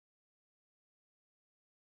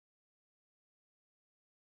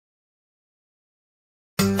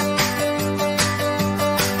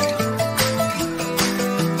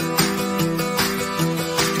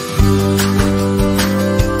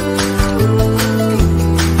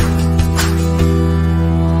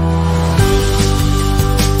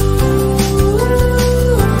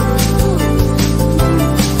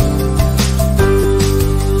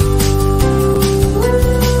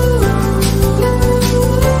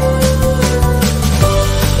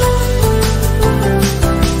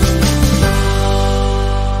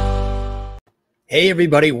Hey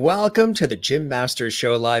everybody, welcome to the Jim Masters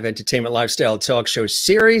Show Live Entertainment Lifestyle Talk Show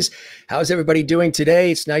Series. How's everybody doing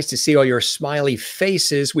today? It's nice to see all your smiley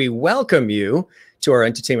faces. We welcome you to our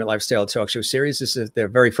Entertainment Lifestyle Talk Show Series. This is the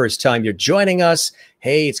very first time you're joining us.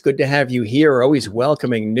 Hey, it's good to have you here. We're always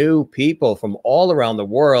welcoming new people from all around the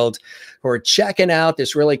world who are checking out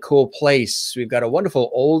this really cool place. We've got a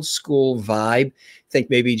wonderful old school vibe. Think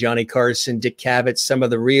maybe Johnny Carson, Dick Cavett, some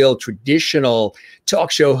of the real traditional talk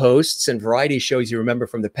show hosts and variety shows you remember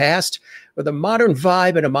from the past, with a modern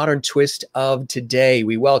vibe and a modern twist of today.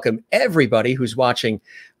 We welcome everybody who's watching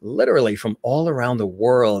literally from all around the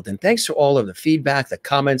world. And thanks for all of the feedback, the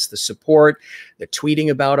comments, the support, the tweeting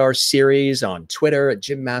about our series on Twitter at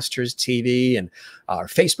Jim Masters TV, and our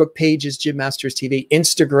Facebook page is Jim Masters TV,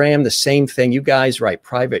 Instagram, the same thing. You guys write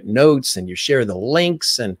private notes and you share the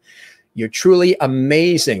links, and you're truly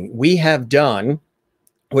amazing. We have done,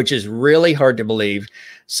 which is really hard to believe,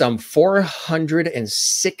 some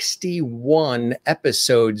 461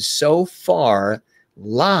 episodes so far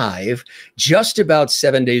live, just about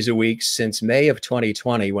 7 days a week since May of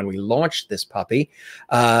 2020, when we launched this puppy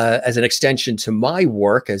as an extension to my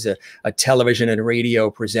work as a television and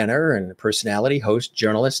radio presenter and personality, host,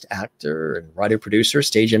 journalist, actor, and writer-producer,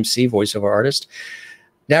 stage MC, voiceover artist,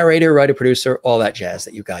 narrator, writer, producer, all that jazz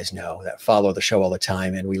that you guys know that follow the show all the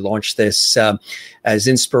time. And we launched this as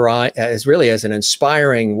really as an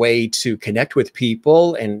inspiring way to connect with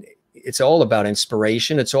people. And it's all about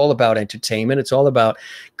inspiration. It's all about entertainment. It's all about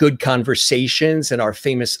good conversations and our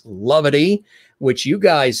famous levity, which you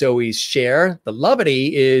guys always share. The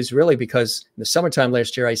levity is really because in the summertime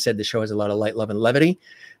last year, I said the show has a lot of light, love, and levity.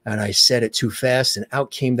 And I said it too fast, and out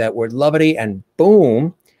came that word levity, and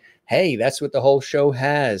boom. Hey, that's what the whole show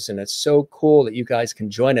has, and it's so cool that you guys can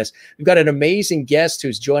join us. We've got an amazing guest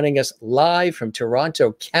who's joining us live from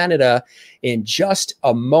Toronto, Canada, in just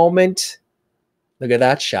a moment. Look at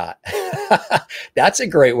that shot. That's a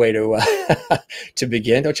great way to to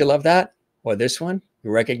begin. Don't you love that? Or this one?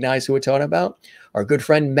 You recognize who we're talking about? Our good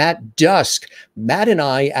friend Matt Dusk. Matt and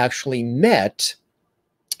I actually met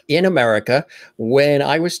in America when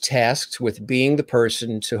I was tasked with being the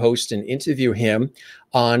person to host and interview him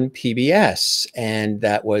on PBS. And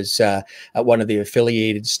that was at one of the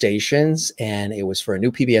affiliated stations, and it was for a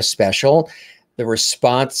new PBS special. The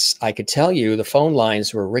response, I could tell you, the phone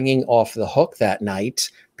lines were ringing off the hook that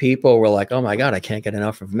night. People were like, oh my God, I can't get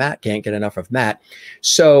enough of Matt, can't get enough of Matt.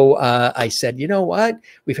 So I said, you know what?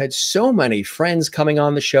 We've had so many friends coming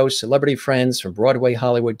on the show, celebrity friends from Broadway,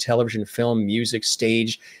 Hollywood, television, film, music,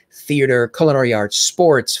 stage, theater, culinary arts,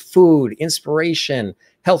 sports, food, inspiration,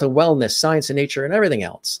 health and wellness, science and nature, and everything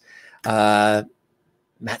else.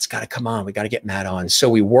 Matt's got to come on. We got to get Matt on. So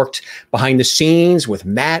we worked behind the scenes with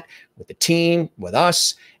Matt, with the team, with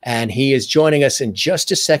us, and he is joining us in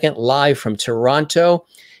just a second live from Toronto.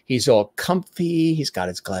 He's all comfy. He's got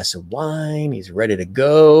his glass of wine. He's ready to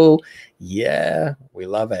go. Yeah, we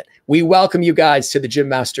love it. We welcome you guys to the Jim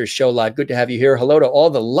Masters Show Live. Good to have you here. Hello to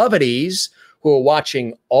all the loveties who are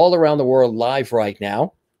watching all around the world live right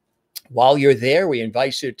now. While you're there, we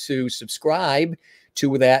invite you to subscribe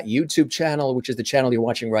to that YouTube channel, which is the channel you're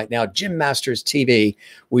watching right now, Jim Masters TV,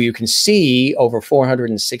 where you can see over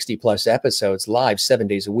 460 plus episodes live 7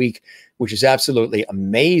 days a week, which is absolutely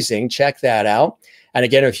amazing. Check that out. And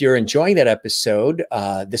again, if you're enjoying that episode,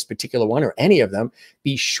 this particular one or any of them,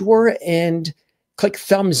 be sure and click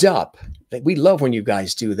thumbs up. We love when you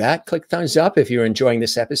guys do that. Click thumbs up if you're enjoying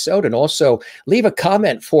this episode, and also leave a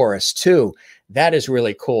comment for us too. That is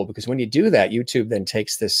really cool, because when you do that, YouTube then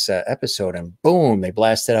takes this episode and boom, they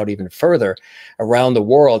blast it out even further around the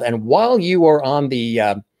world. And while you are on the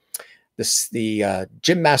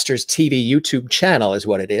Jim Masters TV YouTube channel is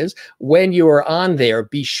what it is, when you are on there,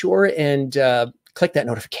 be sure and click that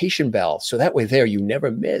notification bell. So that way there, you never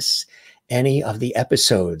miss any of the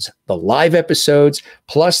episodes, the live episodes,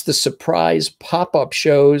 plus the surprise pop-up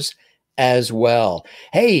shows as well.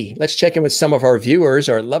 Hey, let's check in with some of our viewers,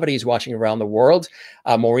 our loveties watching around the world.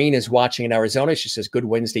 Maureen is watching in Arizona. She says, good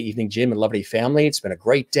Wednesday evening, Jim and lovely family. It's been a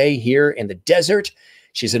great day here in the desert.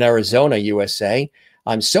 She's in Arizona, USA.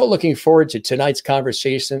 I'm so looking forward to tonight's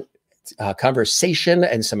conversation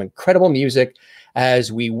and some incredible music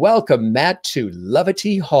as we welcome Matt to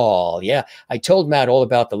Levity Hall. Yeah, I told Matt all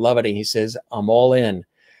about the levity. He says, I'm all in.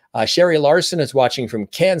 Sherry Larson is watching from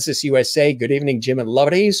Kansas, USA. Good evening, Jim and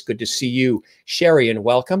Loveties. Good to see you, Sherry, and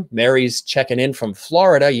welcome. Mary's checking in from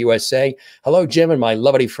Florida, USA. Hello, Jim and my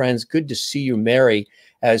Lovety friends. Good to see you, Mary,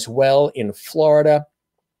 as well in Florida.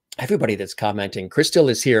 everybody that's commenting. Crystal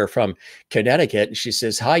is here from Connecticut. She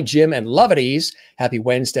says, hi, Jim and Lovities. Happy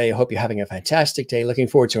Wednesday. I hope you're having a fantastic day. Looking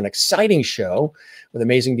forward to an exciting show with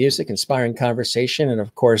amazing music, inspiring conversation, and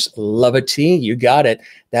of course, Lovity. You got it.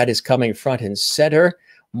 That is coming front and center.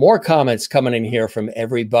 More comments coming in here from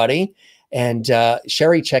everybody. And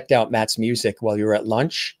Sherry checked out Matt's music while you were at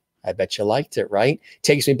lunch. I bet you liked it, right?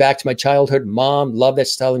 Takes me back to my childhood. Mom, love that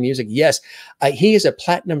style of music. Yes, he is a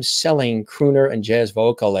platinum-selling crooner and jazz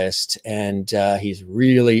vocalist, and he's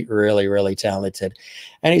really, really, really talented.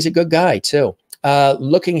 And he's a good guy, too.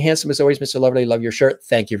 Looking handsome as always, Mr. Lovely. Love your shirt.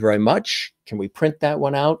 Thank you very much. Can we print that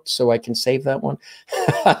one out so I can save that one?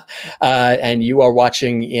 And you are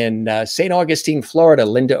watching in St. Augustine, Florida.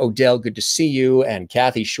 Linda Odell, good to see you. And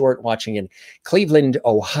Kathy Short watching in Cleveland,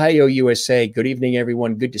 Ohio, USA. Good evening,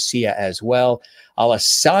 everyone. Good to see you as well.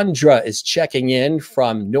 Alessandra is checking in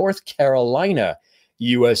from North Carolina,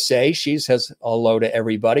 USA. She says hello to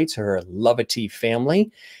everybody, to her Lovity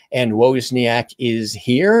family. And Wozniak is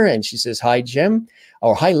here, and she says, hi, Jim.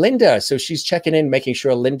 Oh, hi, Linda. So she's checking in, making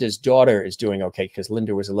sure Linda's daughter is doing okay, because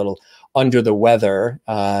Linda was a little under the weather.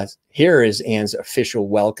 Here is Anne's official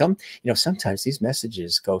welcome. You know, sometimes these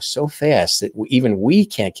messages go so fast that even we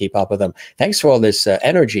can't keep up with them. Thanks for all this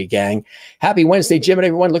energy, gang. Happy Wednesday, Jim, and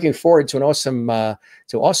everyone. Looking forward to an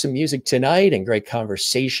awesome music tonight and great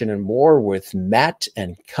conversation and more with Matt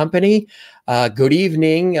and company. Good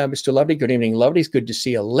evening, Mr. Lovely. Good evening, Lovelies. Good to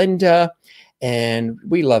see you, Linda. And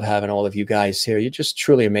we love having all of you guys here. You're just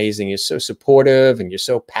truly amazing. You're so supportive and you're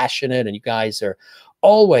so passionate, and you guys are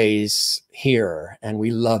always here. And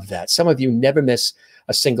we love that. Some of you never miss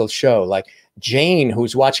a single show, like Jane,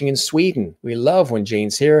 who's watching in Sweden. We love when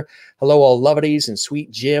Jane's here. Hello, all Lovities, and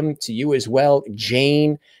sweet Jim to you as well,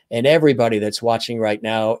 Jane, and everybody that's watching right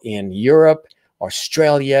now in Europe,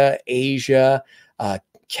 Australia, Asia,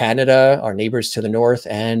 Canada, our neighbors to the north,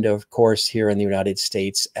 and of course here in the United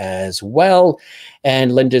States as well.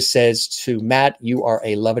 And Linda says to Matt, you are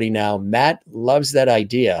a Lovity now. Matt loves that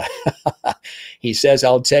idea. He says,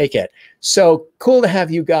 I'll take it. So cool to have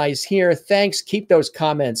you guys here. Thanks. Keep those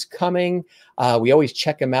comments coming. We always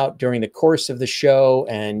check them out during the course of the show.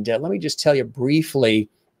 And let me just tell you briefly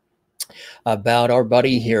about our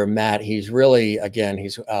buddy here, Matt. He's really, again,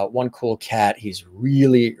 he's one cool cat. He's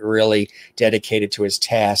really, really dedicated to his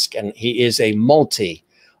task, and he is a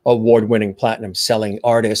multi-award-winning platinum-selling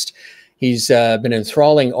artist. He's been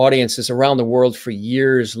enthralling audiences around the world for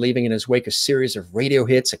years, leaving in his wake a series of radio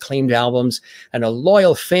hits, acclaimed albums, and a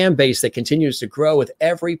loyal fan base that continues to grow with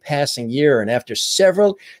every passing year. And after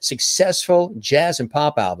several successful jazz and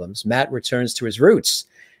pop albums, Matt returns to his roots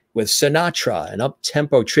with Sinatra, an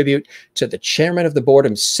up-tempo tribute to the chairman of the board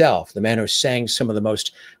himself, the man who sang some of the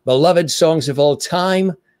most beloved songs of all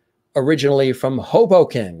time, originally from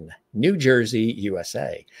Hoboken, New Jersey,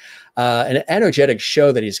 USA. An energetic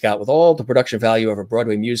show that he's got with all the production value of a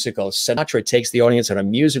Broadway musical. Sinatra takes the audience on a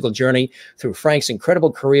musical journey through Frank's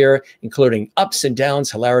incredible career, including ups and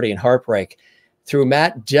downs, hilarity, and heartbreak. Through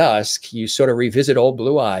Matt Dusk, you sort of revisit old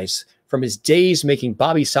Blue Eyes, from his days making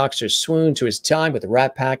Bobby Soxer swoon to his time with the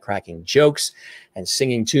Rat Pack, cracking jokes and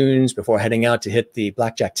singing tunes before heading out to hit the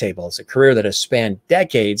blackjack tables, a career that has spanned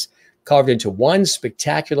decades, carved into one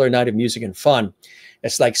spectacular night of music and fun.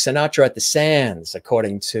 It's like Sinatra at the Sands,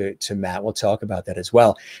 according to Matt. We'll talk about that as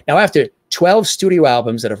well. Now, after 12 studio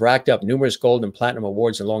albums that have racked up numerous gold and platinum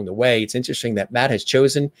awards along the way, it's interesting that Matt has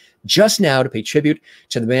chosen just now to pay tribute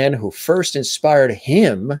to the man who first inspired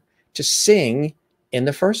him to sing in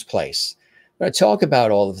the first place. We're going to talk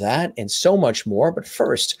about all of that and so much more. But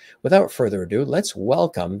first, without further ado, let's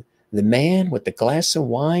welcome the man with the glass of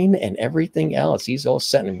wine and everything else. He's all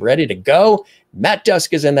set and ready to go. Matt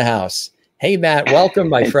Dusk is in the house. Hey, Matt, welcome,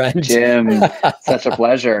 my friend. Jim, such a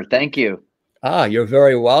pleasure. Thank you. You're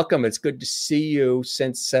very welcome. It's good to see you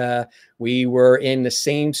since we were in the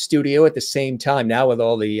same studio at the same time. Now with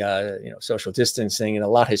all the social distancing, and a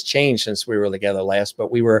lot has changed since we were together last,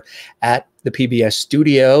 but we were at the PBS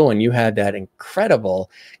studio and you had that incredible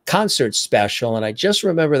concert special. And I just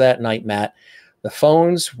remember that night, Matt, the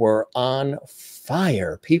phones were on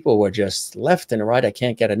fire. People were just left and right. I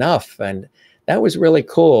can't get enough. And that was really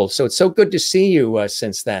cool. So it's so good to see you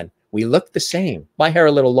since then. We look the same. My hair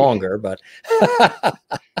a little longer, but it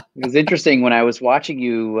was interesting when I was watching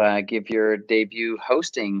you give your debut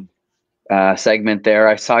hosting segment there.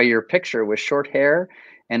 I saw your picture with short hair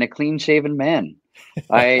and a clean-shaven man.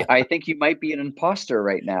 I think you might be an imposter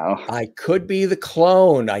right now. I could be the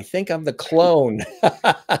clone. I think I'm the clone.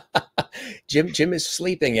 Jim is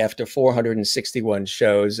sleeping after 461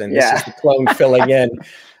 shows, and this is the clone filling in.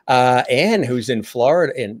 Anne, who's in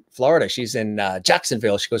Florida, she's in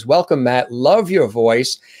Jacksonville. She goes, welcome, Matt. Love your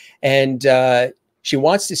voice. And she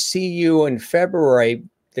wants to see you in February.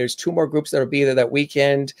 There's 2 more groups that'll be there that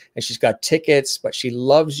weekend, and she's got tickets, but she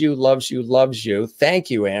loves you, loves you, loves you. Thank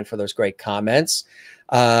you, Anne, for those great comments.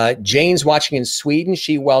 Jane's watching in Sweden.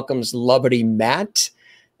 She welcomes Lovity Matt.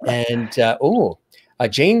 And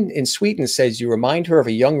Jane in Sweden says you remind her of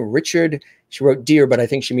a young Richard. She wrote dear, but I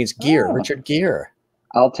think she means Gere, Richard Gere.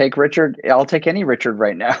 I'll take Richard. I'll take any Richard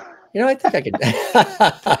right now. You know, I think I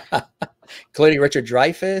could, including Richard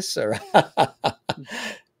Dreyfuss or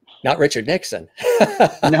not Richard Nixon.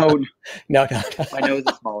 No. My nose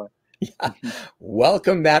is smaller. Yeah.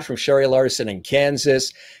 Welcome, Matt, from Sherry Larson in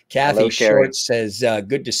Kansas. Kathy Hello, Short says,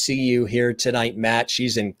 good to see you here tonight, Matt.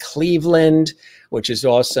 She's in Cleveland, which is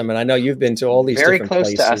awesome. And I know you've been to all these very different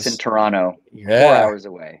close places. to us in Toronto, Yeah. 4 hours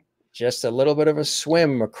away. Just a little bit of a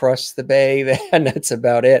swim across the bay, and that's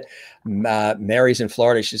about it. Mary's in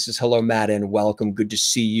Florida. She says, hello, Matt, and welcome. Good to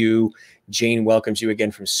see you. Jane welcomes you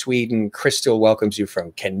again from Sweden. Crystal welcomes you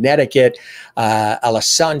from Connecticut.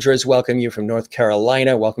 Alessandra's welcome you from North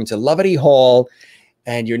Carolina. Welcome to Lovity Hall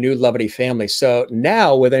and your new Lovity family. So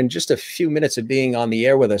now, within just a few minutes of being on the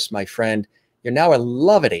air with us, my friend, you're now a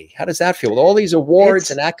Lovity. How does that feel? With all these awards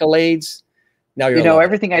and accolades, now you're, you know,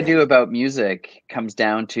 everything I do about music comes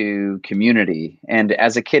down to community. And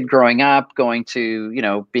as a kid growing up, going to, you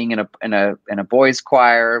know, being in a boys'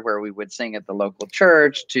 choir where we would sing at the local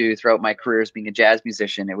church, to throughout my career as being a jazz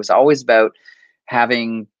musician, it was always about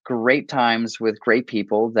having great times with great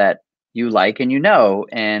people that you like and you know.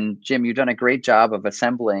 And Jim, you've done a great job of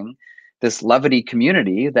assembling this Lovity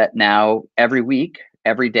community that now every week,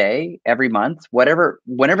 every day, every month, whenever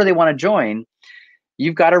they want to join,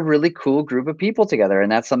 you've got a really cool group of people together.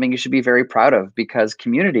 And that's something you should be very proud of, because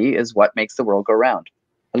community is what makes the world go round,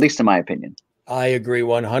 at least in my opinion. I agree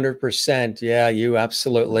 100%. Yeah, you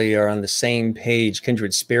absolutely are on the same page,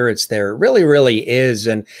 kindred spirits there. It really, really is.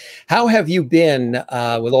 And how have you been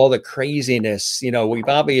with all the craziness? You know, we've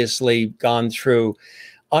obviously gone through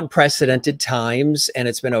unprecedented times, and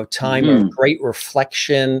it's been a time of great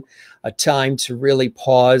reflection, a time to really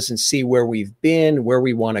pause and see where we've been, where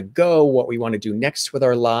we want to go, what we want to do next with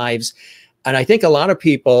our lives. And I think a lot of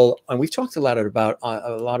people, and we've talked a lot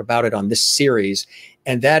about it on this series,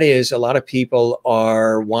 and that is a lot of people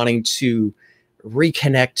are wanting to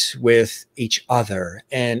reconnect with each other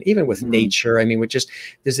and even with nature. I mean,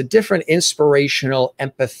 there's a different inspirational,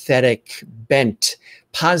 empathetic bent,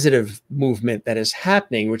 positive movement that is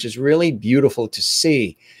happening, which is really beautiful to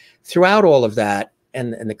see throughout all of that.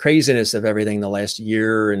 And the craziness of everything the last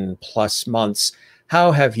year and plus months.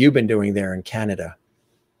 How have you been doing there in Canada?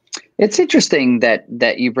 It's interesting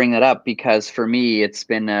that you bring that up, because for me, it's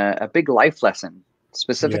been a big life lesson,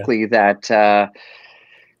 specifically that,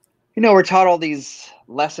 you know, we're taught all these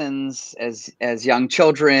lessons as young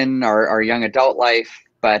children, our young adult life.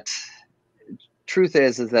 But truth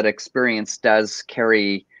is that experience does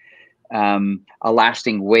carry a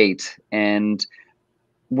lasting weight. And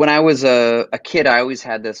when I was a kid, I always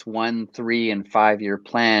had this 1, 3, and 5 year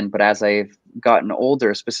plan. But as I've gotten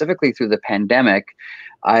older, specifically through the pandemic,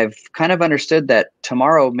 I've kind of understood that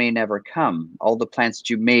tomorrow may never come. All the plans that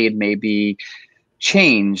you made may be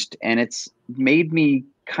changed. And it's made me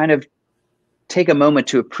kind of take a moment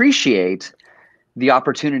to appreciate the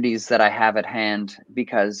opportunities that I have at hand,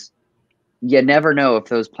 because you never know if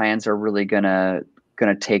those plans are really gonna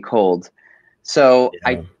take hold. So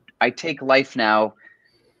I take life now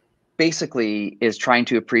basically is trying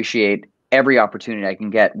to appreciate every opportunity I can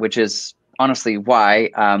get, which is honestly why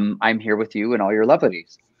I'm here with you and all your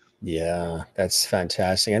lovelies. Yeah, that's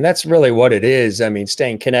fantastic. And that's really what it is. I mean,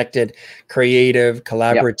 staying connected, creative,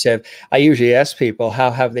 collaborative. Yep. I usually ask people, how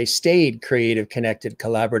have they stayed creative, connected,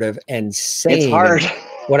 collaborative, and sane? It's hard.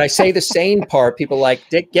 When I say the sane part, people like,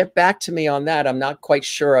 Dick, get back to me on that. I'm not quite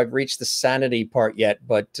sure I've reached the sanity part yet,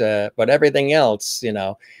 but everything else, you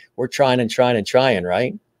know, we're trying,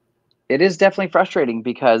 right? It is definitely frustrating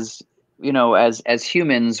because, you know, as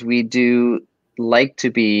humans, we do like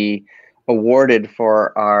to be awarded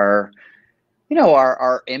for our, you know,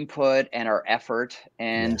 our input and our effort.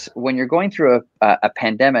 And when you're going through a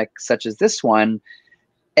pandemic such as this one,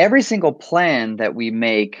 every single plan that we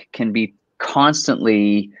make can be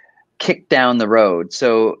constantly kicked down the road.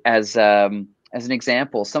 So as an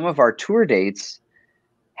example, some of our tour dates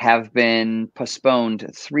have been postponed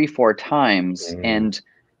 3-4 times. And,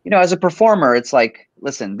 you know, as a performer, it's like,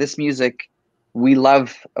 listen, this music we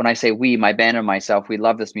love. When I say we, my band and myself, we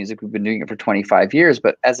love this music. We've been doing it for 25 years.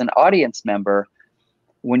 But as an audience member,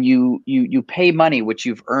 when you pay money, which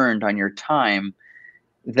you've earned on your time,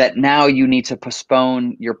 that now you need to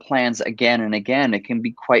postpone your plans again and again. It can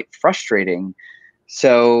be quite frustrating.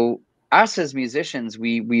 So us as musicians,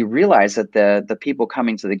 we realize that the people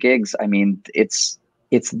coming to the gigs, I mean, it's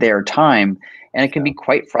their time, and it can be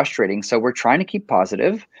quite frustrating. So we're trying to keep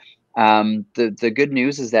positive. The good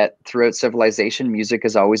news is that throughout civilization, music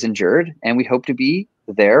has always endured, and we hope to be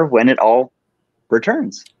there when it all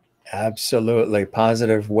returns. Absolutely.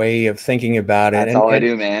 Positive way of thinking about it. That's all I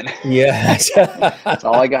do, man. Yeah. That's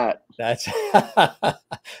all I got. That's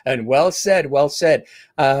and well said, well said.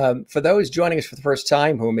 For those joining us for the first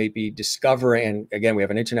time who may be discovering, and again, we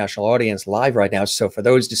have an international audience live right now. So for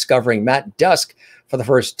those discovering Matt Dusk for the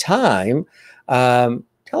first time,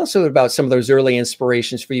 tell us a little about some of those early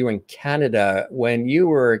inspirations for you in Canada when you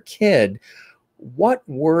were a kid. What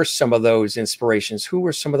were some of those inspirations? Who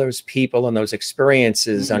were some of those people and those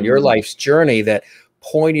experiences on your life's journey that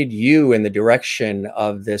pointed you in the direction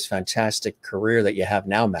of this fantastic career that you have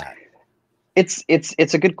now, Matt? It's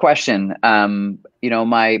a good question. You know,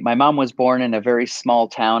 my mom was born in a very small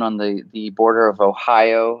town on the border of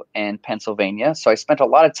Ohio and Pennsylvania. So I spent a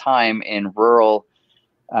lot of time in rural,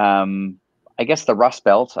 I guess the Rust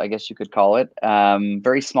Belt, I guess you could call it.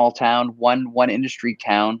 Very small town, one industry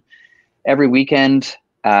town. Every weekend,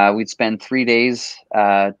 we'd spend 3 days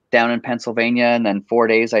down in Pennsylvania, and then 4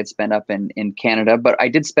 days I'd spend up in Canada. But I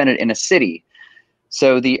did spend it in a city.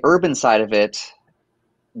 So the urban side of it,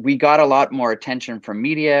 we got a lot more attention from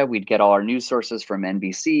media. We'd get all our news sources from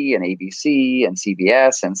NBC and ABC and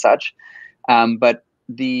CBS and such. But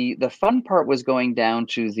the fun part was going down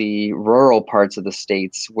to the rural parts of the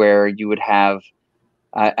States where you would have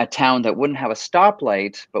a town that wouldn't have a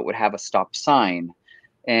stoplight, but would have a stop sign.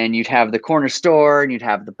 And you'd have the corner store and you'd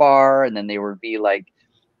have the bar. And then there would be like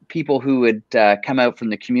people who would come out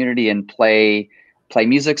from the community and play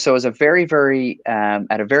music. So as a very,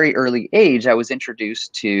 at a very early age, I was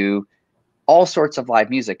introduced to all sorts of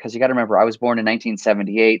live music. Because you got to remember, I was born in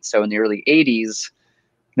 1978. So in the early 80s,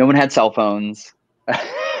 no one had cell phones.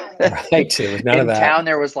 Right. There was none in of that. town,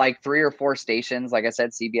 there was like 3 or 4 stations. Like I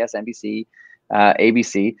said, CBS, NBC,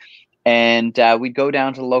 ABC. And we'd go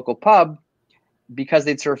down to the local pub. Because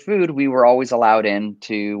they'd serve food, we were always allowed in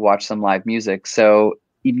to watch some live music. So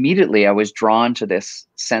immediately I was drawn to this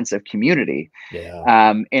sense of community.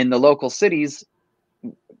 Yeah. In the local cities,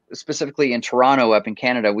 specifically in Toronto up in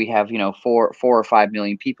Canada, we have, 4 or 5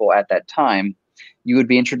 million people at that time. You would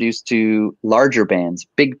be introduced to larger bands,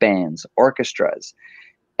 big bands, orchestras.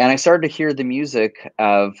 And I started to hear the music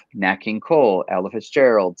of Nat King Cole, Ella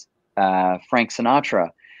Fitzgerald, Frank Sinatra.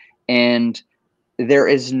 And there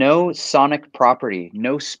is no sonic property,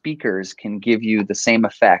 no speakers can give you the same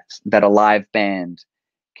effect that a live band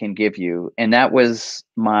can give you. And that was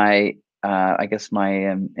my, I guess,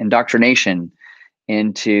 my indoctrination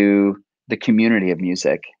into the community of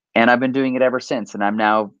music. And I've been doing it ever since. And I'm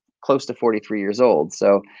now close to 43 years old.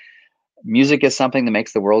 So music is something that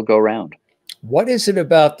makes the world go round. What is it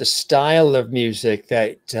about the style of music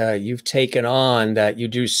that you've taken on that you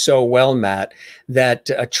do so well, Matt,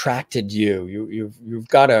 that attracted you? You've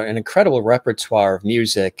got an incredible repertoire of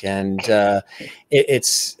music, and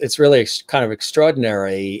it's really kind of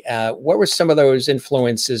extraordinary. What were some of those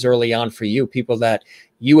influences early on for you? People that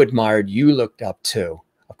you admired, you looked up to?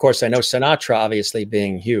 Of course, I know Sinatra obviously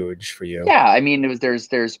being huge for you. Yeah, I mean,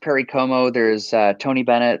 there's Perry Como, there's Tony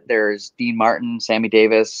Bennett, there's Dean Martin, Sammy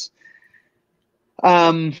Davis.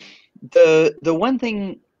 The one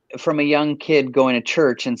thing from a young kid going to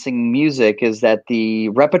church and singing music is that the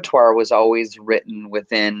repertoire was always written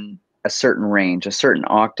within a certain range, a certain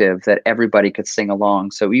octave that everybody could sing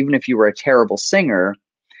along. So even if you were a terrible singer,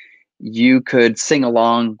 you could sing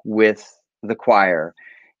along with the choir.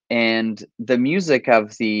 And the music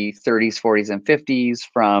of the 30s, 40s, and 50s,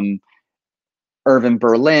 from Irving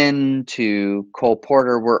Berlin to Cole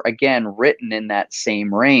Porter, were again written in that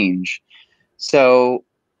same range. So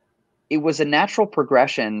it was a natural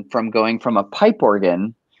progression from going from a pipe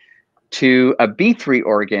organ to a B3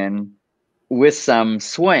 organ with some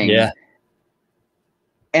swing. Yeah.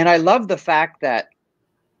 And I love the fact that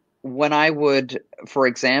when I would, for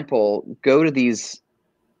example, go to these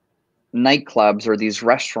nightclubs or these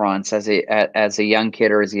restaurants as a young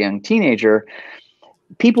kid or as a young teenager,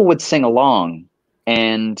 people would sing along,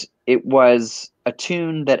 and it was a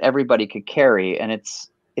tune that everybody could carry. And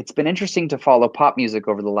it's been interesting to follow pop music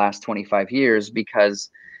over the last 25 years, because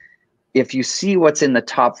if you see what's in the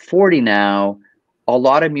top 40 now, a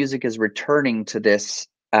lot of music is returning to this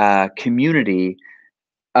community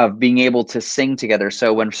of being able to sing together.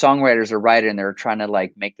 So when songwriters are writing, they're trying to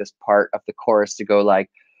like make this part of the chorus to go like,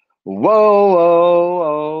 whoa, whoa,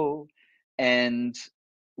 whoa. And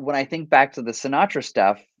when I think back to the Sinatra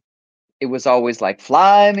stuff, it was always like,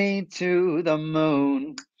 fly me to the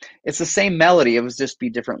moon. It's the same melody. It was just be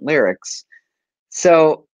different lyrics.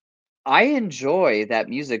 So I enjoy that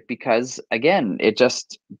music because, again, it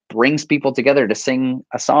just brings people together to sing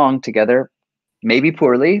a song together, maybe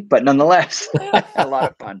poorly, but nonetheless, a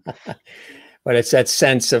lot of fun. But it's that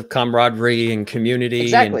sense of camaraderie and community and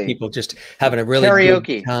Exactly. people just having a really good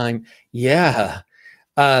Karaoke. time. Yeah.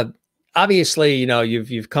 Uh, Obviously, you know,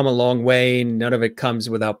 you've come a long way. None of it comes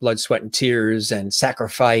without blood, sweat, and tears and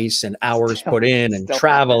sacrifice and hours put in and Still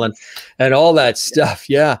travel happens. and all that stuff.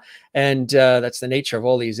 Yeah. And that's the nature of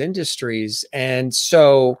all these industries. And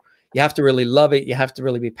so you have to really love it. You have to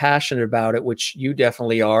really be passionate about it, which you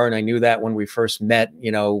definitely are. And I knew that when we first met,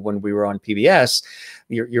 you know, when we were on PBS,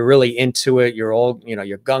 you're really into it. You're all, you know,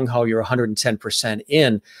 you're gung ho, you're 110%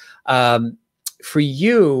 in. For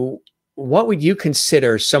you, what would you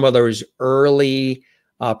consider some of those early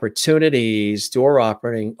opportunities,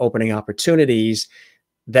 opening opportunities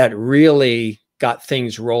that really got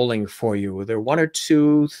things rolling for you? Were there one or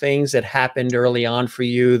two things that happened early on for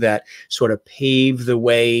you that sort of paved the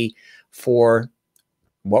way for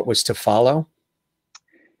what was to follow?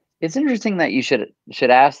 It's interesting that you should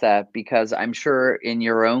ask that, because I'm sure in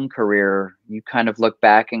your own career you kind of look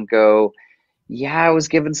back and go, yeah, I was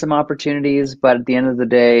given some opportunities, but at the end of the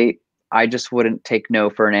day, I just wouldn't take no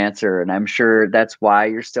for an answer. And I'm sure that's why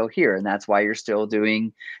you're still here, and that's why you're still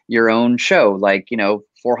doing your own show. Like,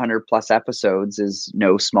 400 plus episodes is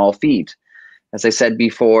no small feat. As I said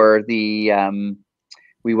before, we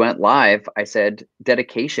went live, I said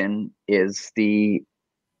dedication is the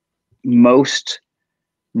most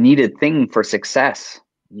needed thing for success.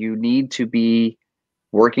 You need to be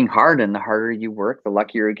working hard, and the harder you work, the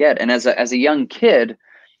luckier you get. And as a young kid,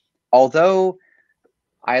 although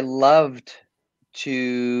I loved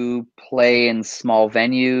to play in small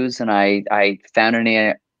venues, and I found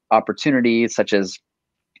any opportunities, such as,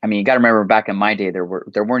 I mean, you got to remember back in my day, there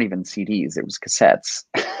weren't even CDs, it was cassettes.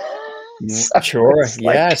 So Sure. it's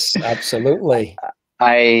like, Yes, absolutely.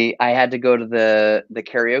 I had to go to the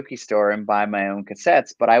karaoke store and buy my own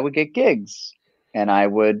cassettes, but I would get gigs and I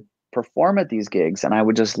would perform at these gigs, and I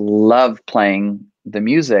would just love playing the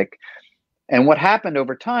music. And what happened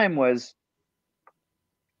over time was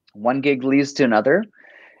one gig leads to another.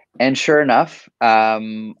 And sure enough,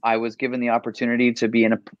 I was given the opportunity to be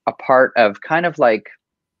in a part of kind of like,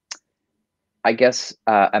 I guess,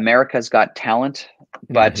 America's Got Talent,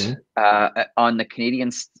 but on the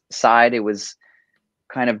Canadian side, it was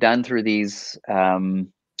kind of done through these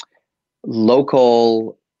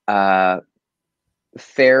local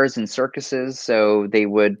fairs and circuses. So they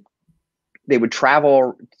would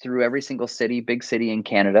travel through every single big city in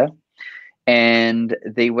Canada, and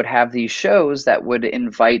they would have these shows that would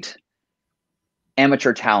invite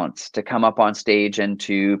amateur talents to come up on stage and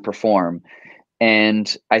to perform.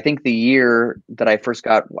 And I think the year that I first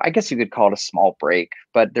got, I guess you could call it a small break,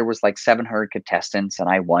 but there was like 700 contestants and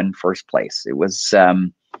I won first place. It was, at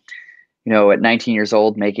 19 years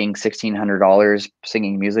old, making $1,600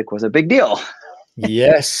 singing music was a big deal.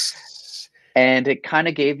 Yes. And it kind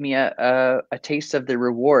of gave me a taste of the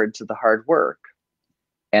rewards of the hard work.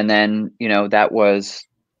 And then, that was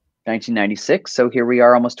 1996. So here we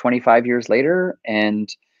are almost 25 years later, and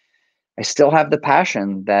I still have the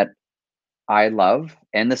passion that I love,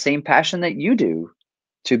 and the same passion that you do,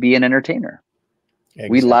 to be an entertainer. Exactly.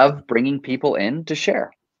 We love bringing people in to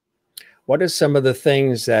share. What are some of the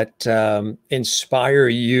things that inspire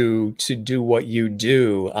you to do what you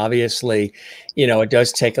do? Obviously, it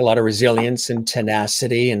does take a lot of resilience and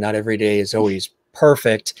tenacity, and not every day is always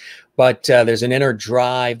perfect, but there's an inner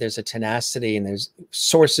drive, there's a tenacity, and there's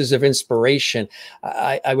sources of inspiration.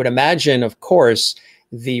 I would imagine, of course,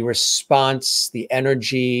 the response, the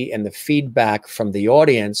energy, and the feedback from the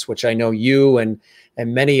audience, which I know you and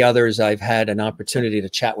many others I've had an opportunity to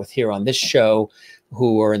chat with here on this show,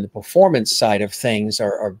 who are in the performance side of things,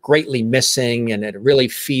 are greatly missing. And it really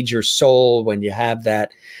feeds your soul when you have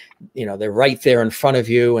that, they're right there in front of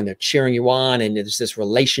you and they're cheering you on, and there's this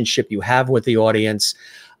relationship you have with the audience.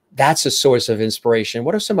 That's a source of inspiration.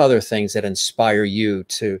 What are some other things that inspire you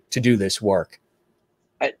to do this work?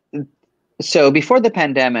 So before the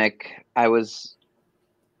pandemic, I was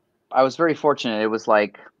very fortunate. It was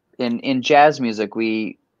like in jazz music,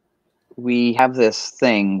 we have this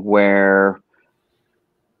thing where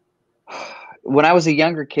when I was a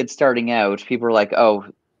younger kid starting out, people were like, "Oh,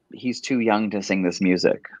 he's too young to sing this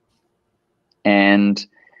music." And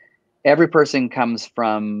every person comes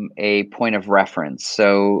from a point of reference.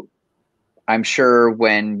 So I'm sure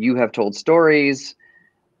when you have told stories,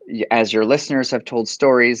 as your listeners have told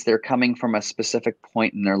stories, they're coming from a specific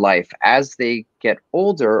point in their life. As they get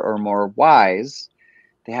older or more wise,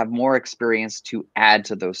 they have more experience to add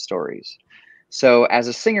to those stories. So as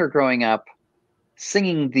a singer growing up,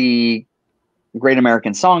 singing the Great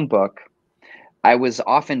American Songbook, I was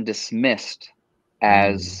often dismissed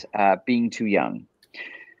as being too young.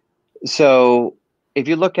 So if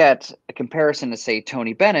you look at a comparison to, say,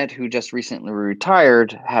 Tony Bennett, who just recently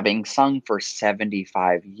retired, having sung for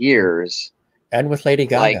 75 years. And with Lady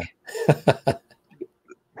Gaga. Like,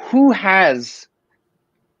 who has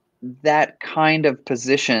that kind of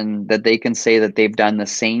position that they can say that they've done the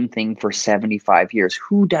same thing for 75 years?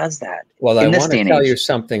 Who does that? Well, I want to tell you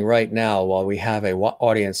something right now while we have a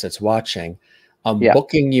audience that's watching. I'm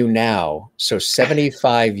booking you now. So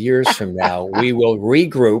 75 years from now, we will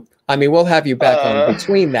regroup. I mean, we'll have you back on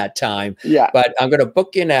between that time. But I'm going to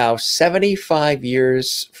book you now, 75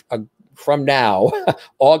 years from now,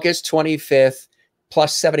 August 25th,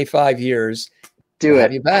 plus 75 years. We'll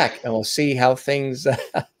have you back, and we'll see how things.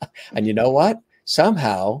 And you know what?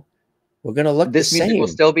 Somehow we're going to look the same. This music will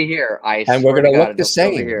still be here. And we're going to look the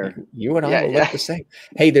same. You and I will look the same.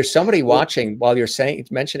 Hey, there's somebody watching while you're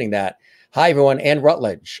mentioning that. Hi, everyone. Ann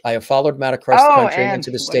Rutledge. I have followed Matt across the country and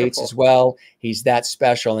into the States as well. He's that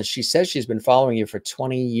special. And she says she's been following you for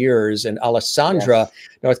 20 years. And Alessandra,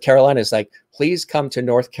 North Carolina, is like, please come to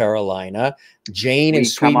North Carolina. Jane in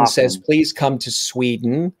Sweden says, please come to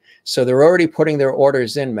Sweden. So they're already putting their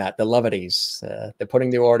orders in, Matt, the Lovities. They're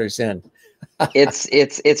putting their orders in.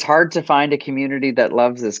 It's hard to find a community that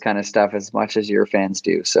loves this kind of stuff as much as your fans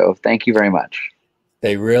do. So thank you very much.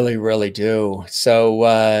 They really, really do.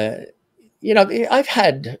 So, you know, I've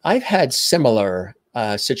had similar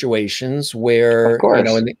situations where, you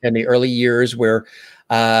know, in the early years where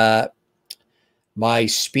my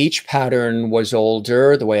speech pattern was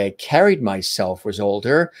older, the way I carried myself was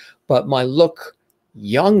older, but my look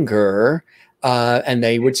younger, and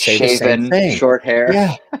they would say the same thing. Short hair.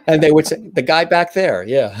 Yeah. And they would say, the guy back there,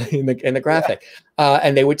 in the graphic.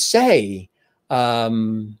 And they would say,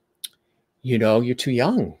 you know, you're too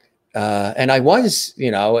young. And I was,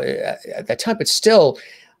 you know, at that time, but still,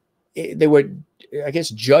 they were, I guess,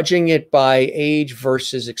 judging it by age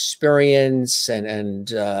versus experience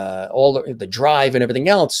and all the drive and everything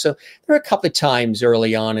else. So there were a couple of times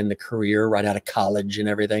early on in the career, right out of college and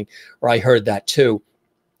everything, where I heard that too.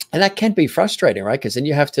 And that can be frustrating, right? Because then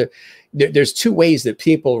you have to, there's two ways that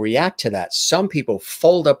people react to that. Some people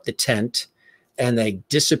fold up the tent and they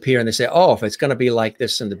disappear and they say, oh, if it's going to be like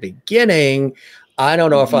this in the beginning, I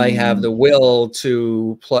don't know if I have the will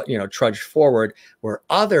to, you know, trudge forward. Where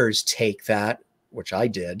others take that, which I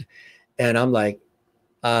did, and I'm like,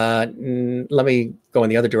 let me go in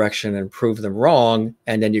the other direction and prove them wrong,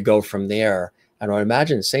 and then you go from there. And I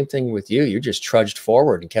imagine the same thing with you. You just trudged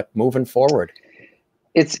forward and kept moving forward.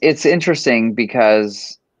 It's interesting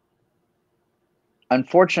because,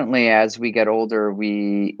 unfortunately, as we get older,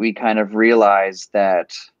 we kind of realize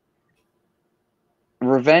that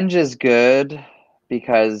revenge is good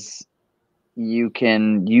because you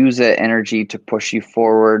can use that energy to push you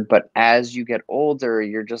forward. But as you get older,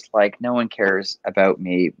 you're just like, no one cares about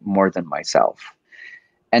me more than myself.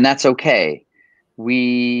 And that's okay.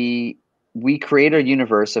 We create a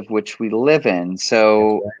universe of which we live in.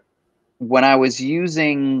 So when I was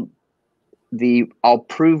using the I'll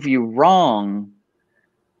prove you wrong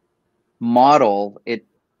model, it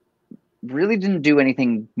really didn't do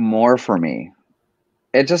anything more for me.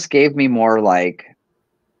 It just gave me more, like,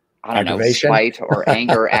 I don't know, spite or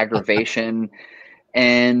anger, aggravation.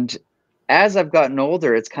 And as I've gotten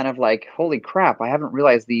older, it's kind of like, holy crap, I haven't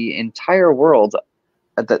realized the entire world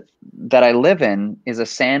that I live in is a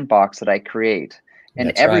sandbox that I create. And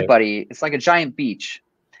that's everybody, it's like a giant beach.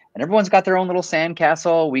 And everyone's got their own little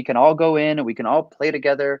sandcastle. We can all go in and we can all play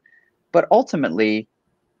together. But ultimately,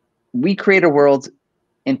 we create a world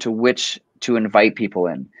into which to invite people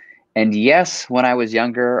in. And yes, when I was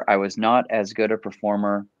younger, I was not as good a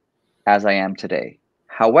performer as I am today.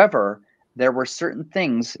 However, there were certain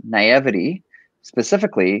things, naivety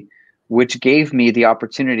specifically, which gave me the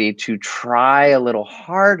opportunity to try a little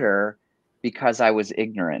harder because I was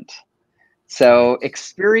ignorant. So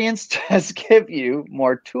experience does give you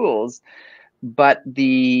more tools, but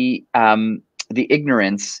the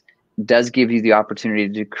ignorance does give you the opportunity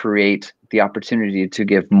to create the opportunity to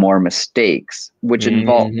give more mistakes, which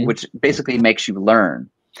which basically makes you learn.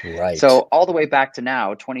 Right. So all the way back to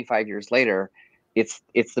now, 25 years later, it's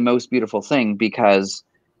the most beautiful thing, because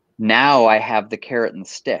now I have the carrot and the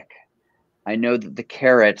stick. I know that the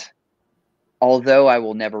carrot, although I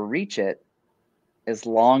will never reach it, as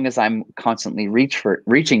long as I'm constantly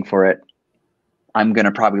reaching for it, I'm going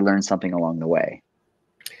to probably learn something along the way.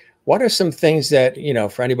 What are some things that, you know,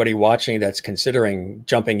 for anybody watching that's considering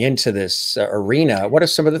jumping into this arena, what are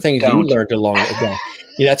some of the things you learned along the way?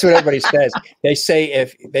 Yeah, that's what everybody says. They say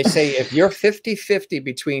if you're 50-50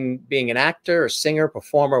 between being an actor, a singer,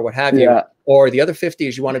 performer, what have you, or the other 50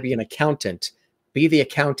 is you want to be an accountant, be the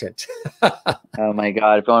accountant. Oh my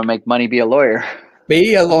God. If you want to make money, be a lawyer.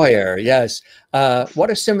 Be a lawyer, yes. What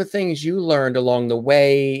are some of the things you learned along the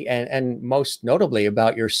way, and most notably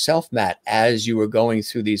about yourself, Matt, as you were going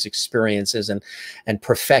through these experiences and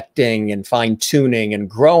perfecting and fine-tuning and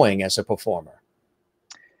growing as a performer?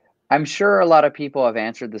 I'm sure a lot of people have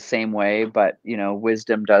answered the same way, but you know,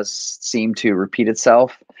 wisdom does seem to repeat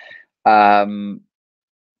itself. When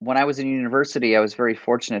I was in university, I was very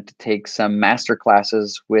fortunate to take some master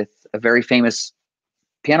classes with a very famous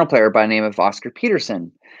piano player by the name of Oscar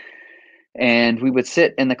Peterson. And we would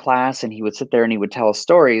sit in the class and he would sit there and he would tell us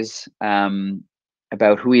stories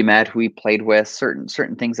about who he met, who he played with,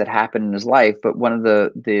 certain things that happened in his life. But one of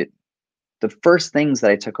the first things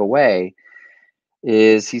that I took away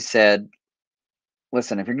is he said,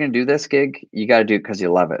 listen, if you're going to do this gig, you got to do it because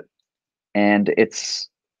you love it. And it's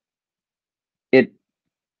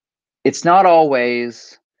not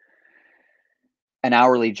always an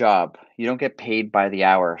hourly job. You don't get paid by the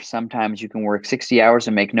hour. Sometimes you can work 60 hours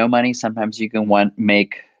and make no money. Sometimes you can work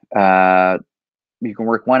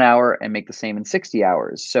 1 hour and make the same in 60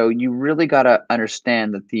 hours. So you really got to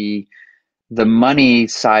understand that the money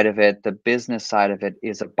side of it, the business side of it,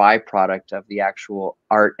 is a byproduct of the actual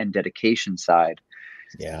art and dedication side.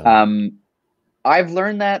 Yeah. I've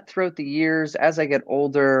learned that throughout the years. As I get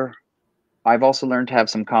older, I've also learned to have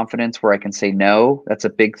some confidence where I can say no. That's a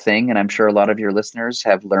big thing. And I'm sure a lot of your listeners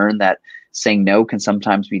have learned that saying no can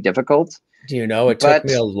sometimes be difficult. Do you know, it took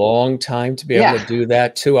me a long time to be able to do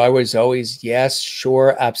that too. I was always, yes,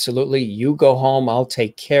 sure, absolutely. You go home, I'll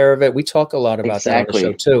take care of it. We talk a lot about that on the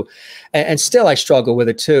show too. And still I struggle with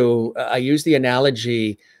it too. I use the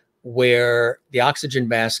analogy where the oxygen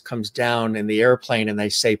mask comes down in the airplane and they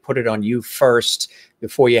say, put it on you first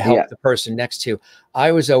before you help the person next to you.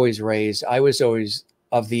 I was always raised, I was always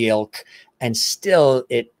of the ilk, and still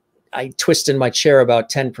I twist in my chair about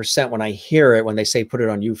 10% when I hear it, when they say, put it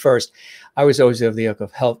on you first. I was always of the ilk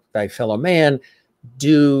of help thy fellow man,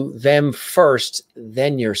 do them first,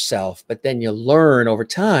 then yourself. But then you learn over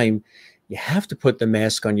time, you have to put the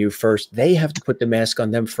mask on you first. They have to put the mask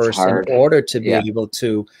on them first in order to be able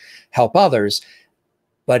to help others.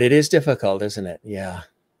 But it is difficult, isn't it? Yeah,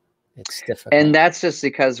 it's difficult. And that's just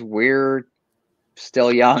because we're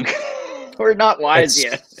still young. We're not wise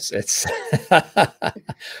yet.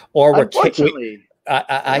 Or we're unfortunately.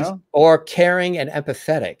 Or caring and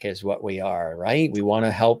empathetic is what we are, right? We want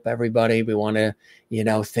to help everybody. We want to, you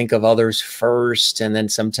know, think of others first. And then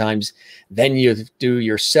sometimes then you do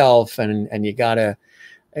yourself and you gotta,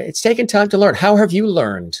 it's taken time to learn. How have you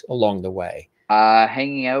learned along the way?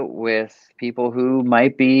 Hanging out with people who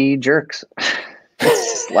might be jerks.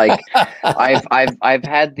 It's like I've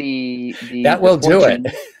had the that will do it.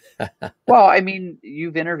 Well, I mean,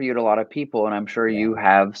 you've interviewed a lot of people, and I'm sure you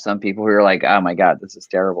have some people who are like, oh my God, this is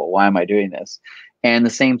terrible. Why am I doing this? And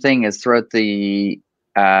the same thing is throughout the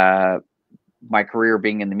my career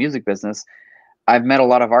being in the music business, I've met a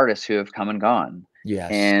lot of artists who have come and gone.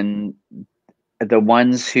 Yes. And the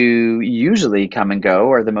ones who usually come and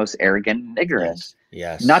go are the most arrogant and ignorant.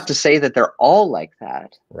 Yes. Not to say that they're all like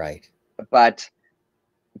that. Right. But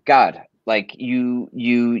God, like you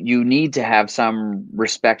need to have some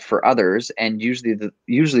respect for others, and usually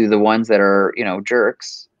the ones that are, you know,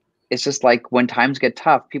 jerks, it's just like when times get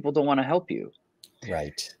tough, people don't want to help you.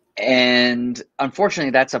 Right. And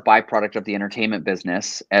unfortunately, that's a byproduct of the entertainment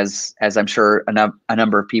business, as I'm sure a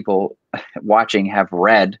number of people watching have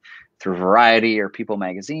read through Variety or People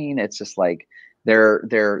magazine. It's just like there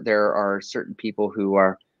are certain people who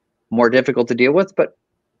are more difficult to deal with, but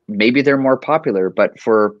maybe they're more popular. But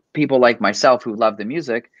for people like myself who love the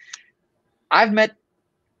music, I've met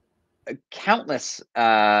countless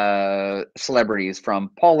celebrities,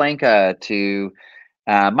 from Paul Anka to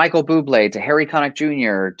Michael Bublé to Harry Connick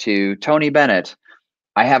Jr. to Tony Bennett.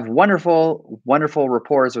 I have wonderful, wonderful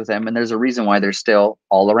rapport with them, and there's a reason why they're still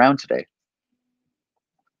all around today.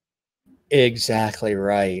 Exactly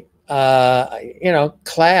right. You know,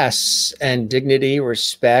 class and dignity,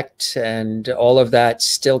 respect, and all of that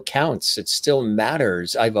still counts. It still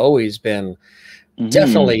matters. I've always been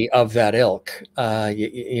definitely of that ilk.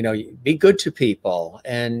 You know, be good to people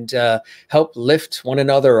and help lift one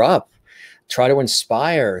another up. Try to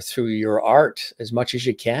inspire through your art as much as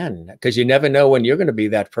you can, because you never know when you're going to be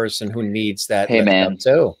that person who needs that lift up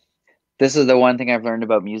too. this is the one thing I've learned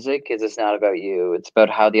about music is it's not about you. It's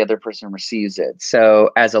about how the other person receives it.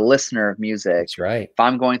 So as a listener of music, That's right. if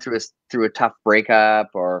I'm going through a tough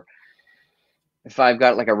breakup, or if I've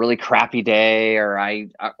got like a really crappy day, or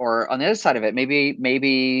on the other side of it,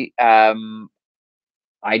 maybe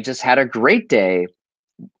I just had a great day.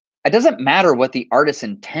 It doesn't matter what the artist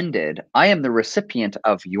intended. I am the recipient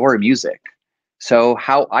of your music. So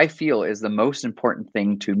how I feel is the most important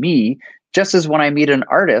thing to me, just as when I meet an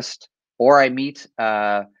artist or I meet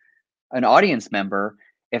an audience member,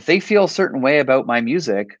 if they feel a certain way about my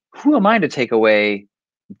music, who am I to take away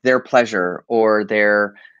their pleasure or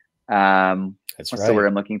their, That's what's right. the word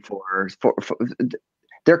I'm looking for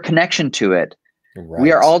their connection to it. Right.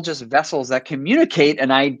 We are all just vessels that communicate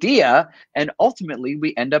an idea, and ultimately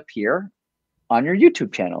we end up here on your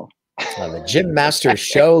YouTube channel. On the Jim Master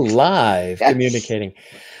Show live, Yes. communicating.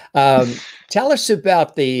 Tell us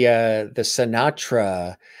about the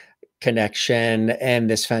Sinatra connection and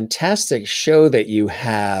this fantastic show that you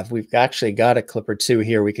have. We've actually got a clip or two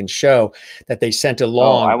here we can show that they sent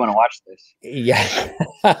along. Oh, I want to watch this. Yeah.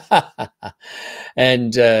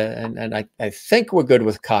 and I think we're good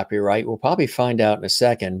with copyright. We'll probably find out in a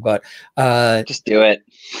second, but just do it.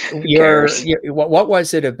 What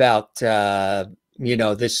was it about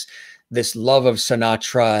this love of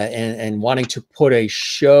Sinatra and wanting to put a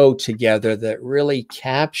show together that really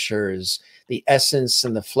captures the essence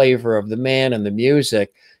and the flavor of the man and the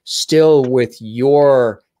music, still with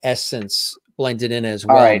your essence blended in as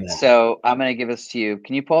well? All right, so I'm going to give this to you.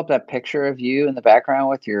 Can you pull up that picture of you in the background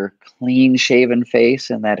with your clean shaven face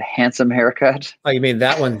and that handsome haircut? Oh, you mean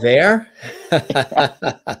that one there?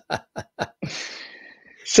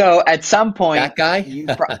 So at some point, that guy?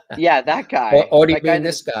 Yeah, that guy. Or do you mean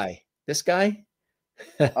this guy? This guy?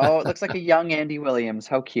 Oh, it looks like a young Andy Williams.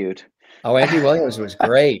 How cute. Oh, Andy Williams was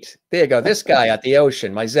great. There you go. This guy at the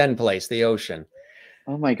ocean, my Zen place, the ocean.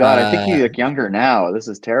 Oh my God, I think you look younger now. This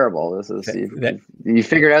is terrible. This is you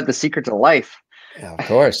figured out the secret to life. Yeah, of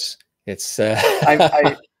course. It's Andy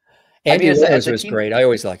Williams was great. I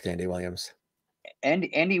always liked Andy Williams.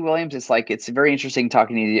 Andy Williams is like, it's very interesting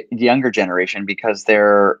talking to the younger generation because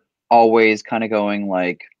they're always kind of going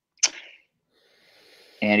like,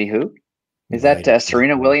 Andy who? Is that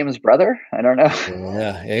Serena Williams' brother? I don't know.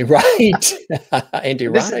 Yeah, right. Andy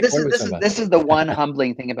Roddick. This is the one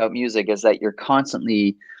humbling thing about music is that you're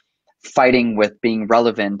constantly fighting with being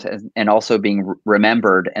relevant and also being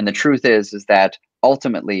remembered. And the truth is that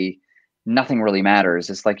ultimately nothing really matters.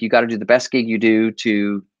 It's like you got to do the best gig you do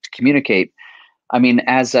to communicate. I mean,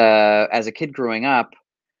 as a kid growing up,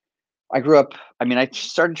 I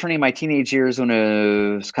started turning my teenage years when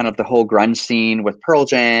it was kind of the whole grunge scene with Pearl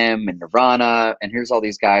Jam and Nirvana. And here's all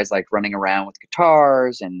these guys like running around with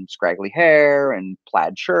guitars and scraggly hair and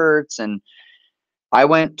plaid shirts. And I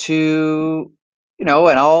went to, an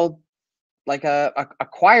all like a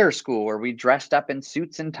choir school where we dressed up in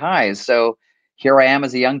suits and ties. So here I am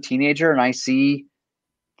as a young teenager and I see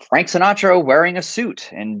Frank Sinatra wearing a suit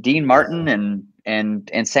and Dean Martin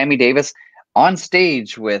and Sammy Davis on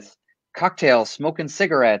stage with cocktails, smoking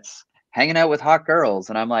cigarettes, hanging out with hot girls.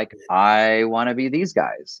 And I'm like, I want to be these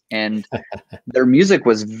guys. And their music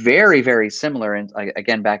was very, very similar. And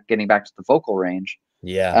again, getting back to the vocal range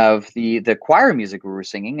of the choir music we were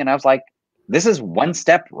singing. And I was like, this is one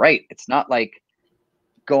step right. It's not like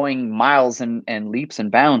going miles and leaps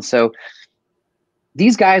and bounds. So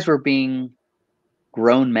these guys were being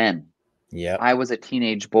grown men. Yeah, I was a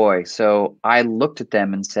teenage boy. So I looked at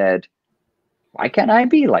them and said, why can't I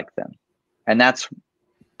be like them? And that's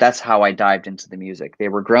how I dived into the music. They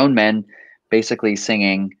were grown men basically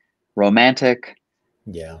singing romantic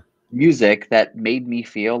music that made me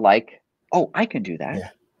feel like, oh, I can do that. Yeah.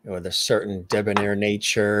 With a certain debonair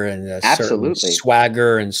nature and a certain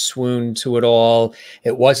swagger and swoon to it all.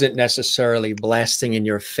 It wasn't necessarily blasting in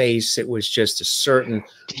your face. It was just a certain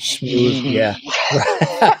smooth,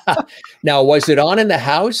 Now, was it on in the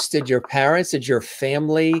house? Did your parents, did your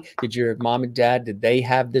family, did your mom and dad, did they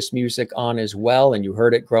have this music on as well? And you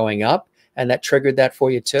heard it growing up and that triggered that for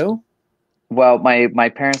you too? Well, my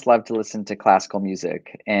parents loved to listen to classical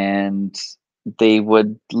music, and they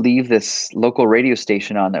would leave this local radio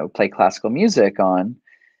station on that would play classical music on.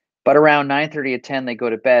 But around 9:30 or 10, they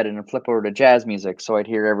go to bed and flip over to jazz music. So I'd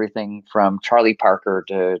hear everything from Charlie Parker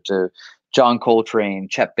to John Coltrane,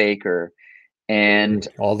 Chet Baker, and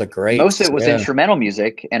all the greats. Most of it was instrumental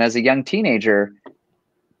music. And as a young teenager,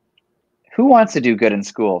 who wants to do good in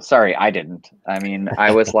school? Sorry, I didn't. I mean,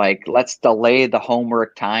 I was like, let's delay the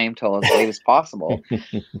homework time till as late as possible.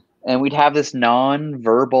 And we'd have this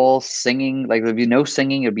non-verbal singing, like there'd be no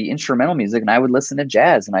singing, it'd be instrumental music, and I would listen to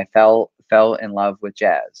jazz, and I fell in love with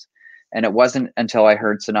jazz. And it wasn't until I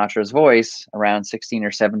heard Sinatra's voice around 16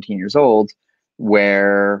 or 17 years old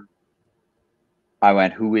where I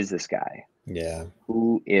went, who is this guy? Yeah.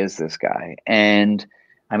 Who is this guy? And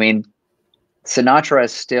I mean, Sinatra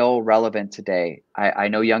is still relevant today. I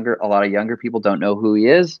know a lot of younger people don't know who he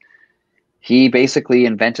is. He basically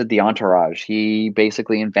invented the entourage. He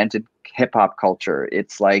basically invented hip hop culture.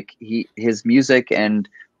 It's like his music and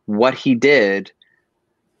what he did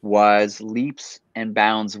was leaps and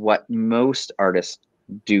bounds what most artists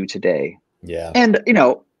do today. Yeah. And, you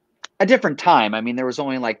know, a different time. I mean, there was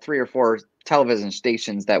only like 3 or 4 television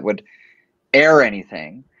stations that would air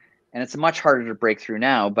anything. And it's much harder to break through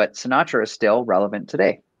now, but Sinatra is still relevant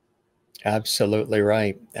today. Absolutely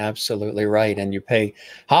right. Absolutely right. And you pay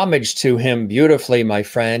homage to him beautifully, my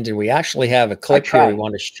friend. And we actually have a clip here we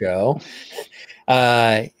want to show.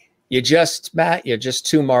 Matt, you're just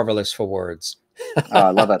too marvelous for words. Oh, I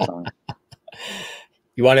love that song.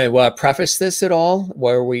 You want to preface this at all?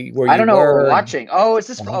 I don't know what we're watching. Oh, is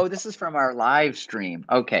this? Oh, this is from our live stream.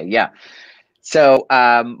 Okay, yeah. So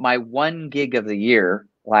my one gig of the year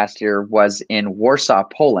last year was in Warsaw,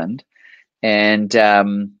 Poland, and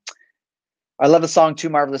I love the song "Too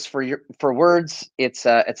Marvelous for Words." It's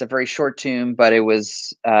a very short tune, but it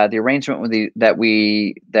was the arrangement that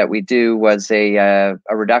we do was a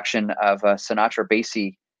reduction of a Sinatra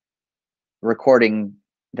Basie recording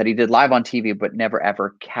that he did live on TV, but never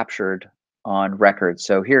ever captured on record.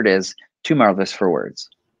 So here it is, "Too Marvelous for Words."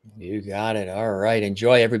 You got it. All right.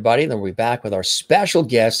 Enjoy, everybody. Then we'll be back with our special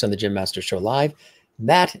guest on the Jim Master Show Live,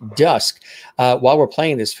 Matt Dusk. While we're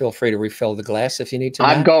playing this, feel free to refill the glass if you need to.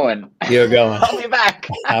 I'm Matt. going. You're going. I'll be back.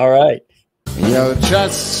 All right. You're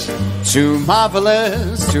just too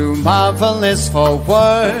marvelous for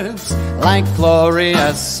words. Like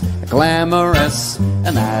glorious, glamorous,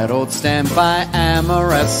 an adult standby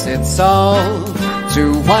amorous. It's all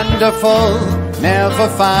too wonderful. Never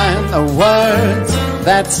find the words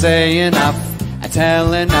that say enough,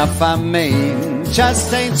 tell enough. I mean,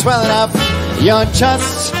 just ain't swell enough. You're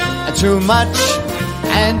just too much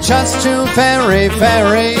and just too very,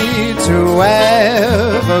 very to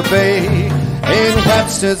ever be in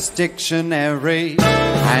Webster's dictionary.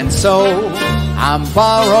 And so I'm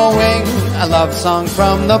borrowing a love song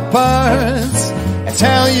from the birds. I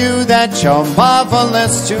tell you that you're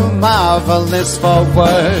marvelous, too marvelous for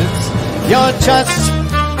words. You're just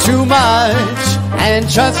too much and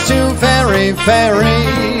just too very,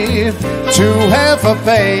 very to ever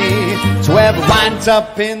be, to ever wind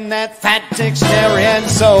up in that fat dictionary. And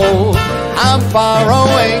so I'm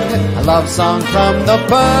borrowing a love song from the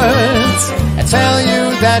birds. I tell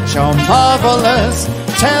you that you're marvelous,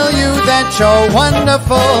 tell you that you're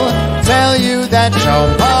wonderful, tell you that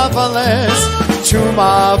you're marvelous, too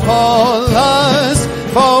marvelous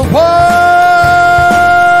for words.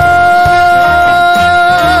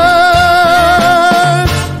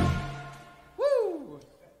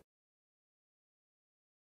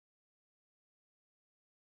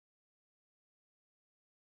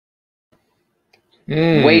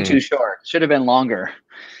 Way too short. Should have been longer.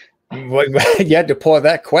 You had to pour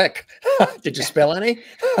that quick. Did you spill any?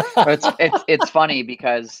 It's funny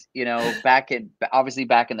because, you know, back in the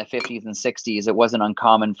 50s and 60s, it wasn't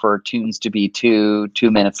uncommon for tunes to be two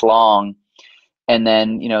minutes long. And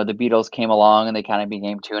then, you know, the Beatles came along and they kind of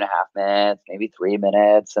became 2.5 minutes, maybe 3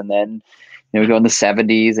 minutes. And then, you know, we go in the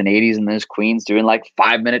 70s and 80s and there's Queen's doing like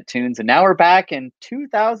 5-minute tunes. And now we're back in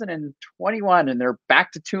 2021 and they're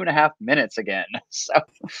back to 2.5 minutes again. So,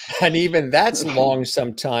 and even that's long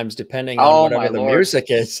sometimes, depending on whatever the music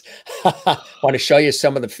is. Want to show you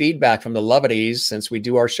some of the feedback from the Lovedies since we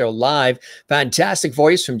do our show live. Fantastic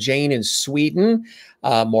voice from Jane in Sweden.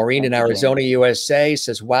 Maureen in Arizona, USA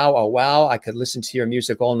says, wow, oh, wow. I could listen to your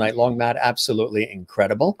music all night long, Matt. Absolutely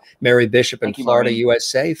incredible. Mary Bishop in Florida,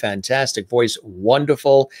 USA. Fantastic voice.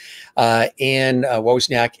 Wonderful. Ann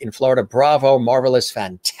Wozniak in Florida. Bravo. Marvelous.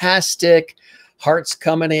 Fantastic. Hearts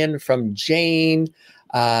coming in from Jane.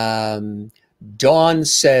 Dawn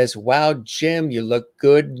says, wow, Jim, you look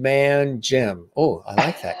good, man. Jim. Oh, I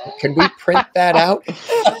like that. Can we print that out?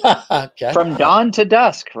 Okay. From dawn to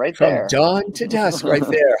dusk, right there. From dawn to dusk, right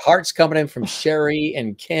there. Hearts coming in from Sherry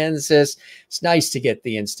in Kansas. It's nice to get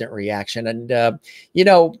the instant reaction. And, you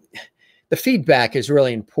know, the feedback is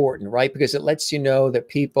really important, right? Because it lets you know that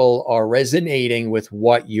people are resonating with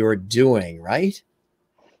what you're doing, right?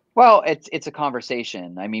 Well, it's a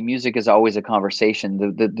conversation. I mean, music is always a conversation.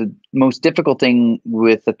 The most difficult thing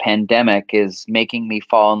with the pandemic is making me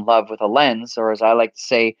fall in love with a lens, or as I like to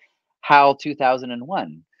say, HAL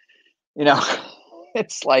 2001. You know,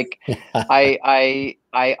 it's like I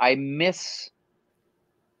miss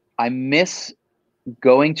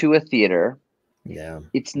going to a theater, Yeah.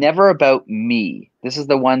 it's never about me. This is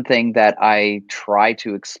the one thing that I try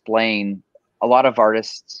to explain. A lot of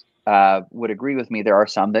artists would agree with me. There are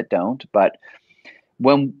some that don't, but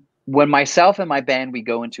when myself and my band, we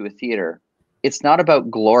go into a theater, it's not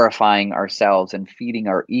about glorifying ourselves and feeding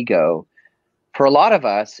our ego. For a lot of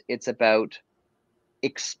us, it's about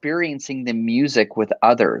experiencing the music with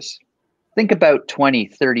others. Think about 20,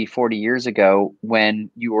 30, 40 years ago when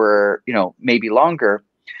you were, maybe longer,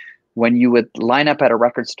 when you would line up at a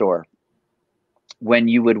record store, when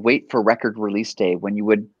you would wait for record release day, when you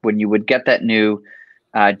would get that new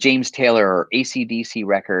James Taylor or AC/DC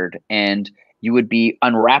record, and you would be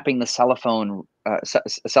unwrapping the cellophane,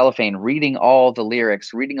 reading all the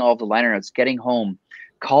lyrics, reading all the liner notes, getting home,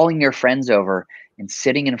 calling your friends over, and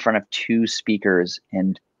sitting in front of two speakers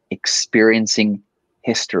and experiencing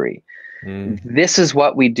history. This is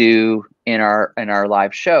what we do in our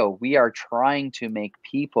live show. We are trying to make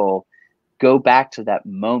people go back to that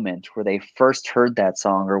moment where they first heard that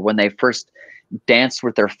song, or when they first danced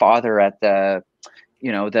with their father at the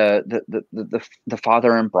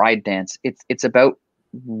father and bride dance. It's about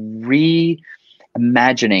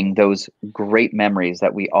reimagining those great memories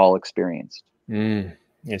that we all experienced.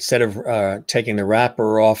 Instead of taking the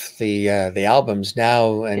wrapper off the albums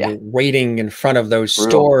now and waiting in front of those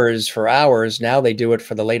stores for hours, now they do it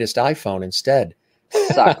for the latest iPhone instead.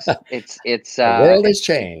 Sucks. It's the world has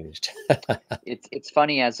changed. it's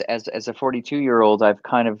funny, as a 42-year-old, I've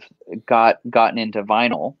kind of gotten into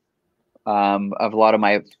vinyl of a lot of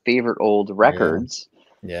my favorite old records.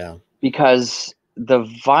 Yeah. Because the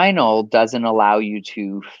vinyl doesn't allow you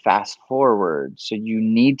to fast forward. So you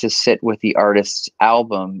need to sit with the artist's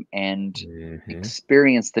album and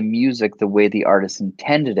experience the music the way the artist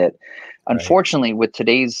intended it. Right. Unfortunately, with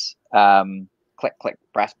today's click, click,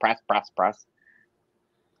 press, press, press, press,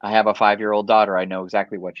 I have a 5-year-old daughter. I know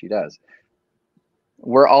exactly what she does.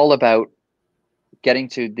 We're all about getting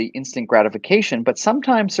to the instant gratification, but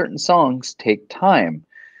sometimes certain songs take time.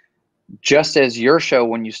 Just as your show,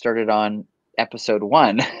 when you started on episode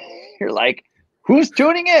 1, you're like, who's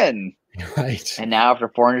tuning in? Right. And now after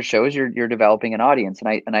 400 shows, you're developing an audience.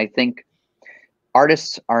 And I think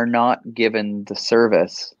artists are not given the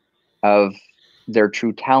service of their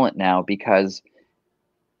true talent now, because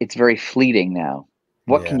it's very fleeting now.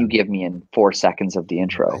 What can you give me in 4 seconds of the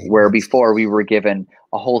intro? Right. Where before we were given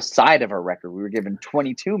a whole side of a record, we were given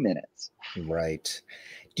 22 minutes. Right.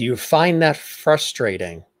 Do you find that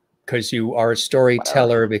frustrating? Because you are a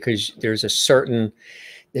storyteller, because there's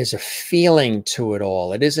a feeling to it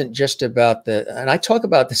all. It isn't just about and I talk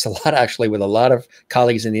about this a lot, actually, with a lot of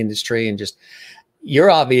colleagues in the industry, and just,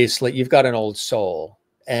 you've got an old soul,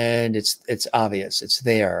 and it's obvious, it's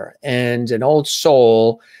there. And an old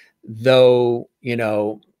soul, though,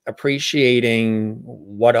 appreciating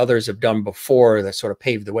what others have done before that sort of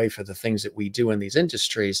paved the way for the things that we do in these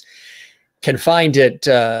industries, can find it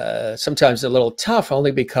sometimes a little tough,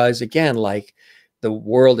 only because, again, like, the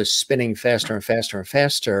world is spinning faster and faster and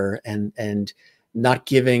faster, and not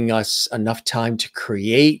giving us enough time to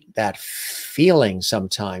create that feeling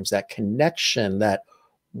sometimes, that connection, that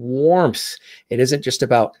warmth. It isn't just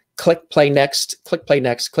about click, play next, click, play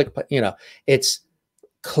next, click, play, it's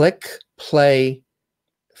click, play,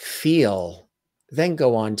 feel, then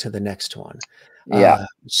go on to the next one.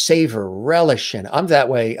 Savor, relish in. I'm that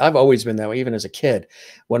way. I've always been that way, even as a kid.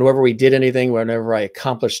 Whenever we did anything, whenever I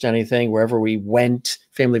accomplished anything, wherever we went,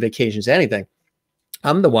 family vacations, anything,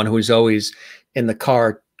 I'm the one who's always in the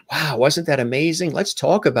car. Wow, wasn't that amazing? Let's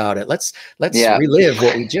talk about it. Let's relive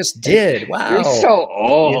what we just did. Wow, you're so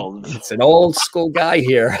old. It's an old school guy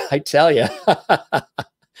here, I tell you.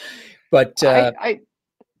 But I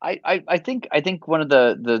think one of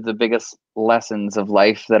the biggest lessons of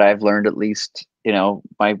life that I've learned, at least,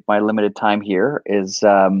 my limited time here, is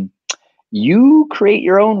you create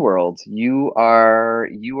your own world. You are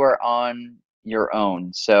on your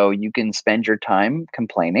own. So you can spend your time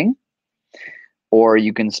complaining, or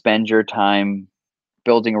you can spend your time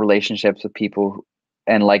building relationships with people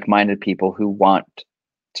and like-minded people who want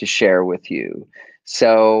to share with you.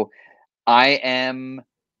 So I am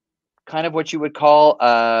kind of what you would call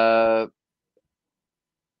a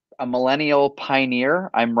millennial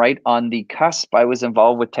pioneer. I'm right on the cusp. I was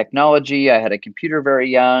involved with technology. I had a computer very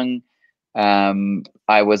young.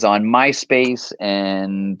 I was on MySpace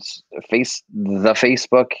and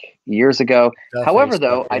Facebook years ago. However,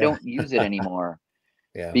 though, I don't use it anymore.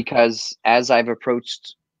 Because as I've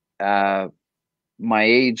approached my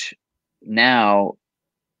age now,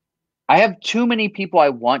 I have too many people I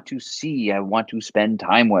want to see, I want to spend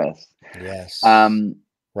time with. Yes.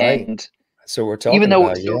 Right. And so we're talking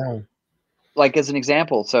about, like as an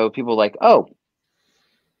example, so people are like, oh,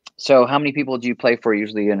 so how many people do you play for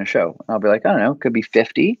usually in a show? I'll be like, I don't know, could be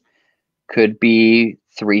 50, could be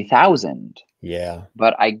 3,000. Yeah.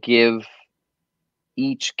 But I give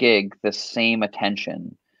each gig the same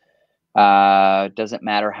attention. Doesn't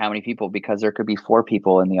matter how many people, because there could be 4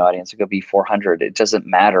 people in the audience. It could be 400. It doesn't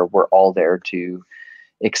matter. We're all there to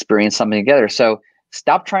experience something together. So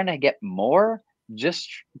stop trying to get more. Just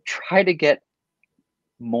try to get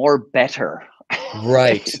more better.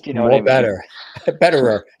 Right. You know More what I mean? better.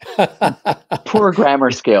 Betterer. Poor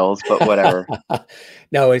grammar skills, but whatever.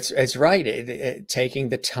 No, it's right. Taking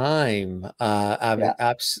the time, Yeah.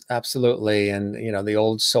 absolutely, and the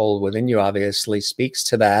old soul within you obviously speaks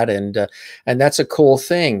to that, and that's a cool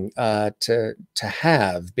thing to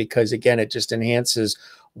have, because again, it just enhances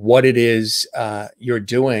what it is you're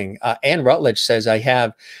doing. Ann Rutledge says, I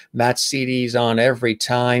have Matt's CDs on every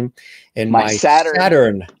time in my Saturn. I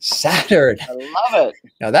love it.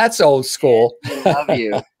 Now that's old school. I love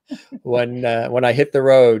you. when I hit the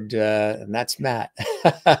road, and that's Matt.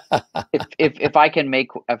 if I can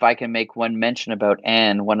make one mention about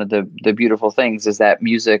Anne, one of the beautiful things is that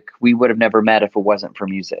music, we would have never met if it wasn't for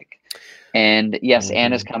music. And yes,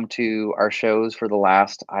 Anne has come to our shows for the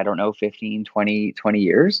last, I don't know, 15, 20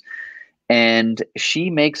 years. And she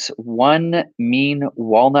makes one mean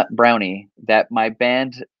walnut brownie that my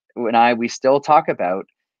band and we still talk about.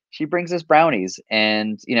 She brings us brownies,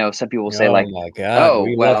 and some people will say, like, "Oh my God,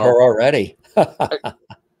 we love her already."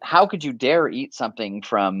 How could you dare eat something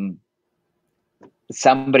from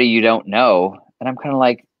somebody you don't know? And I'm kind of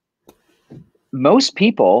like, most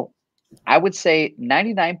people, I would say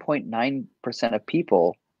 99.9% of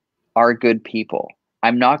people are good people.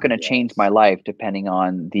 I'm not going to change my life depending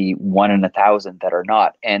on the 1 in 1,000 that are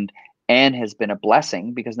not. And Anne has been a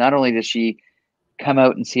blessing, because not only does she come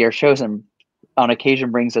out and see our shows and on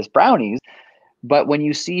occasion brings us brownies, but when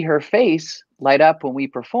you see her face light up when we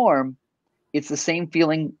perform, it's the same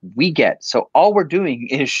feeling we get. So all we're doing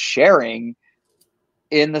is sharing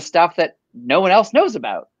in the stuff that no one else knows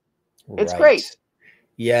about. It's great.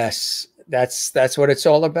 Yes, that's what it's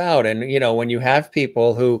all about. And when you have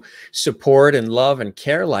people who support and love and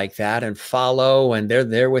care like that and follow, and they're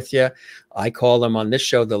there with you, I call them on this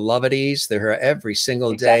show the Lovedies. They're here every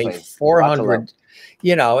single day. 400.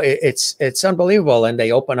 It's unbelievable. And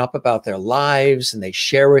they open up about their lives and they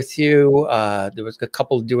share with you. There was a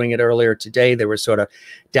couple doing it earlier today. They were sort of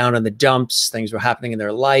down in the dumps. Things were happening in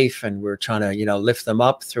their life, and we're trying to, lift them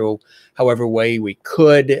up through however way we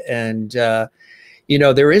could. And,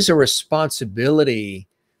 there is a responsibility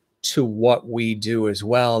to what we do as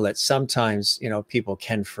well, that sometimes, people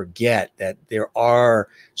can forget that there are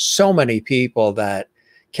so many people that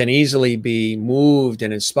can easily be moved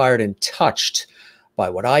and inspired and touched by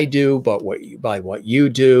what I do, but by what you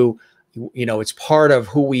do. It's part of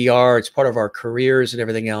who we are. It's part of our careers and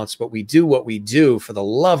everything else, but we do what we do for the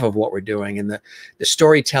love of what we're doing, and the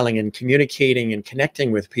storytelling and communicating and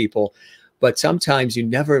connecting with people. But sometimes you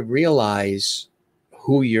never realize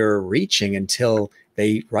who you're reaching until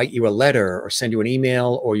they write you a letter or send you an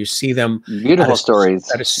email, or you see them beautiful stories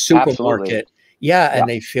at a supermarket. Absolutely. Yeah. And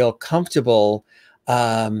they feel comfortable,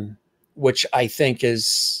 which I think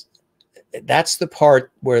that's the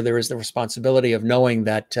part where there is the responsibility of knowing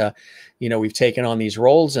that, we've taken on these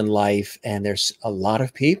roles in life, and there's a lot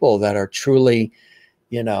of people that are truly,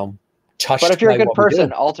 touched. But if you're a good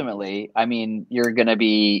person, ultimately, I mean, you're going to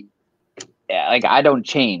be, like, I don't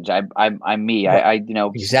change. I'm me.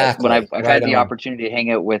 Exactly. When I've had the opportunity to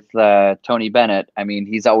hang out with Tony Bennett, I mean,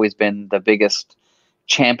 he's always been the biggest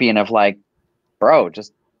champion of, like, bro,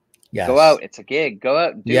 just go out. It's a gig. Go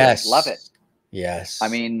out and do it. Love it. Yes. I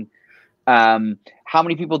mean, how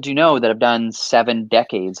many people do you know that have done 7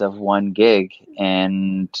 decades of one gig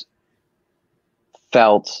and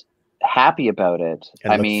felt happy about it?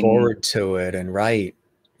 And look forward to it. And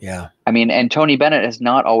yeah. I mean, and Tony Bennett has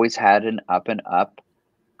not always had an up and up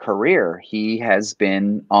career. He has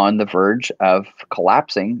been on the verge of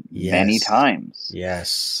collapsing many times. Yes.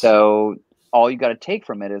 So all you got to take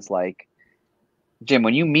from it is, like, Jim,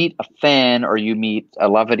 when you meet a fan, or you meet a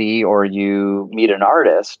Lovedy, or you meet an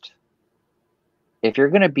artist, if you're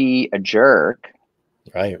going to be a jerk,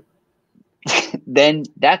 right, then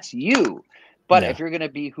that's you. But if you're going to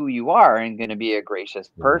be who you are and going to be a gracious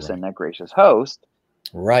person, a gracious host,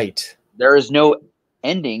 right, there is no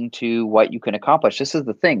ending to what you can accomplish. This is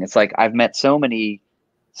the thing. It's like, I've met so many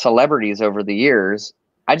celebrities over the years.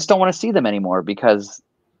 I just don't want to see them anymore, because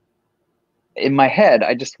in my head,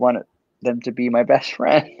 I just want them to be my best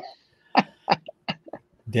friend.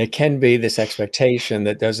 there can be this expectation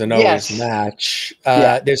that doesn't always Yes. match.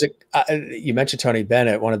 Yeah. There's you mentioned Tony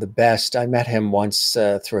Bennett, one of the best. I met him once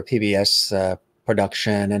through a PBS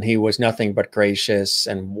production, and he was nothing but gracious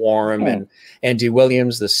and warm. And Andy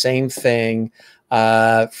Williams, the same thing.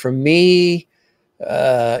 For me,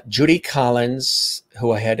 Judy Collins,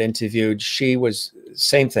 who I had interviewed, she was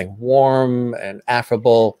same thing, warm and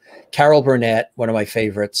affable. Carol Burnett, one of my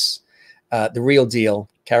favorites, the real deal.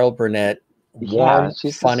 Carol Burnett, warm,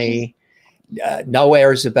 funny, no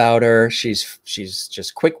airs about her. She's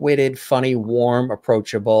just quick-witted, funny, warm,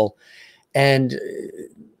 approachable, and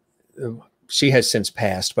she has since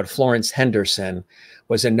passed. But Florence Henderson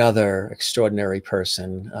was another extraordinary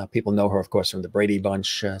person. People know her, of course, from the Brady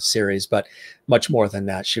Bunch series, but much more than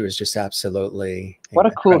that. She was just absolutely what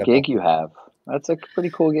incredible. a cool gig you have. That's a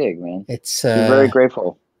pretty cool gig, man. It's you're very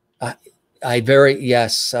grateful. I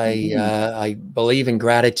believe in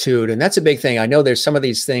gratitude, and that's a big thing. I know there's some of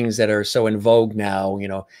these things that are so in vogue now. You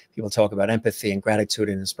know, people talk about empathy and gratitude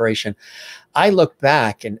and inspiration. I look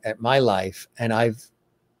back at my life, and I've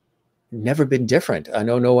never been different. I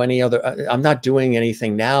don't know any other. I'm not doing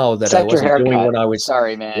anything now that I wasn't doing when I was.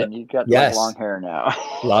 Sorry, man. You got like long hair now.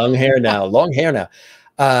 Long hair now. Long hair now.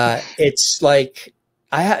 It's like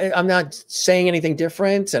I'm not saying anything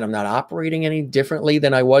different, and I'm not operating any differently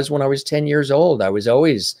than I was when I was 10 years old. I was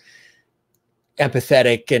always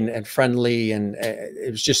empathetic and friendly, and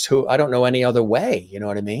it was just who I don't know any other way. You know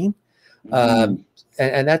what I mean? And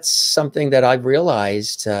that's something that I've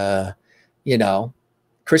realized. You know.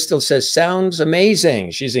 Crystal says, sounds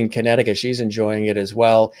amazing. She's in Connecticut. She's enjoying it as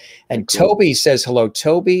well. And cool. Toby says, hello.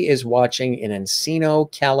 Toby is watching in Encino,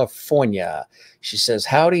 California. She says,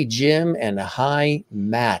 howdy, Jim, and hi,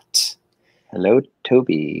 Matt. Hello,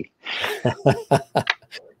 Toby.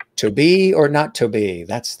 To be or not to be?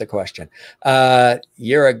 That's the question.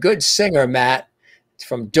 You're a good singer, Matt,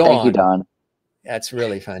 from Dawn. Thank you, Dawn. That's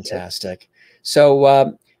really fantastic.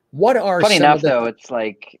 So, what are funny some enough of the, though? It's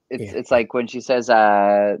like it's like when she says,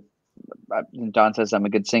 Dawn says I'm a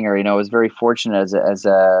good singer. You know, I was very fortunate as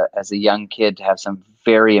a young kid to have some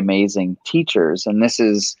very amazing teachers, and this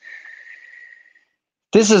is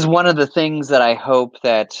one of the things that I hope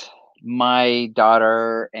that my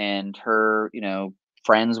daughter and her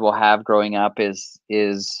friends will have growing up is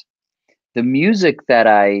the music that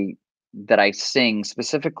I sing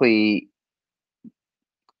specifically.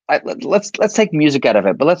 Let's take music out of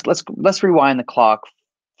it, but let's rewind the clock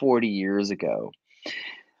 40 years ago.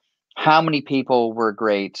 How many people were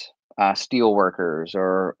great steel workers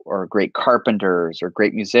or great carpenters or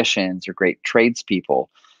great musicians or great tradespeople?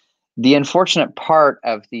 The unfortunate part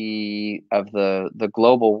of the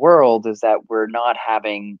global world is that we're not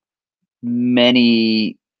having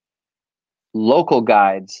many local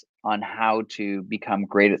guides on how to become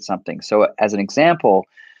great at something. So as an example,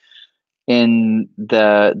 in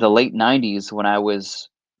the late 90s, when I was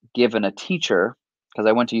given a teacher, because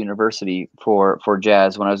I went to university for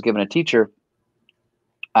jazz, when I was given a teacher,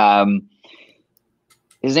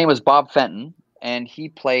 his name was Bob Fenton, and he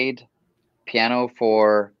played piano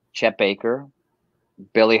for Chet Baker,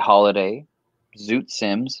 Billie Holiday, Zoot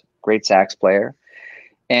Sims, great sax player.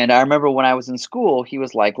 And I remember when I was in school, he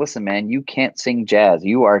was like, listen, man, you can't sing jazz.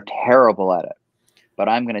 You are terrible at it, but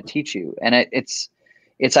I'm going to teach you. And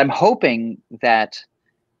I'm hoping that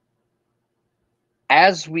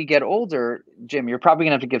as we get older, Jim, you're probably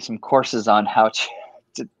gonna have to give some courses on how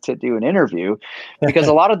to do an interview, because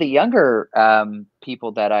a lot of the younger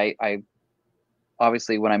people that I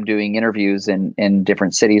obviously, when I'm doing interviews in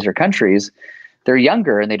different cities or countries, they're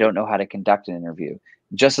younger and they don't know how to conduct an interview.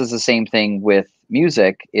 Just as the same thing with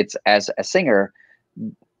music, it's as a singer,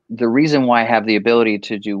 the reason why I have the ability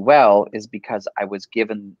to do well is because I was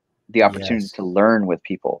given the opportunity to learn with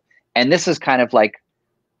people. And this is kind of like,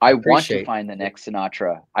 I want to find the next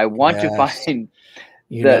Sinatra. I want to find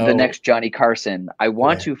the next Johnny Carson. I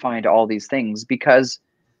want to find all these things because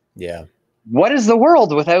what is the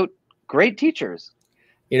world without great teachers?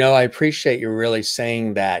 I appreciate you really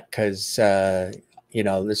saying that, because,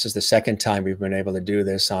 this is the second time we've been able to do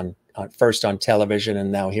this first on television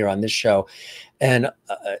and now here on this show. And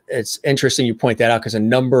it's interesting you point that out, because a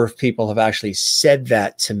number of people have actually said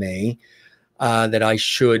that to me, that I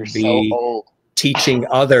should be teaching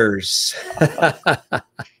others.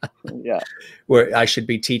 Where I should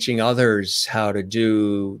be teaching others how to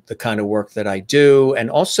do the kind of work that I do, and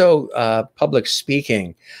also public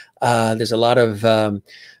speaking. There's a lot of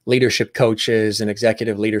leadership coaches and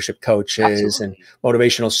executive leadership coaches and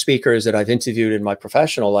motivational speakers that I've interviewed in my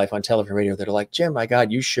professional life on television, radio, that are like, Jim, my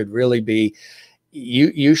God, you should really be,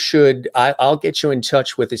 you should, I'll get you in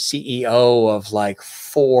touch with the CEO of like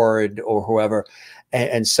Ford or whoever,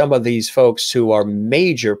 And some of these folks who are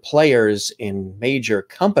major players in major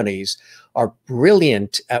companies are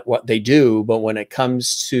brilliant at what they do, but when it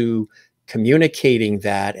comes to communicating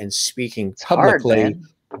that and speaking publicly,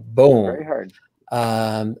 boom. Very hard.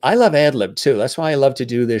 I love ad lib too. That's why I love to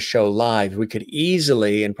do this show live. We could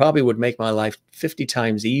easily, and probably would make my life 50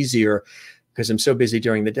 times easier, because I'm so busy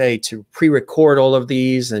during the day, to pre-record all of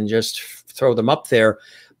these and just throw them up there.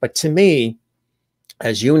 But to me,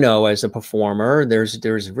 as you know, as a performer,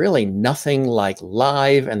 there's really nothing like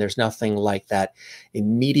live, and there's nothing like that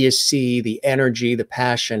immediacy, the energy, the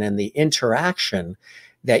passion, and the interaction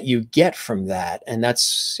that you get from that. And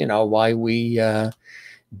that's, you know, why we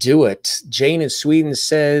do it. Jane in Sweden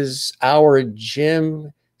says, our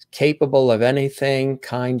Jim, capable of anything,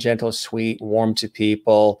 kind, gentle, sweet, warm to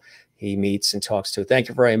people he meets and talks to. Thank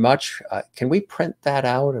you very much. Can we print that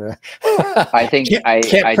out? I think I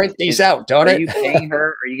can't print these out, don't it? Are you paying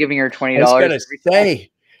her? Are you giving her $20? I was going to say,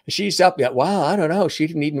 she's up yet. Wow, I don't know. She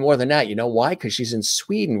didn't need more than that. You know why? Because she's in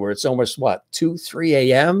Sweden, where it's almost, what, 2, 3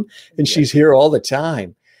 a.m.? And she's here all the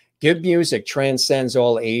time. Good music transcends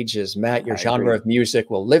all ages. Matt, your genre of music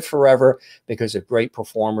will live forever because of great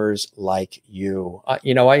performers like you.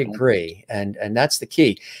 You know, I agree. And that's the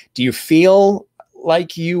key. Do you feel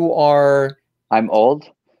like you are... I'm old?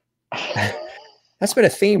 That's been a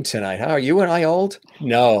theme tonight. Huh? Are you and I old?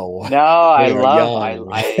 No. No, I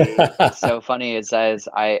it's so funny is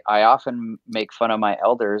I often make fun of my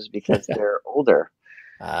elders because they're older.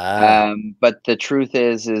 But the truth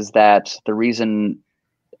is that the reason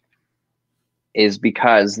is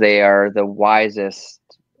because they are the wisest,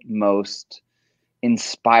 most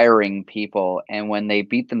inspiring people. And when they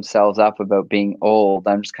beat themselves up about being old,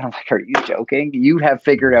 I'm just kind of like, are you joking? You have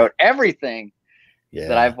figured out everything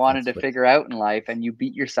that I've wanted to figure out in life, and you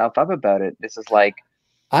beat yourself up about it. This is like,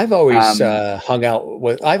 I've always hung out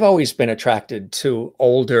with, I've always been attracted to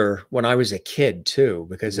older when I was a kid too,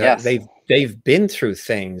 because they've been through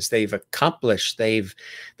things, they've accomplished, they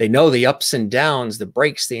know the ups and downs, the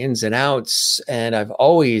breaks, the ins and outs. And I've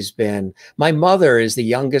always been, my mother is the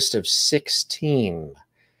youngest of 16.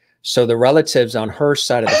 So the relatives on her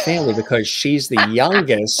side of the family, because she's the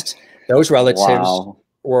youngest, those relatives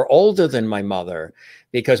were older than my mother,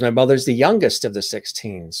 because my mother's the youngest of the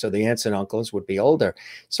 16. So the aunts and uncles would be older.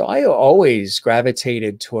 So I always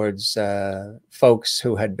gravitated towards folks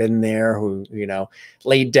who had been there, who, you know,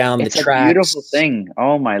 laid down the tracks. It's a beautiful thing.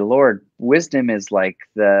 Oh my Lord. Wisdom is like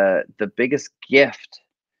the biggest gift.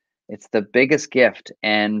 It's the biggest gift.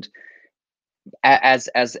 And as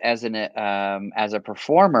a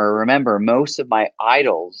performer, remember, most of my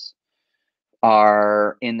idols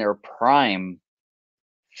are in their prime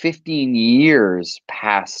 15 years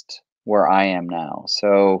past where I am now.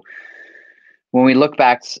 So when we look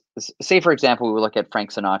back, say for example, we look at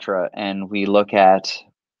Frank Sinatra and we look at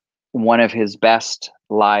one of his best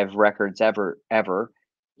live records ever,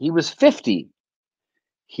 he was 50.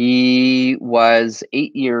 He was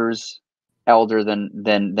 8 years elder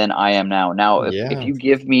than I am now. Now, if you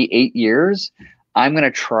give me 8 years, I'm going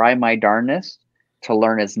to try my darndest to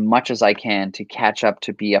learn as much as I can to catch up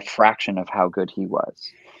to be a fraction of how good he was.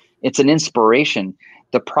 It's an inspiration.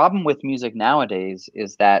 The problem with music nowadays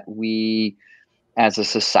is that we, as a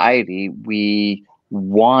society, we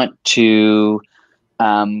want to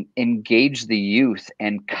engage the youth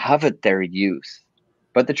and covet their youth.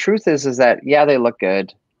 But the truth is that, yeah, they look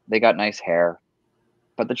good. They got nice hair.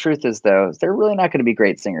 But the truth is, though, they're really not going to be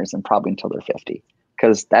great singers, and probably until they're 50,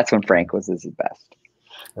 because that's when Frank was his best.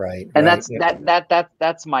 Right. And that's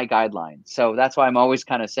my guideline. So that's why I'm always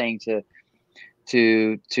kind of saying to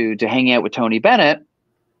hang out with Tony Bennett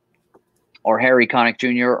or Harry Connick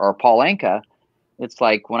Jr. or Paul Anka. It's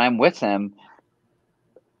like, when I'm with them,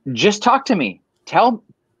 just talk to me. Tell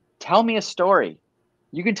me a story.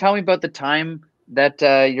 You can tell me about the time that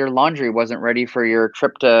your laundry wasn't ready for your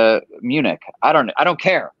trip to Munich. I don't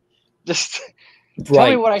care. Just tell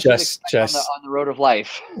me what I should expect on the road of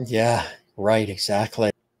life. Yeah, right.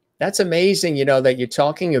 Exactly. That's amazing. You know, that you're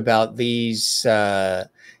talking about these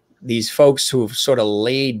folks who have sort of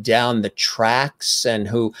laid down the tracks, and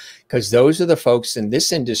who, because those are the folks in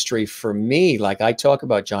this industry for me. Like I talk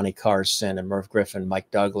about Johnny Carson and Merv Griffin,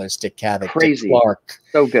 Mike Douglas, Dick Cavett, Dick Clark.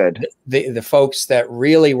 So good. The folks that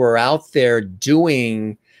really were out there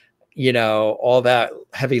doing, you know, all that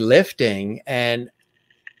heavy lifting. And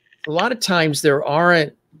a lot of times there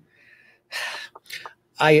aren't,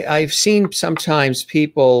 I've seen sometimes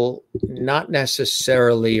people not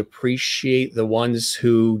necessarily appreciate the ones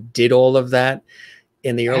who did all of that.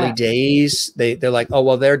 in the early days, they're like, oh,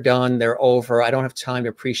 well, they're done. They're over. I don't have time to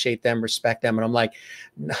appreciate them, respect them. And I'm like,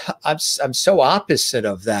 I'm so opposite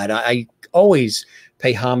of that. I always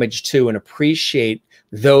pay homage to and appreciate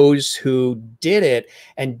those who did it,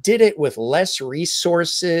 and did it with less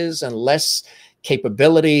resources and less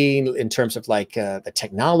capability in terms of like the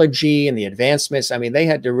technology and the advancements. I mean, they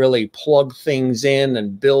had to really plug things in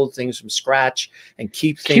and build things from scratch and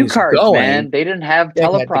keep things going. Man. They didn't have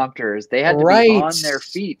teleprompters. They had to be on their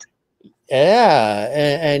feet. Yeah.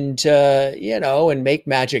 And you know, and make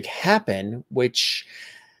magic happen, which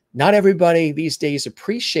not everybody these days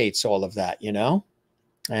appreciates all of that, you know?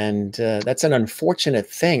 And that's an unfortunate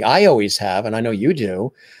thing. I always have, and I know you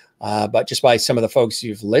do. But just by some of the folks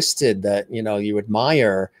you've listed that, you know, you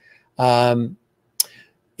admire,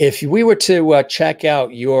 if we were to check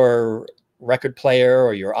out your record player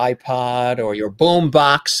or your iPod or your boom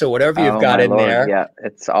box or whatever you've got in there, yeah,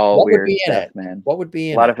 it's all what weird would be in stuff, it, man. What would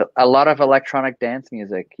be in a lot of electronic dance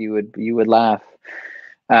music. You would laugh.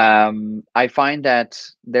 I find that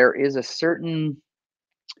there is a certain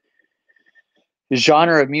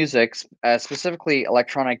genre of music, specifically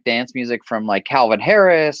electronic dance music, from like Calvin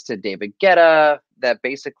Harris to David Guetta, that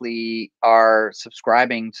basically are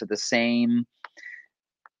subscribing to the same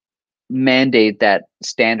mandate that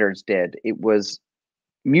standards did. It was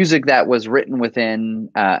music that was written within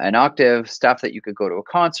an octave, stuff that you could go to a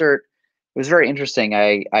concert. It was very interesting.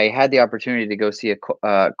 I had the opportunity to go see a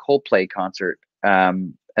Coldplay concert at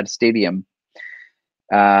a stadium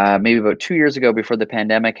maybe about 2 years ago, before the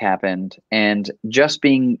pandemic happened, and just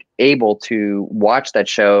being able to watch that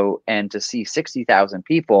show and to see 60,000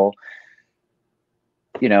 people,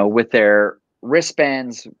 you know, with their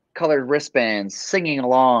wristbands, colored wristbands, singing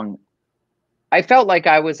along, I felt like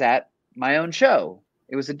I was at my own show.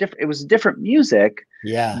 It was different music,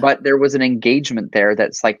 Yeah. but there was an engagement there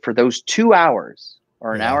that's like, for those 2 hours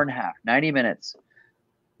or an hour and a half, 90 minutes,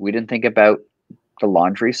 we didn't think about the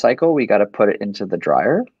laundry cycle. We got to put it into the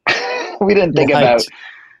dryer. We didn't think about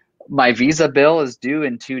my Visa bill is due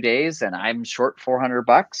in 2 days and I'm short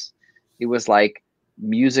 $400. It was like,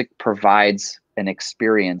 music provides an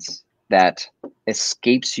experience that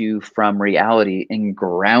escapes you from reality and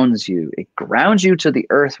grounds you. It grounds you to the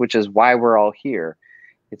earth, which is why we're all here.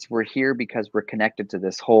 We're here because we're connected to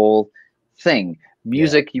this whole thing.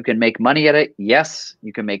 Music, you can make money at it. Yes,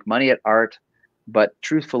 you can make money at art, but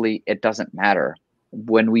truthfully, it doesn't matter.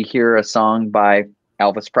 When we hear a song by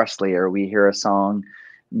Elvis Presley, or we hear a song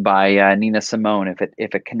by Nina Simone,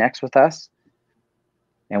 if it connects with us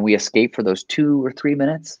and we escape for those 2 or 3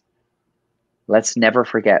 minutes, let's never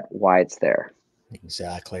forget why it's there.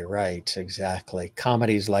 Exactly right. Exactly.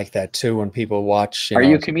 Comedy's like that too. When people watch, Are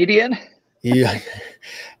you a comedian? Yeah.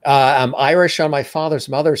 I'm Irish on my father's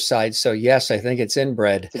mother's side, so yes, I think it's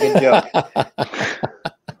inbred. It's a good joke.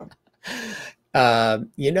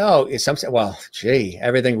 You know, it's something, well, gee,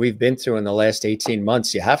 everything we've been through in the last 18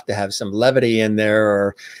 months, you have to have some levity in there,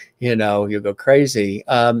 or, you know, you'll go crazy.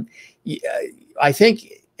 I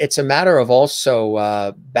think it's a matter of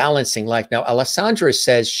also balancing life. Now, Alessandra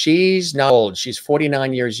says she's not old. She's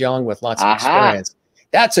 49 years young with lots of experience.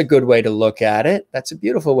 That's a good way to look at it. That's a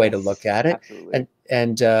beautiful way to look at it. Absolutely.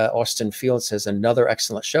 And Austin Field says, another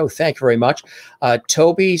excellent show. Thank you very much.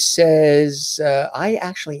 Toby says, I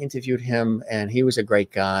actually interviewed him and he was a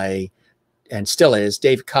great guy and still is.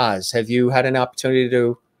 Dave Koz. Have you had an opportunity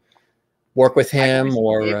to work with him?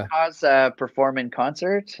 Or Dave Koz perform in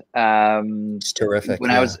concert? It's terrific.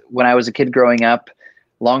 When I was a kid growing up,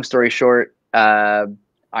 long story short, I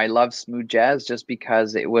love smooth jazz just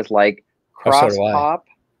because it was like cross pop.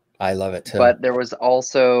 I love it too. But there was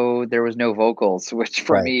no vocals, which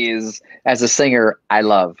for me is, as a singer, I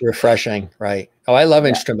love. Refreshing, right? Oh, I love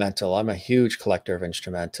instrumental. I'm a huge collector of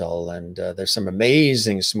instrumental, and there's some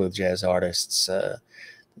amazing smooth jazz artists.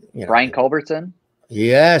 You know, Brian Culbertson.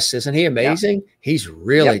 Yes, isn't he amazing? Yeah. He's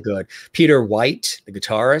really good. Peter White, the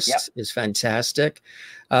guitarist, is fantastic.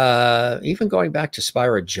 Even going back to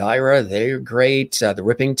Spyro Gyra, they're great. The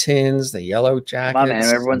Rippingtons, the Yellow Jackets. Come on, man.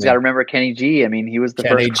 Everyone's got to remember Kenny G. I mean, he was the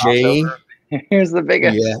first crossover. He was the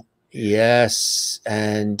biggest. Yeah. Yes.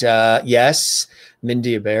 And yes,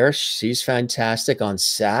 Mindy Aber, she's fantastic on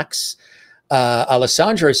sax.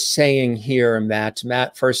 Alessandra is saying here, Matt,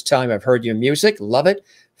 first time I've heard your music. Love it.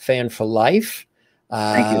 Fan for life.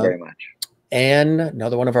 Thank you very much. And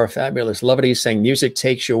another one of our fabulous lovities saying music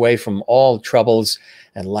takes you away from all troubles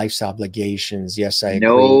and life's obligations. Yes, I agree.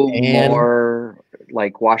 No more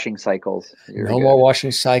like washing cycles. No more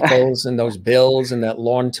washing cycles and those bills and that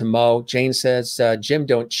lawn to mow. Jane says, Jim,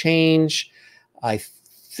 don't change. I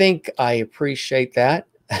think I appreciate that.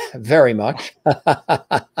 Very much.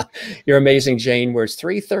 You're amazing, Jane. Where it's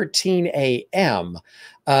 3:13 a.m.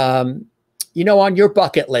 You know, on your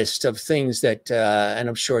bucket list of things that, and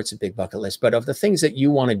I'm sure it's a big bucket list, but of the things that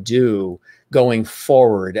you want to do going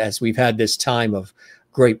forward, as we've had this time of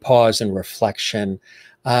great pause and reflection,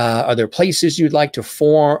 are there places you'd like to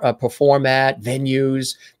perform at,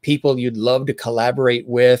 venues, people you'd love to collaborate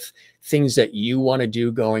with, things that you want to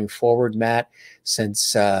do going forward, Matt,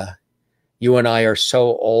 since you and I are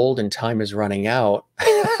so old and time is running out?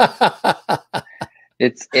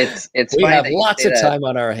 It's we have lots of time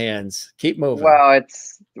on our hands. Keep moving. Well,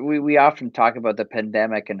 we often talk about the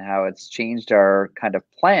pandemic and how it's changed our kind of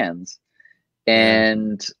plans.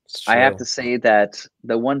 And I have to say that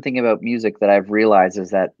the one thing about music that I've realized is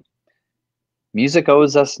that music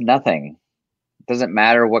owes us nothing. It doesn't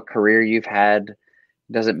matter what career you've had.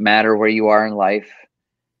 It doesn't matter where you are in life.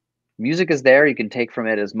 Music is there. You can take from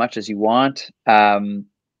it as much as you want.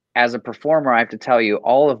 As a performer, I have to tell you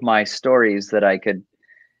all of my stories that I could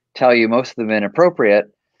tell you, most of them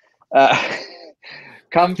inappropriate,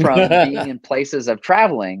 come from being in places of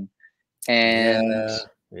traveling. And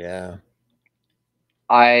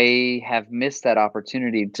I have missed that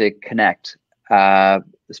opportunity to connect.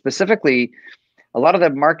 Specifically, a lot of the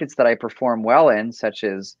markets that I perform well in, such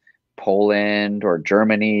as Poland or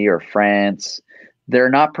Germany or France, they're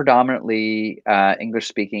not predominantly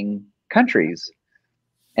English-speaking countries.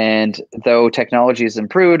 And though technology has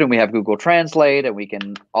improved and we have Google Translate and we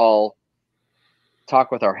can all talk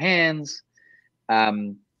with our hands,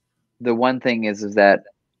 the one thing is that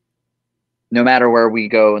no matter where we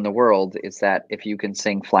go in the world, is that if you can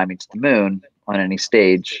sing "Fly Me to the Moon" on any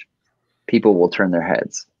stage, people will turn their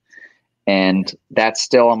heads. And that's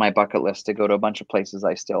still on my bucket list, to go to a bunch of places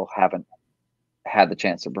I still haven't had the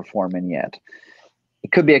chance to perform in yet.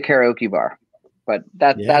 It could be a karaoke bar, but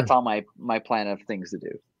that's on my plan of things to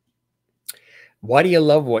do. Why do you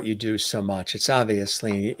love what you do so much? It's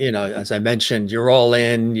obviously, you know, as I mentioned, you're all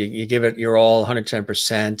in, you give it your all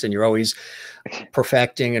 110%, and you're always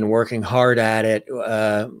perfecting and working hard at it.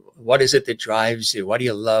 What is it that drives you? Why do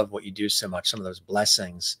you love what you do so much? Some of those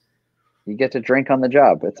blessings. You get to drink on the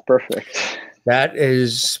job. It's perfect. That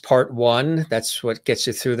is part one. That's what gets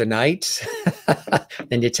you through the night.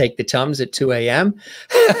 Then you take the Tums at 2 a.m.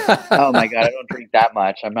 Oh my God, I don't drink that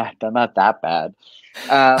much. I'm not that bad.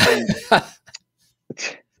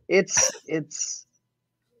 It's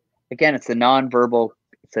again, it's a nonverbal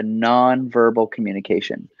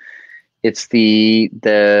communication. It's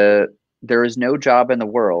there is no job in the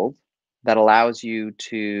world that allows you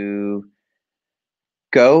to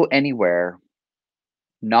go anywhere,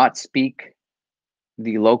 not speak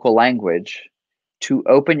the local language, to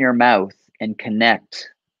open your mouth and connect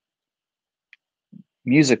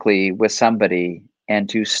musically with somebody and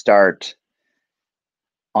to start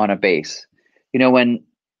on a bass. You know, when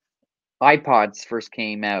iPods first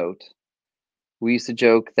came out, we used to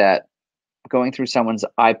joke that going through someone's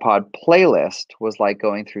iPod playlist was like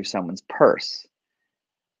going through someone's purse.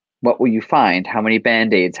 What will you find? How many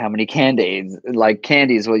Band-Aids? How many candies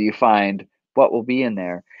will you find? What will be in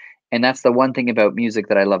there? And that's the one thing about music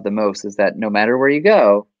that I love the most, is that no matter where you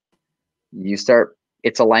go,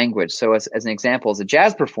 it's a language. So as an example, as a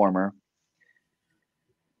jazz performer,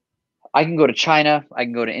 I can go to China, I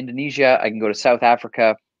can go to Indonesia, I can go to South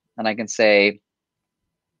Africa, and I can say,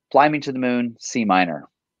 "Fly Me to the Moon," C minor.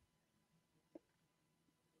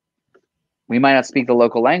 We might not speak the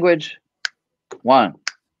local language. 1,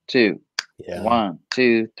 2, 1,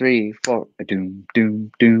 2, 3, 4. Doom,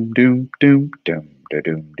 doom, doom, doom, doom, doom, doom,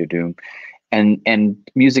 doom, doom. And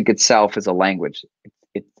music itself is a language.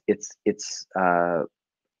 It's a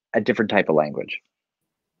different type of language.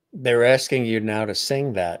 They're asking you now to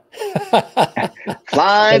sing that.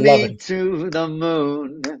 Fly me to the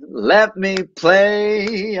moon, let me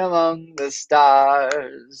play among the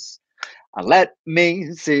stars. Let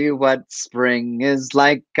me see what spring is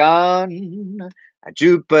like on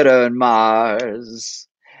Jupiter and Mars.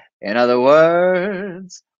 In other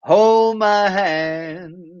words, hold my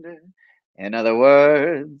hand. In other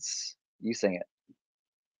words, you sing it.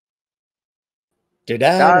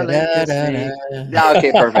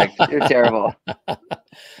 Okay, perfect. You're terrible.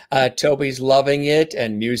 Toby's loving it,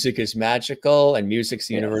 and music is magical, and music's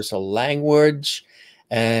the universal language.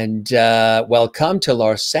 And welcome to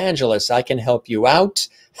Los Angeles. I can help you out.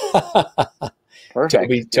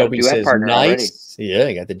 Perfect. Toby says nice. Already. Yeah,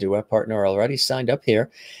 you got the duet partner already signed up here.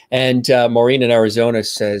 And Maureen in Arizona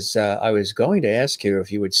says, I was going to ask you if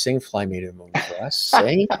you would sing "Fly Me to the Moon" for us.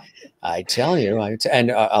 See? I tell you. And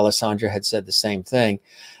Alessandra had said the same thing.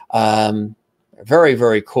 Very,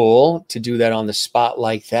 very cool to do that on the spot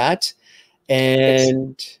like that.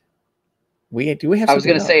 And we have. I was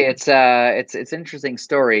going to say it's an interesting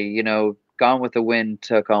story. You know, Gone with the Wind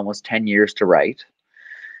took almost 10 years to write.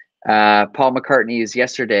 Paul McCartney's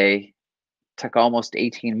Yesterday took almost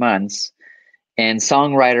 18 months. And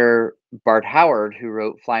songwriter Bart Howard, who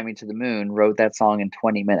wrote Fly Me to the Moon, wrote that song in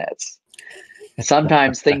 20 minutes.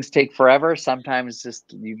 Sometimes things take forever. Sometimes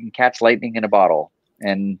just you can catch lightning in a bottle.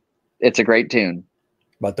 And it's a great tune.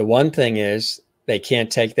 But the one thing is, they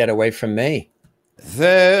can't take that away from me.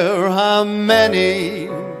 There are many,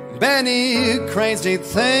 many crazy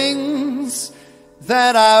things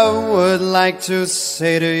that I would like to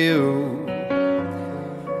say to you.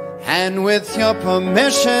 And with your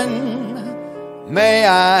permission, may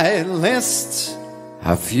I list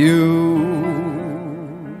a few?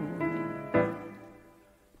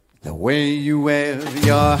 The way you wear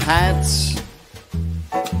your hat,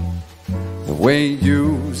 the way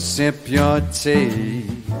you sip your tea,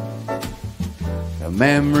 the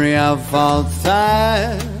memory of all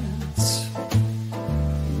that.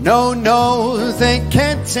 No, no, they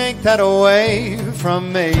can't take that away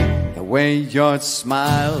from me. The way your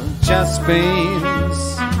smile just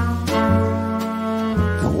beams,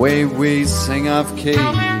 the way we sing off key,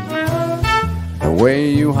 the way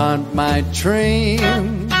you haunt my dreams.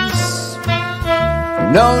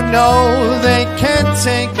 No, no, they can't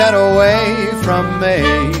take that away from me.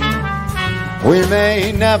 We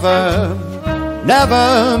may never,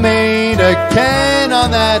 never meet again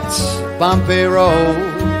on that bumpy road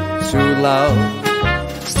to love.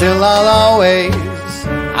 Still I'll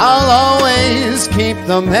always keep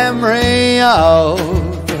the memory of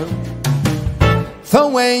the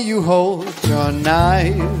way you hold your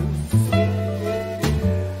knife,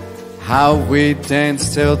 how we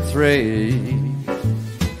danced till 3,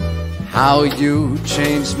 how you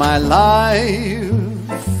changed my life.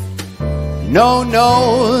 No,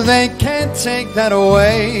 no, they can't take that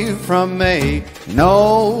away from me.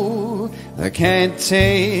 No, they can't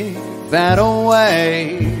take that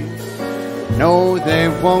away. No, they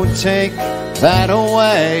won't take that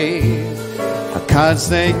away, 'cause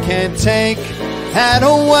they can't take that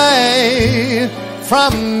away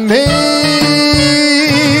from me.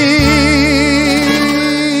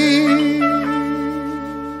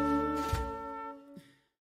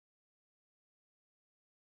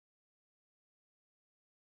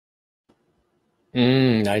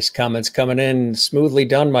 Nice comments coming in. Smoothly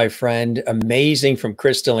done, my friend. Amazing from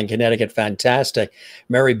Crystal in Connecticut. Fantastic.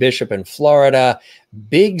 Mary Bishop in Florida.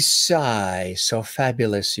 Big sigh. So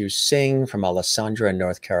fabulous you sing, from Alessandra in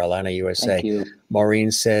North Carolina, USA. Thank you. Maureen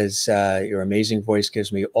says, your amazing voice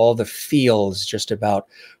gives me all the feels, just about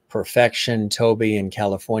perfection. Toby in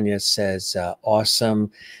California says, awesome.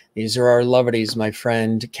 These are our lovelies, my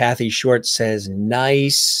friend. Kathy Short says,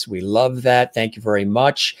 nice. We love that. Thank you very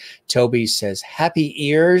much. Toby says, happy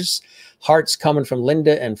ears. Hearts coming from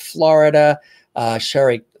Linda in Florida.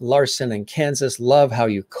 Sherry Larson in Kansas. Love how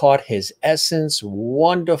you caught his essence.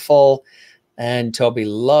 Wonderful. And Toby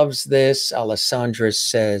loves this. Alessandra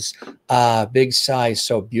says, big sigh,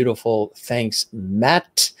 so beautiful. Thanks,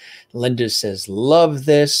 Matt. Linda says, love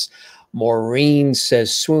this. Maureen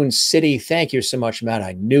says, Swoon City. Thank you so much, Matt.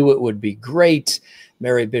 I knew it would be great.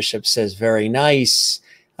 Mary Bishop says, very nice.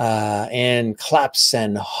 And claps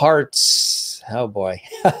and hearts. Oh, boy.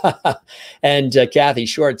 And Kathy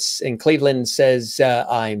Shorts in Cleveland says,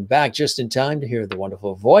 I'm back just in time to hear the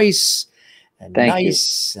wonderful voice. And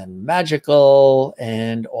nice and magical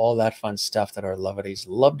and all that fun stuff that our lovelies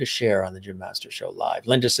love to share on the Jim Master Show Live.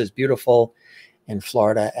 Linda says, beautiful. In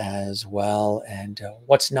Florida as well. And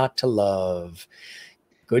what's not to love?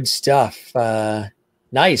 Good stuff.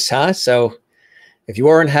 Nice, huh? So if you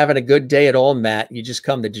weren't having a good day at all, Matt, you just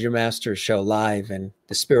come to Jim Master Show Live and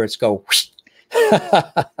the spirits go.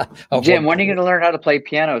 Jim, when are you going to learn how to play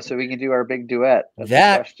piano so we can do our big duet? That's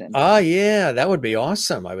the question. Oh, yeah, that would be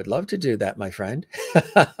awesome. I would love to do that, my friend.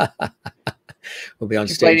 We'll be on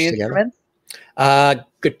stage together.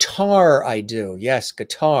 Guitar, I do. Yes,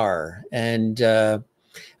 guitar. And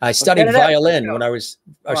I studied violin when I was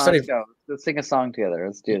studying. Let's sing a song together.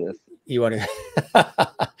 Let's do this. You want to?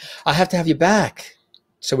 I have to have you back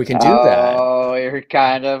so we can do that. Oh, you're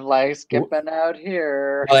kind of like skipping out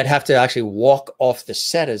here. Well, I'd have to actually walk off the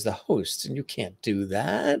set as the host, and you can't do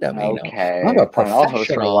that. I mean, okay. I'm a professional. I'll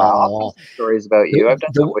host for a while. I'll tell some stories about you. I've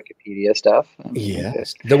done some Wikipedia stuff.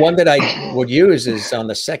 Yes. The one that I would use is on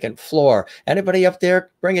the second floor. Anybody up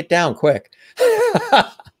there? Bring it down quick.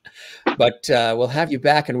 But we'll have you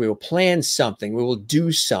back, and we will plan something. We will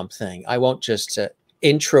do something. I won't just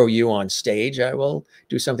intro you on stage. I will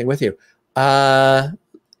do something with you. The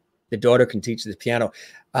daughter can teach the piano.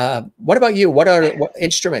 What about you? What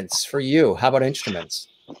instruments for you? How about instruments?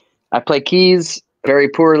 I play keys very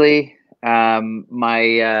poorly.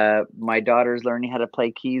 My daughter's learning how to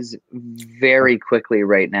play keys very quickly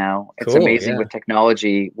right now. It's Cool. amazing Yeah. with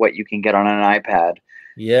technology what you can get on an iPad.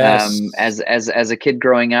 Yes. As a kid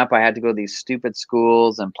growing up, I had to go to these stupid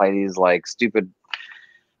schools and play these like stupid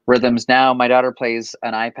rhythms. Now my daughter plays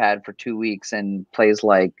an iPad for 2 weeks and plays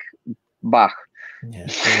like Bach. Yeah.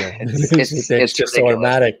 It's It's just ridiculous.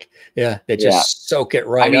 automatic. Yeah. They Yeah. just soak it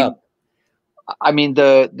right up. I mean,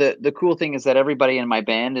 the cool thing is that everybody in my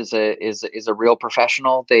band is a real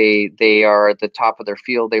professional. They are at the top of their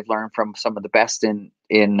field. They've learned from some of the best in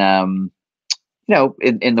the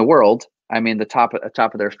world. I mean, the top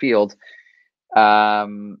of their field.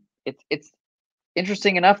 It's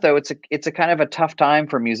interesting enough though. It's a kind of a tough time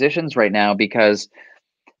for musicians right now because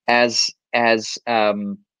as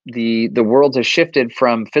the world has shifted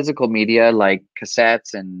from physical media like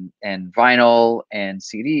cassettes and vinyl and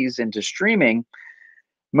CDs into streaming,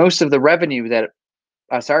 most of the revenue that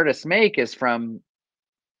us artists make is from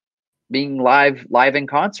being live in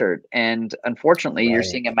concert. And unfortunately, you're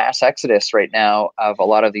seeing a mass exodus right now of a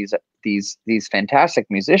lot of these fantastic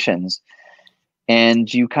musicians.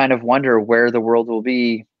 And you kind of wonder where the world will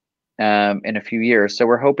be in a few years. So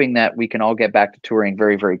we're hoping that we can all get back to touring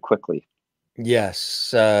very, very quickly.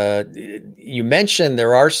 Yes. You mentioned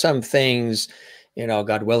there are some things,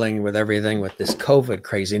 God willing, with everything with this COVID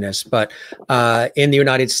craziness, but in the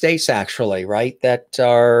United States, actually, right, that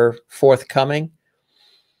are forthcoming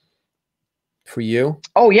for you?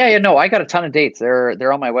 Oh, yeah. No, I got a ton of dates.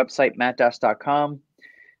 They're on my website, mattdusk.com.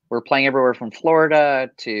 We're playing everywhere from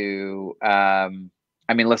Florida to,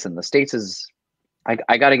 listen, the States is,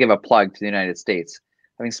 I got to give a plug to the United States.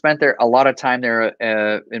 Having spent there a lot of time there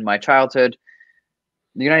in my childhood,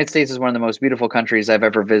 the United States is one of the most beautiful countries I've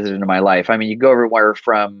ever visited in my life. I mean, you go everywhere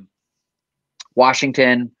from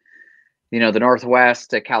Washington, the Northwest,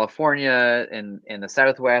 to California and in the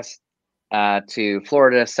Southwest, to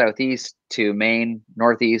Florida, Southeast, to Maine,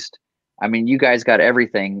 Northeast. I mean, you guys got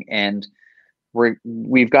everything. And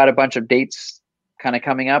we've got a bunch of dates kind of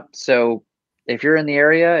coming up. So if you're in the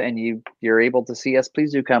area and you're able to see us,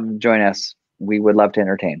 please do come join us. We would love to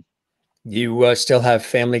entertain. You still have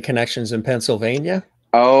family connections in Pennsylvania?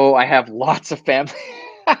 Oh, I have lots of family.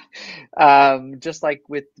 Just like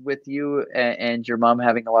with you and your mom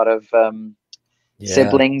having a lot of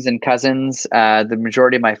siblings and cousins. The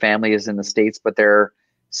majority of my family is in the States, but they're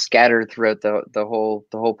scattered throughout the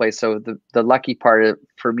whole place. So the lucky part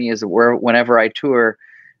for me is whenever I tour,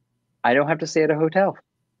 I don't have to stay at a hotel.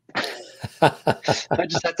 I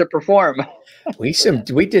just have to perform. We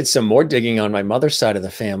did some more digging on my mother's side of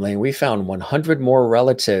the family, and we found 100 more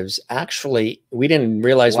relatives. Actually, we didn't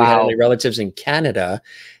realize we had any relatives in Canada.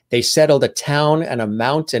 They settled a town and a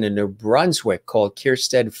mountain in New Brunswick called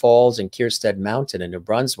Kierstead Falls and Kierstead Mountain in New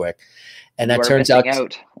Brunswick. And that turns out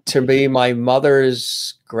to be my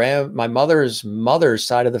mother's mother's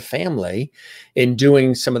side of the family. In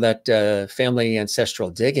doing some of that family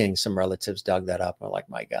ancestral digging, some relatives dug that up. We're like,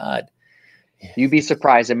 my God. You'd be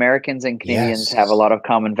surprised. Americans and Canadians have a lot of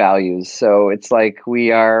common values. So it's like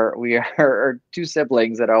we are two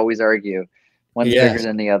siblings that always argue. One's bigger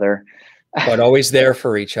than the other. But always there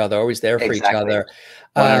for each other, always there for each other.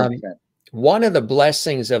 100%. One of the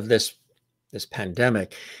blessings of this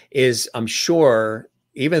pandemic is, I'm sure,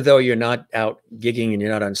 even though you're not out gigging and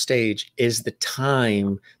you're not on stage, is the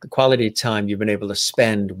quality of time you've been able to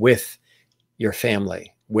spend with your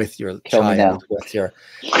family, with your child, with your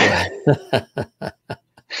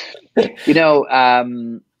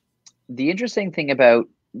the interesting thing about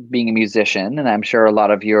being a musician, and I'm sure a lot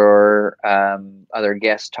of your other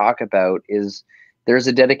guests talk about, is there's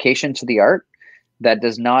a dedication to the art that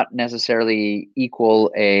does not necessarily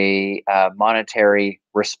equal a monetary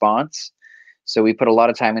response. So we put a lot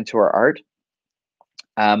of time into our art,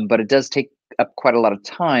 but it does take up quite a lot of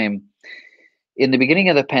time. In the beginning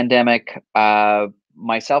of the pandemic,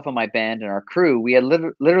 myself and my band and our crew, we had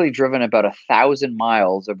literally driven about 1,000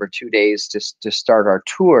 miles over 2 days to start our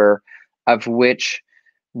tour, of which,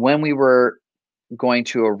 when we were going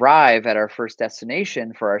to arrive at our first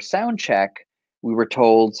destination for our sound check, we were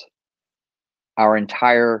told our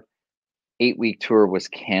entire 8-week tour was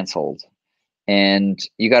canceled. And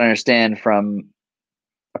you got to understand, from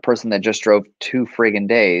a person that just drove 2 friggin'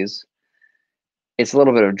 days, it's a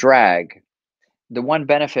little bit of drag. The one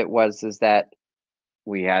benefit is that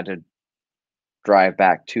we had to drive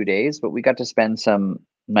back 2 days, but we got to spend some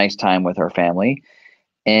nice time with our family.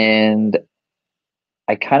 And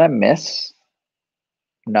I kind of miss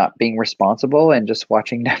not being responsible and just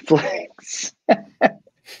watching Netflix.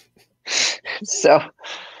 So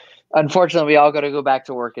unfortunately, we all got to go back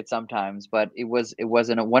to work at some times, but it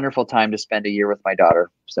wasn't a wonderful time to spend a year with my daughter.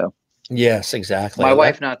 So Yes, exactly. my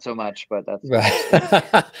wife, not so much, but that's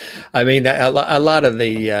right. I mean, a lot of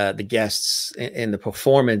the guests in the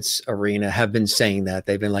performance arena have been saying that.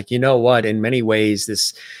 They've been like, you know what? In many ways,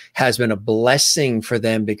 this has been a blessing for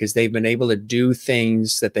them because they've been able to do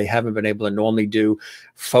things that they haven't been able to normally do,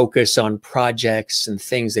 focus on projects and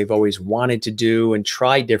things they've always wanted to do, and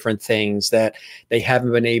try different things that they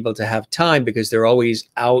haven't been able to have time because they're always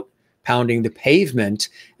out pounding the pavement.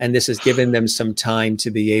 And this has given them some time to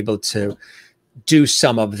be able to do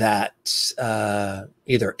some of that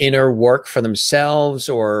either inner work for themselves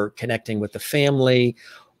or connecting with the family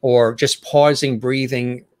or just pausing,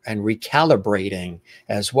 breathing, and recalibrating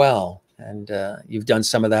as well. And you've done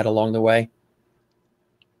some of that along the way?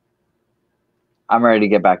 I'm ready to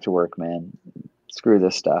get back to work, man. Screw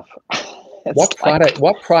this stuff. What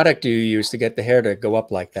product do you use to get the hair to go up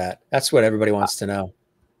like that? That's what everybody wants to know.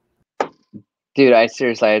 Dude, I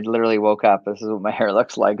literally woke up. This is what my hair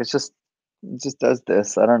looks like. It just does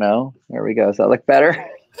this. I don't know. There we go. Does that look better?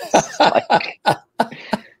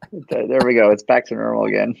 There we go. It's back to normal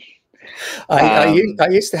again. I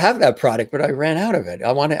used to have that product, but I ran out of it.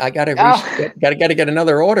 I got to get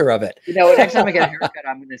another order of it. You know, next time I get a haircut,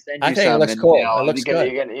 I'm going to send you some. I think it looks cool. It looks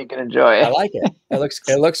good. You can enjoy it. I like it. It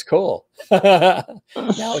looks cool. Now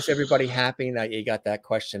is everybody happy that you got that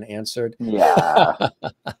question answered? Yeah.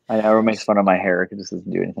 I know everyone makes fun of my hair. It just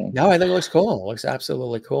doesn't do anything. No, I think it looks cool. It looks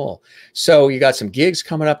absolutely cool. So you got some gigs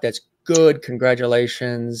coming up. That's good.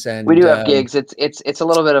 Congratulations. And we do have gigs. It's a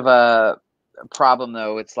little bit of a problem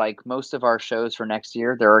though. It's like most of our shows for next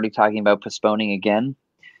year, they're already talking about postponing again,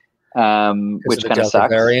 which kind of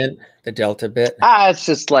sucks. The Delta bit. It's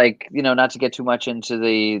just like, you know, not to get too much into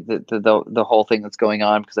the whole thing that's going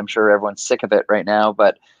on, because I'm sure everyone's sick of it right now.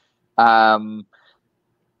 But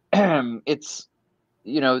it's,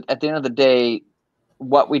 you know, at the end of the day,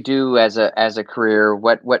 what we do as a career,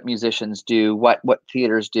 what musicians do, what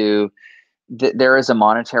theaters do, there is a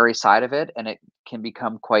monetary side of it, and it can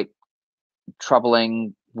become quite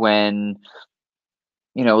troubling when,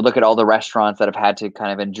 you know, look at all the restaurants that have had to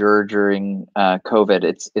kind of endure during COVID.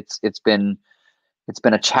 It's been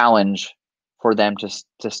a challenge for them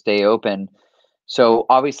to stay open. So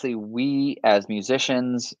obviously we as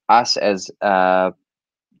musicians, us as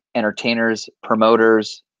entertainers,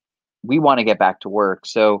 promoters, we want to get back to work.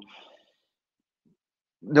 So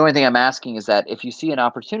the only thing I'm asking is that if you see an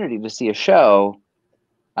opportunity to see a show,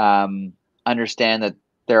 understand that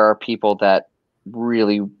there are people that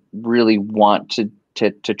really, really want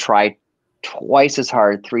to try twice as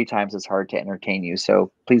hard, 3 times as hard to entertain you.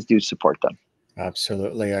 So please do support them.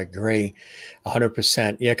 Absolutely. I agree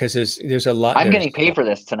 100%. Yeah. Cause there's a lot. I'm getting paid for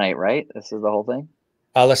this tonight, right? This is the whole thing.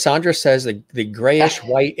 Alessandra says the grayish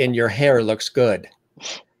white in your hair looks good.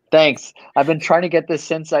 Thanks. I've been trying to get this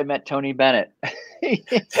since I met Tony Bennett.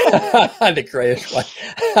 The grayish white.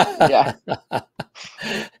 Yeah.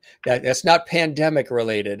 That's not pandemic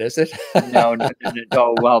related, is it? No.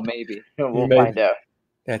 Oh, well, maybe. We'll find out.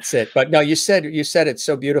 That's it. But no, you said it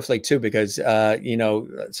so beautifully too, because you know,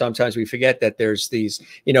 sometimes we forget that there's these,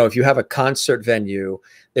 you know, if you have a concert venue,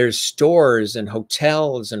 there's stores and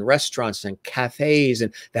hotels and restaurants and cafes,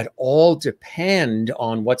 and that all depend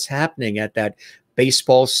on what's happening at that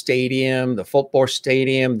baseball stadium, the football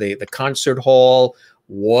stadium, the concert hall,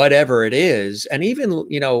 whatever it is. And even,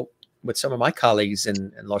 you know, with some of my colleagues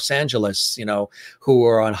in Los Angeles, you know, who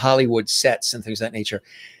are on Hollywood sets and things of that nature,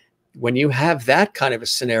 when you have that kind of a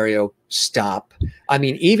scenario stop, I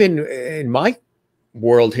mean, even in my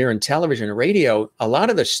world here in television and radio, a lot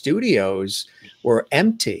of the studios were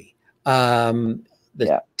empty.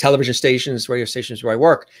 Television stations, radio stations where I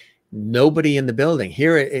work, nobody in the building.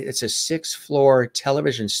 Here it's a 6th-floor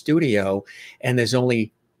television studio, and there's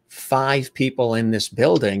only 5 people in this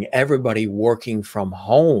building, everybody working from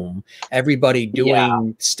home, everybody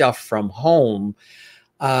doing stuff from home.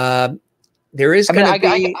 There is going to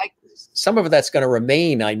be some of that's going to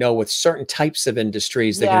remain, I know, with certain types of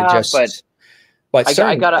industries. They're going to just, but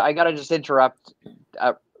I gotta just interrupt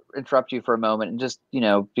you for a moment, and just, you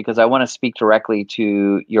know, because I want to speak directly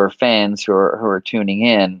to your fans who are tuning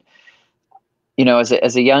in. You know, as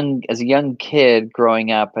a young kid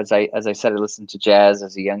growing up, as I said, I listened to jazz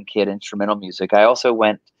as a young kid, instrumental music. I also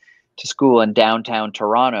went to school in downtown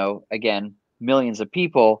Toronto. Again, millions of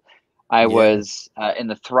people. I was in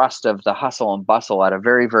the thrust of the hustle and bustle at a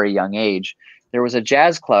very, very young age. There was a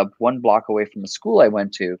jazz club 1 block away from the school I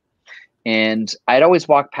went to, and I'd always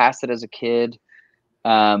walk past it as a kid.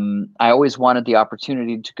 I always wanted the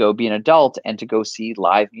opportunity to go be an adult and to go see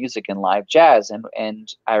live music and live jazz.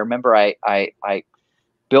 And I remember I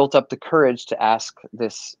built up the courage to ask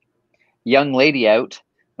this young lady out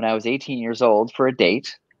when I was 18 years old for a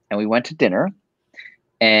date, and we went to dinner.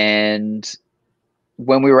 And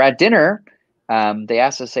when we were at dinner, they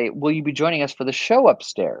asked us, say, will you be joining us for the show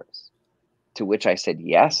upstairs? To which I said,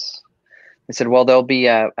 yes. They said, well, there'll be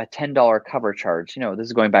a $10 cover charge. You know, this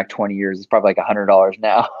is going back 20 years. It's probably like $100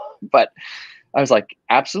 now. But I was like,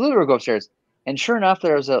 absolutely, we'll go upstairs. And sure enough,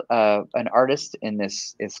 there was an artist in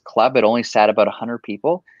this club. It only sat about 100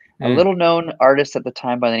 people. A little known artist at the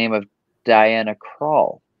time by the name of Diana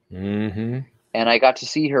Krall. Mm-hmm. And I got to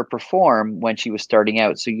see her perform when she was starting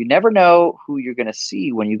out. So you never know who you're going to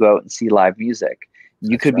see when you go out and see live music.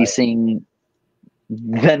 You could be seeing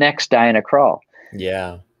the next Diana Krall.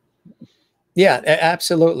 Yeah. Yeah,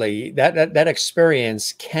 absolutely. That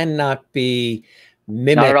experience cannot be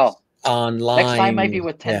mimicked. Not at all. Online. Next time might be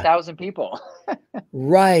with 10,000 people.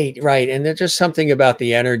 Right. And there's just something about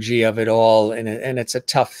the energy of it all, and it's a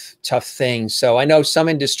tough thing. So I know some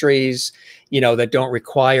industries, that don't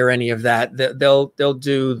require any of that. They'll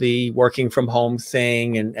do the working from home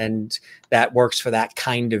thing, and that works for that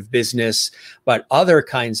kind of business. But other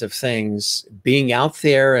kinds of things, being out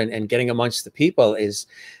there and getting amongst the people is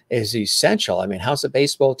essential. I mean, how's a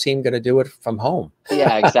baseball team going to do it from home?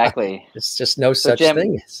 Yeah, exactly. It's just no such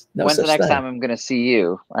thing. When's the next time I'm going to see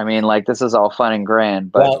you? I mean, like, this is all fun and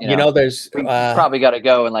grand, but there's we probably got to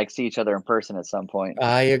go and like see each other in person at some point.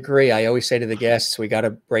 I agree. I always say to the guests, we got to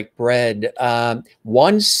break bread.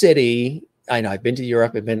 One city, I know I've been to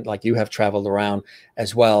Europe. I've been, like you have, traveled around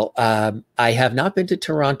as well. I have not been to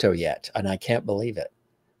Toronto yet, and I can't believe it.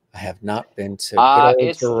 I have not been to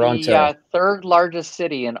it's Toronto. The third largest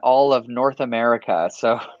city in all of North America.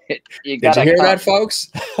 So you got to hear that,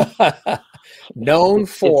 folks? Known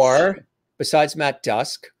for, besides Matt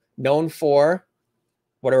Dusk, known for,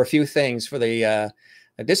 what are a few things for the,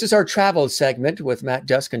 this is our travel segment with Matt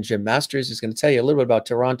Dusk and Jim Masters. Is going to tell you a little bit about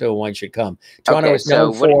Toronto and why you should come. Toronto is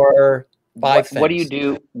known for five things. What do you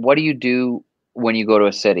do? What do you do when you go to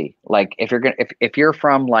a city? Like if you're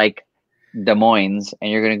from like Des Moines and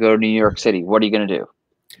you're going to go to New York City, what are you going to do?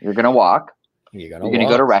 You're going to walk. You're going to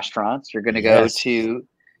go to restaurants. You're going to go to.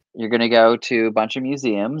 You're going to go to a bunch of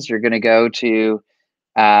museums. You're going to go to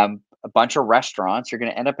a bunch of restaurants. You're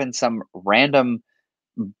going to end up in some random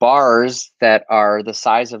bars that are the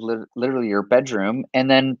size of literally your bedroom. And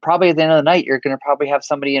then probably at the end of the night, you're going to probably have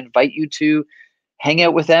somebody invite you to hang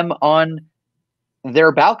out with them on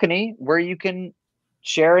their balcony where you can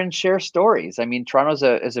share stories. I mean, Toronto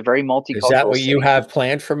is a very multicultural Is that what city. you have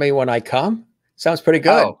planned for me when I come? Sounds pretty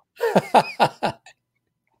good. Oh.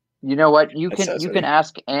 You know what? You can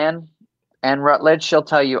ask Anne Rutledge. She'll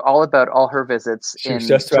tell you all about all her visits in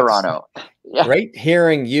Toronto. Yeah. Great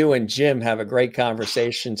hearing you and Jim have a great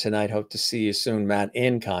conversation tonight. Hope to see you soon, Matt,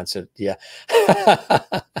 in concert. Yeah.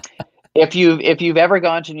 If you've ever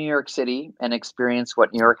gone to New York City and experienced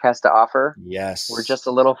what New York has to offer, yes, we're just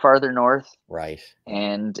a little farther north. Right.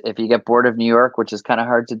 And if you get bored of New York, which is kind of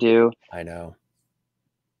hard to do, I know,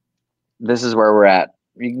 this is where we're at.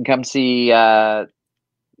 You can come see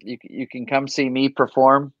you can come see me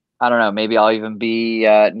perform. I don't know, maybe I'll even be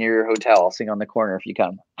near your hotel. I'll sing on the corner if you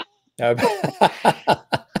come.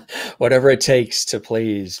 Whatever it takes to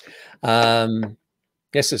please.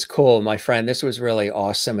 This is cool, my friend. This was really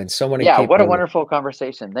awesome. And so many people. What a wonderful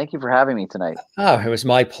conversation. Thank you for having me tonight. Oh, it was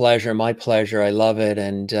my pleasure. My pleasure. I love it.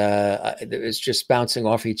 And it was just bouncing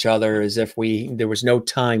off each other as if there was no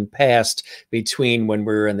time passed between when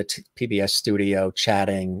we were in the PBS studio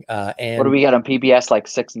chatting. And what do we got on PBS? Like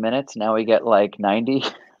 6 minutes? Now we get like 90.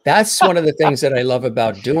 That's one of the things that I love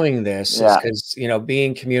about doing this is because,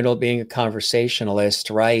 being communal, being a conversationalist,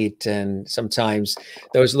 right? And sometimes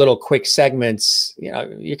those little quick segments,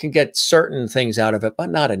 you can get certain things out of it, but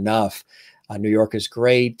not enough. New York is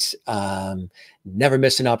great. Never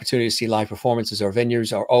miss an opportunity to see live performances. Our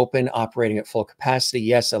venues are open, operating at full capacity.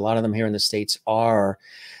 Yes, a lot of them here in the States are.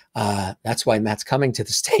 That's why Matt's coming to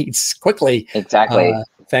the States quickly. Exactly.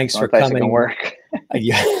 Thanks for coming. Work.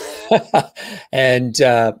 Yeah. And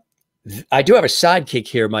I do have a sidekick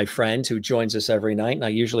here, my friend, who joins us every night, and I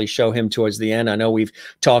usually show him towards the end. I know we've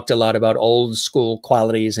talked a lot about old school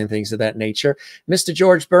qualities and things of that nature. Mr.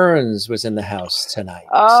 George Burns was in the house tonight.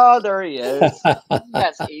 Oh, there he is.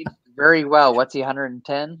 Yes, aged very well. What's he,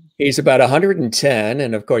 110? He's about 110.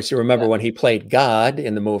 And of course, you remember when he played God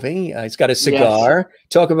in the movie. He's got a cigar. Yes.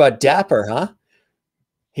 Talk about dapper, huh?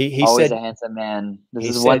 He always said, a handsome man.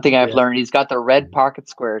 This is one thing I've learned. He's got the red pocket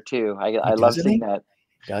square too. I love seeing that.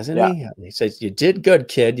 doesn't Yeah. he? He says, "You did good,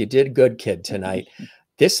 kid. You did good, kid, tonight."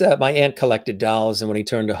 This, my aunt collected dolls, and when he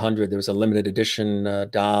turned 100, there was a limited edition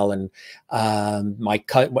doll, and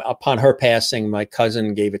upon her passing, my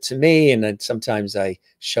cousin gave it to me, and then sometimes I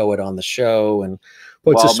show it on the show, and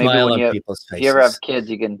puts a smile on people's faces. If you ever have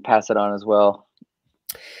kids, you can pass it on as well.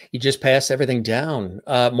 You just pass everything down.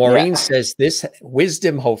 Maureen says this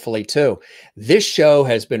wisdom, hopefully too. This show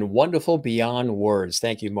has been wonderful beyond words.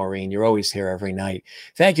 Thank you, Maureen. You're always here every night.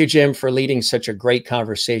 Thank you, Jim, for leading such a great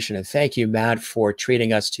conversation. And thank you, Matt, for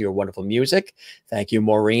treating us to your wonderful music. Thank you,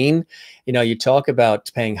 Maureen. You know, you talk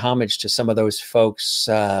about paying homage to some of those folks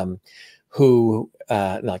who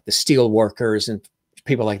like the steel workers and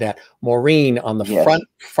people like that. Maureen on the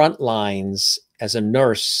front lines as a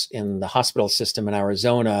nurse in the hospital system in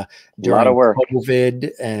Arizona during COVID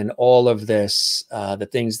and all of this,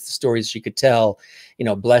 the stories she could tell, you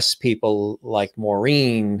know, bless people like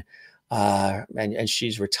Maureen. And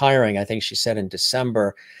she's retiring, I think she said in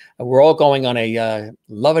December. We're all going on a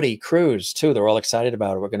Lovity cruise too. They're all excited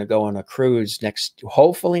about it. We're going to go on a cruise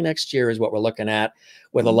hopefully next year is what we're looking at,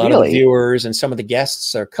 with a lot of viewers, and some of the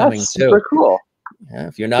guests are coming too. Super cool. Yeah,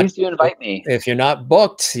 if you're not, please do invite me. If you're not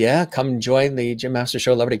booked, come join the Jim Master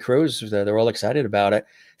Show Lovity Cruise. They're all excited about it.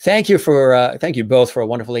 Thank you both for a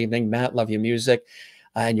wonderful evening. Matt, love your music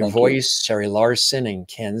and your voice. Sherry Larson in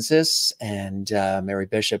Kansas, and Mary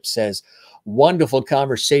Bishop says, wonderful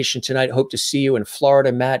conversation tonight. Hope to see you in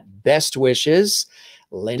Florida, Matt. Best wishes.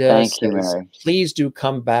 Linda says, please do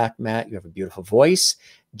come back, Matt. You have a beautiful voice.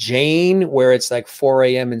 Jane, where it's like 4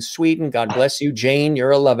 a.m. in Sweden. God bless you, Jane.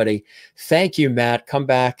 You're a lovity. Thank you, Matt. Come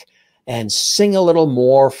back and sing a little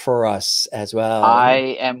more for us as well.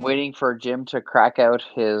 I am waiting for Jim to crack out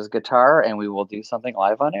his guitar, and we will do something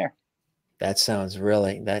live on air. That sounds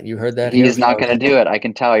really, that you heard that? He's not going to do it. I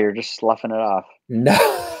can tell you're just sloughing it off. No,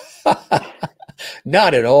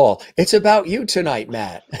 not at all. It's about you tonight,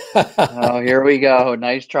 Matt. Oh, here we go.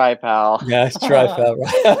 Nice try, pal. Nice try,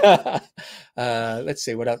 pal. Let's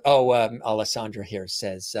see what else. Oh, Alessandra here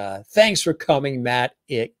says, thanks for coming, Matt.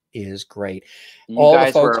 It is great. You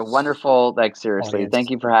guys were wonderful. Like, seriously, thank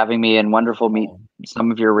you for having me, and wonderful meet some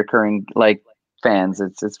of your recurring fans.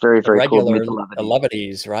 It's very, very cool to meet the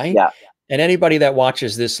Lovities, right? Yeah. And anybody that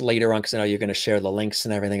watches this later on, because I know you're going to share the links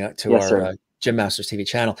and everything to our Jim Masters TV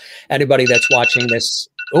channel. Anybody that's watching this,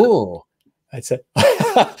 that's it.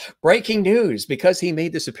 Breaking news, because he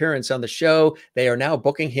made this appearance on the show, they are now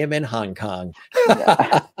booking him in Hong Kong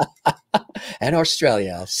and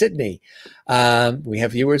Australia, Sydney. We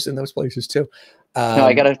have viewers in those places too. No,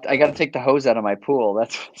 I gotta take the hose out of my pool.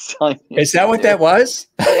 That's is that what that was?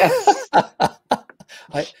 Yes.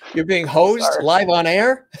 You're being hosed live on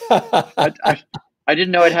air. I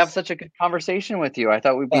didn't know I'd have such a good conversation with you. I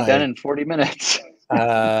thought we'd be done in 40 minutes.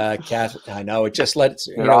 Kath, I know. It just lets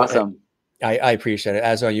you know. Awesome. I appreciate it,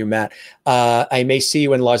 as are you, Matt. I may see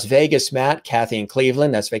you in Las Vegas, Matt. Kathy in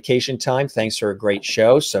Cleveland. That's vacation time. Thanks for a great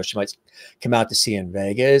show. So she might come out to see you in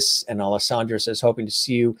Vegas. And Alessandra says, hoping to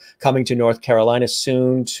see you coming to North Carolina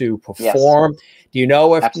soon to perform. Yes. Do you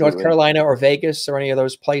know if North Carolina or Vegas or any of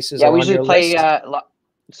those places? Yeah, we usually play.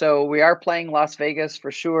 So we are playing Las Vegas for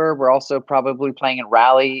sure. We're also probably playing in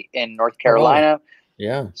Raleigh in North Carolina.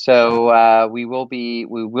 Yeah. So we will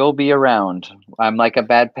be around. I'm like a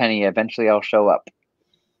bad penny. Eventually I'll show up.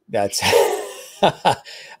 That's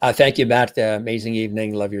thank you, Matt. Amazing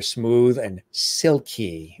evening. Love your smooth and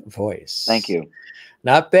silky voice. Thank you.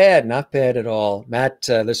 Not bad at all. Matt,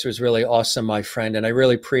 this was really awesome, my friend, and I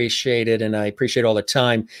really appreciate it, and I appreciate all the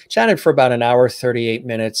time. Chatted for about an hour, 38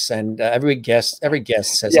 minutes, and every guest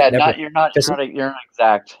says you're not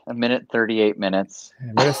exact. A minute, 38 minutes.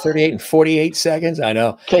 A minute, 38 and 48 seconds. I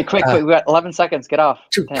know. Okay, quick, we got 11 seconds. Get off.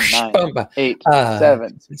 10, 9, 8,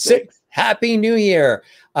 7, 6. Happy New Year.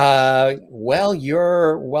 Well,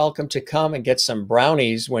 you're welcome to come and get some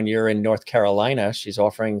brownies when you're in North Carolina. She's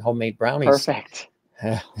offering homemade brownies. Perfect.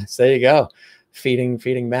 So there you go.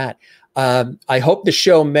 Feeding Matt. I hope the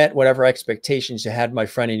show met whatever expectations you had, my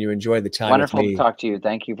friend, and you enjoyed the time. Wonderful to talk to you.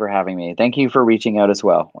 Thank you for having me. Thank you for reaching out as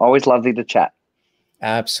well. Always lovely to chat.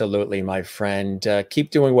 Absolutely, my friend. Keep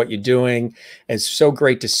doing what you're doing. It's so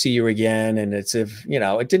great to see you again. And it's it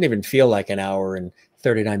didn't even feel like an hour and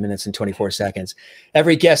 39 minutes and 24 seconds.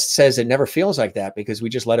 Every guest says it never feels like that because we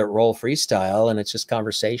just let it roll freestyle and it's just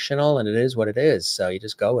conversational and it is what it is. So you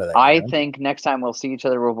just go with it. I think next time we'll see each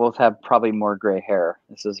other, we'll both have probably more gray hair.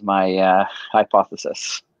 This is my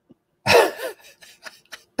hypothesis.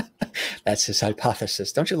 That's his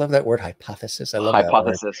hypothesis. Don't you love that word, hypothesis? I love that word.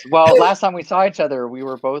 Hypothesis. Well, last time we saw each other, we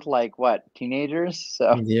were both like, what, teenagers?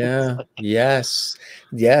 So Yeah. Yes.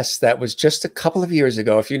 Yes. That was just a couple of years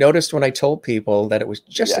ago. If you noticed when I told people that it was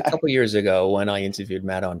just a couple of years ago when I interviewed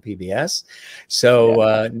Matt on PBS.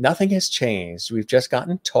 So nothing has changed. We've just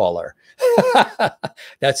gotten taller.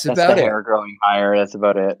 That's about the it. hair growing higher. That's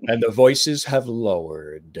about it. And the voices have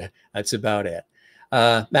lowered. That's about it.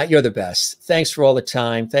 Matt, you're the best. Thanks for all the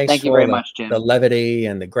time. Thank you very much, Jim. The levity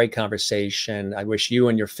and the great conversation. I wish you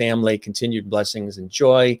and your family continued blessings and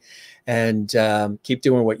joy, and keep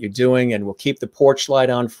doing what you're doing. And we'll keep the porch light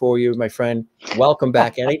on for you, my friend. Welcome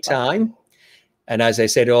back anytime. And as I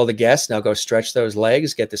say to all the guests, now go stretch those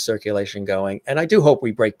legs, get the circulation going. And I do hope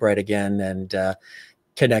we break bread again and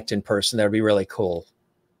connect in person. That would be really cool.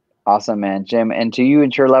 Awesome, man. Jim, and to you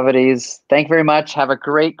and your levities, thank you very much. Have a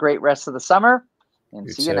great, great rest of the summer. And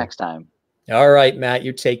see you next time. All right, Matt,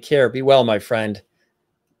 you take care. Be well, my friend.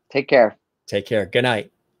 Take care. Take care. Good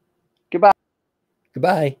night. Goodbye.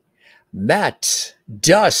 Goodbye. Matt,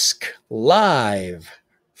 Dusk, live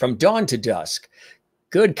from dawn to dusk.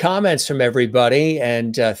 Good comments from everybody.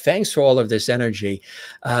 And thanks for all of this energy.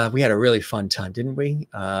 We had a really fun time, didn't we?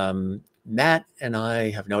 Matt and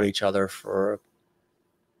I have known each other for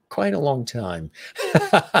quite a long time,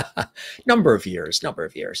 number of years.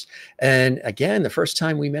 And again, the first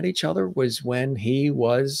time we met each other was when he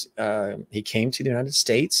came to the United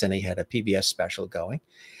States and he had a PBS special going.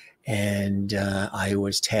 And I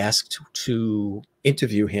was tasked to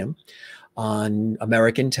interview him on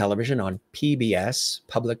American television, on PBS,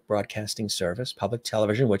 Public Broadcasting Service, public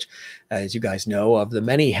television, which, as you guys know, of the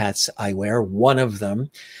many hats I wear, one of them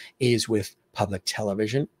is with public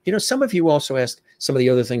television. You know, some of you also ask some of the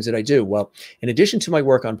other things that I do. Well, in addition to my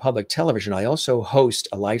work on public television, I also host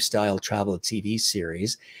a lifestyle travel TV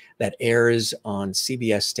series that airs on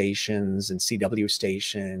CBS stations and CW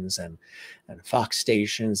stations and Fox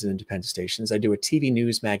stations and independent stations. I do a TV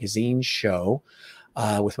news magazine show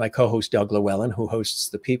with my co-host Doug Llewellyn, who hosts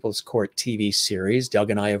the People's Court TV series.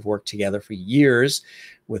 Doug and I have worked together for years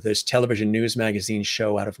with this television news magazine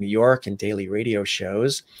show out of New York and daily radio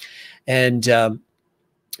shows. And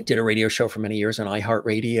did a radio show for many years on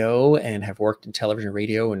iHeartRadio and have worked in television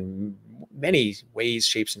radio in many ways,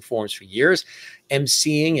 shapes, and forms for years,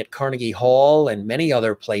 emceeing at Carnegie Hall and many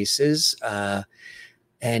other places,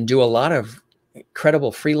 and do a lot of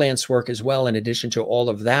incredible freelance work as well, in addition to all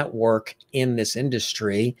of that work in this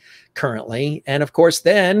industry currently. And of course,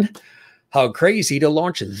 then how crazy to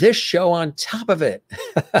launch this show on top of it.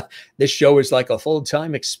 This show is like a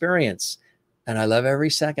full-time experience, and I love every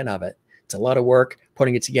second of it. It's a lot of work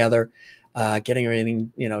putting it together, getting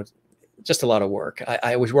everything, you know, just a lot of work.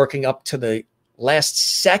 I was working up to the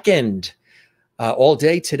last second all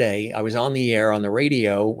day today. I was on the air on the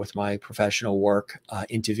radio with my professional work,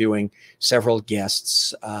 interviewing several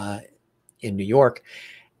guests in New York.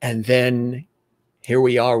 And then here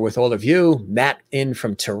we are with all of you, Matt in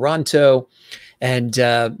from Toronto. And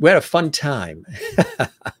we had a fun time.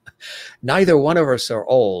 Neither one of us are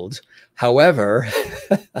old. However,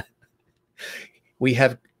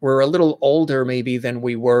 we're a little older maybe than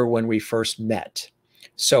we were when we first met.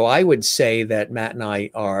 So I would say that Matt and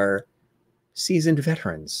I are seasoned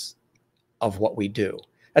veterans of what we do.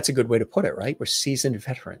 That's a good way to put it, right? We're seasoned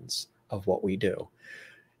veterans of what we do.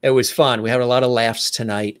 It was fun. We had a lot of laughs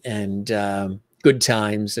tonight and good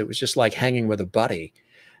times. It was just like hanging with a buddy.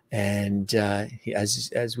 And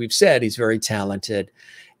as we've said, he's very talented.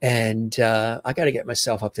 And I got to get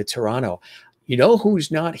myself up to Toronto. You know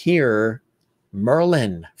who's not here?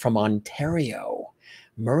 Merlin from Ontario.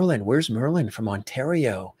 Merlin, where's Merlin from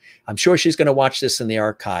Ontario? I'm sure she's going to watch this in the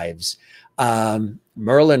archives.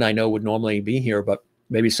 Merlin, I know, would normally be here, but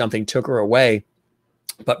maybe something took her away.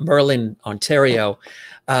 But Merlin, Ontario,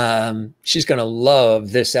 she's going to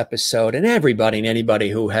love this episode. And everybody and anybody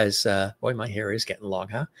who has, boy, my hair is getting long,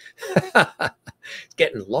 huh? It's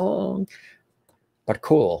getting long, but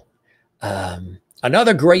cool.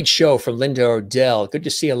 Another great show from Linda Odell. Good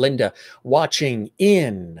to see you, Linda, watching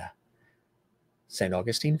in St.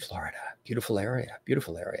 Augustine, Florida. Beautiful area,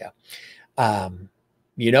 beautiful area.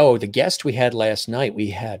 You know, the guest we had last night,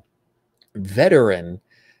 we had veteran,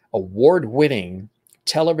 award-winning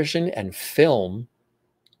television and film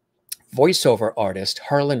voiceover artist,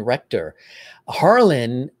 Harlan Rector.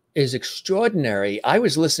 Harlan is extraordinary. I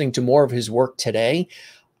was listening to more of his work today.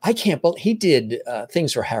 I can't believe he did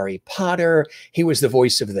things for Harry Potter. He was the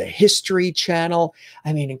voice of the History Channel.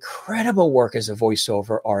 I mean, incredible work as a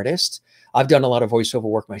voiceover artist. I've done a lot of voiceover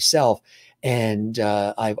work myself. And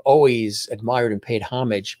I've always admired and paid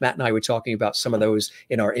homage. Matt and I were talking about some of those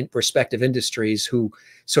in our respective industries who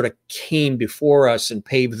sort of came before us and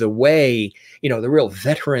paved the way, you know, the real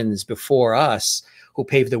veterans before us who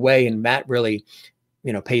paved the way. And Matt really,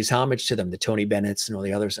 you know, pays homage to them, the Tony Bennett's and all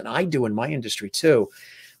the others. And I do in my industry too.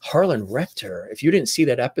 Harlan Rector, if you didn't see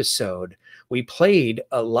that episode, we played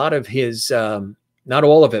a lot of his, not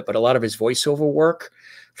all of it, but a lot of his voiceover work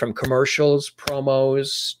from commercials,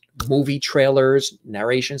 promos, movie trailers,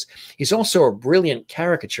 narrations. He's also a brilliant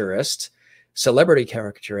caricaturist, celebrity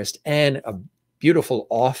caricaturist, and a beautiful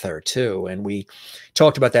author too. And we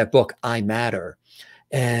talked about that book, I Matter,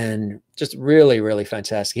 and just really, really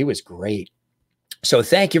fantastic. He was great. So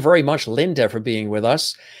thank you very much, Linda, for being with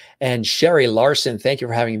us. And Sherry Larson, thank you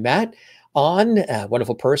for having Matt on.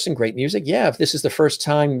 Wonderful person, great music. Yeah, if this is the first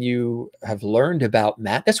time you have learned about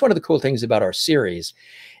Matt, that's one of the cool things about our series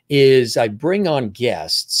is I bring on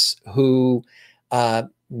guests who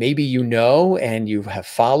maybe you know and you have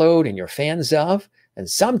followed and you're fans of, and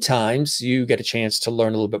sometimes you get a chance to learn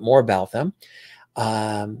a little bit more about them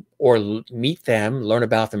or meet them, learn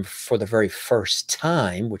about them for the very first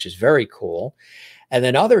time, which is very cool. And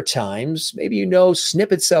then other times, maybe you know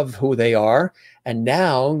snippets of who they are, and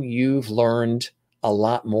now you've learned a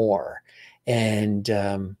lot more. And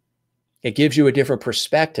it gives you a different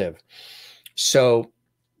perspective. So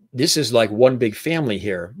this is like one big family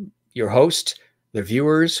here. Your host, the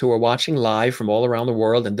viewers who are watching live from all around the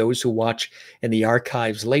world, and those who watch in the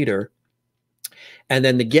archives later. And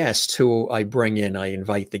then the guests who I bring in, I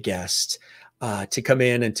invite the guests to come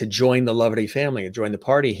in and to join the Loverty family, and join the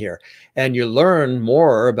party here. And you learn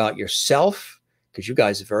more about yourself, because you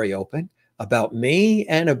guys are very open, about me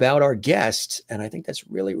and about our guests. And I think that's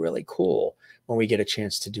really, really cool when we get a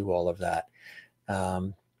chance to do all of that.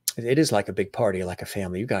 It is like a big party, like a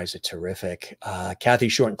family. You guys are terrific. Kathy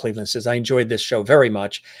Short in Cleveland says, I enjoyed this show very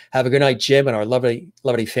much. Have a good night, Jim, and our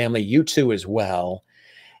Loverty family. You too as well.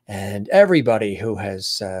 And everybody who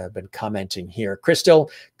has been commenting here.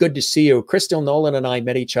 Crystal, good to see you. Crystal Nolan and I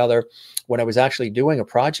met each other when I was actually doing a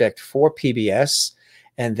project for PBS.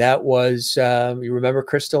 And that was, you remember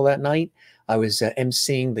Crystal that night? I was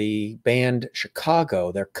emceeing the band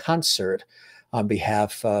Chicago, their concert on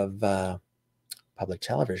behalf of public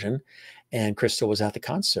television, and Crystal was at the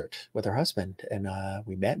concert with her husband, and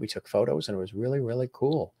we met, we took photos, and it was really, really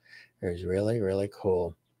cool. It was really, really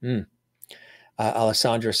cool.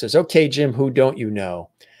 Alessandra says, okay, Jim, who don't you know?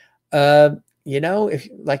 You know, if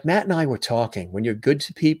like Matt and I were talking, when you're good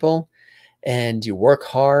to people and you work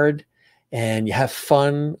hard and you have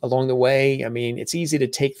fun along the way, I mean, it's easy to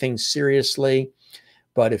take things seriously,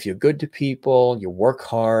 but if you're good to people, you work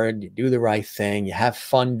hard, you do the right thing, you have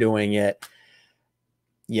fun doing it,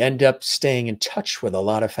 you end up staying in touch with a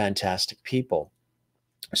lot of fantastic people.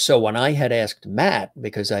 So when I had asked Matt,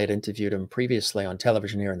 because I had interviewed him previously on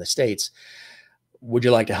television here in the States, would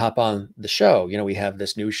you like to hop on the show? You know, we have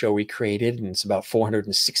this new show we created, and it's about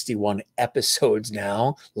 461 episodes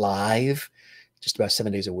now, live, just about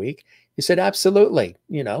 7 days a week. He said, absolutely.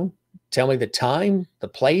 You know, tell me the time, the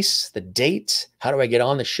place, the date. How do I get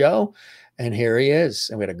on the show? And here he is.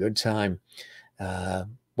 And we had a good time.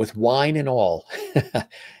 With wine and all.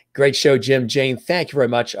 Great show, Jim. Jane, thank you very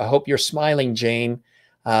much. I hope you're smiling, Jane.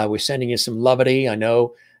 We're sending you some lovity. I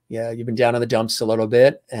know, yeah, you've been down in the dumps a little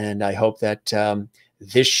bit, and I hope that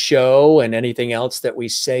this show and anything else that we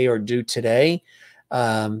say or do today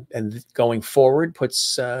and going forward puts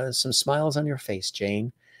some smiles on your face,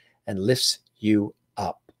 Jane, and lifts you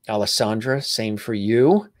up. Alessandra, same for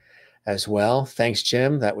you as well. Thanks,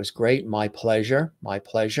 Jim. That was great. My pleasure. My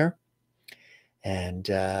pleasure. And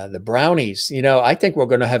the brownies, you know, I think we're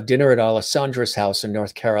going to have dinner at Alessandra's house in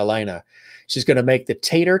North Carolina. She's going to make the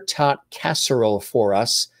tater tot casserole for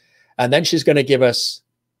us. And then she's going to give us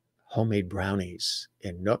homemade brownies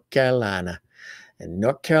in North Carolina. In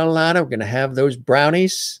North Carolina, we're going to have those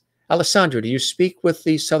brownies. Alessandra, do you speak with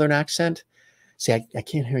the Southern accent? See, I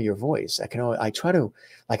can't hear your voice. I try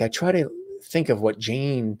to think of what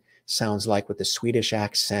Jane sounds like with the Swedish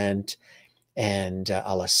accent, and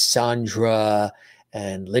Alessandra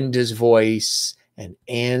and Linda's voice and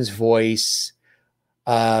Anne's voice.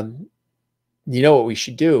 You know what we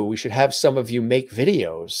should do? We should have some of you make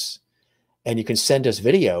videos, and you can send us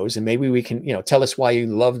videos, and maybe we can, you know, tell us why you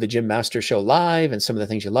love the Jim Master Show live and some of the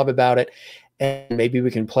things you love about it. And maybe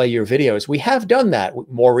we can play your videos. We have done that.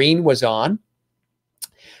 Maureen was on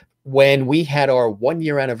when we had our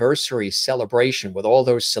 1-year anniversary celebration with all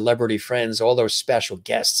those celebrity friends, all those special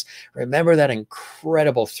guests. Remember that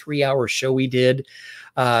incredible 3-hour show we did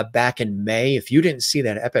back in May? If you didn't see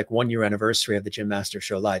that epic 1-year anniversary of the Jim Master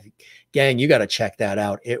Show Live, gang, you got to check that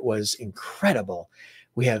out. It was incredible.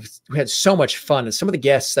 We had so much fun. And some of the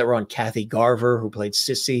guests that were on, Kathy Garver, who played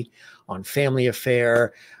Sissy on Family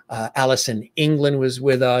Affair. Allison England was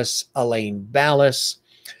with us. Elaine Ballas.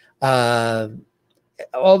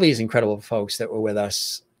 All these incredible folks that were with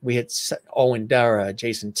us. We had Owen Dara,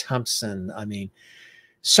 Jason Thompson. I mean,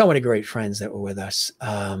 so many great friends that were with us.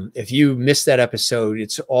 If you missed that episode,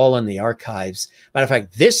 it's all in the archives. Matter of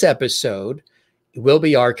fact, this episode will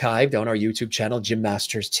be archived on our YouTube channel, Jim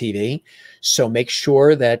Masters TV. So make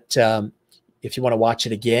sure that if you want to watch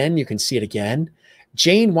it again, you can see it again.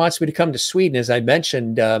 Jane wants me to come to Sweden. As I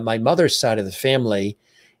mentioned, my mother's side of the family,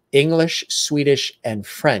 English, Swedish, and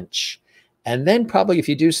French. And then probably if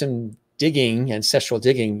you do some digging, ancestral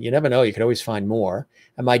digging, you never know, you could always find more.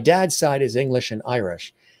 And my dad's side is English and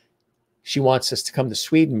Irish. She wants us to come to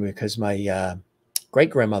Sweden because my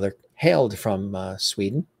great-grandmother hailed from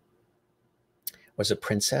Sweden, was a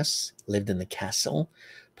princess, lived in the castle,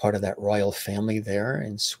 part of that royal family there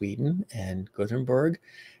in Sweden and Gothenburg.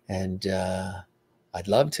 And I'd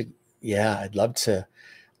love to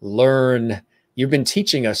learn. You've been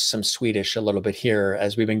teaching us some Swedish a little bit here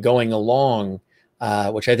as we've been going along,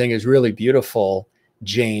 which I think is really beautiful,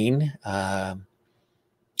 Jane. Yeah.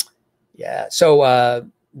 So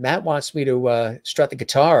Matt wants me to strut the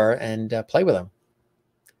guitar and play with him.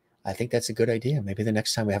 I think that's a good idea. Maybe the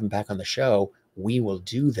next time we have him back on the show, we will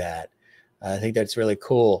do that. I think that's really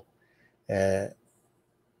cool. Things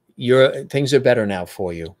are better now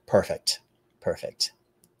for you. Perfect. Perfect.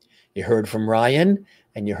 You heard from Ryan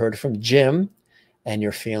and you heard from Jim, and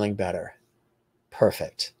you're feeling better.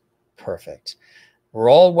 Perfect. Perfect.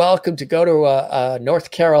 We're all welcome to go to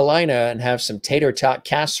North Carolina and have some tater tot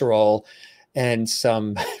casserole and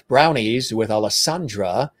some brownies with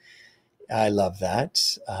Alessandra. I love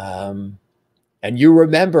that. And you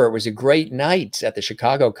remember it was a great night at the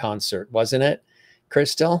Chicago concert, wasn't it,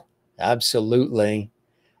 Crystal? Absolutely.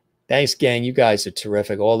 Thanks, gang. You guys are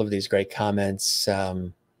terrific. All of these great comments.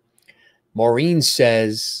 Maureen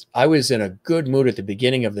says, I was in a good mood at the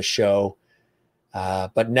beginning of the show,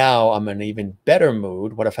 but now I'm in an even better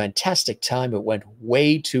mood. What a fantastic time. It went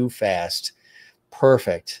way too fast.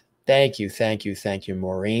 Perfect. Thank you. Thank you. Thank you,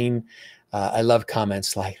 Maureen. I love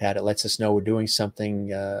comments like that. It lets us know we're doing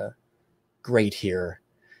something great here.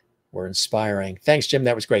 We're inspiring. Thanks, Jim.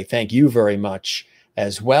 That was great. Thank you very much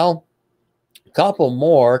as well. Couple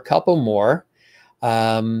more.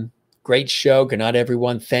 Great show. Good night,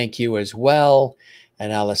 everyone. Thank you as well.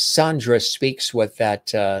 And Alessandra speaks with that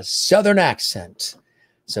Southern accent.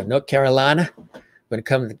 So North Carolina, we're going to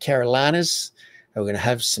come to the Carolinas. And we're going to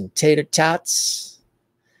have some tater tots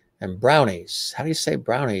and brownies. How do you say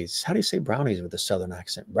brownies? How do you say brownies with a Southern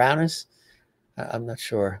accent? Brownies? I'm not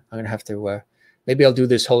sure. I'm going to have to, maybe I'll do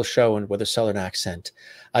this whole show with a Southern accent.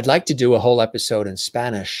 I'd like to do a whole episode in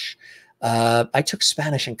Spanish. I took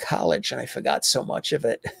Spanish in college and I forgot so much of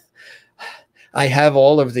it. I have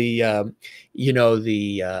all of the,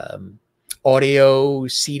 audio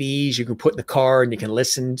CDs you can put in the car and you can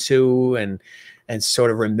listen to and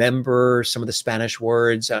sort of remember some of the Spanish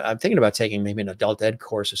words. I'm thinking about taking maybe an adult ed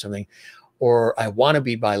course or something, or I want to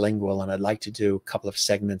be bilingual and I'd like to do a couple of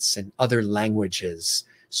segments in other languages,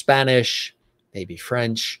 Spanish, maybe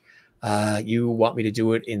French. You want me to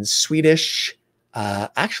do it in Swedish?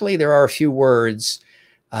 Actually, there are a few words.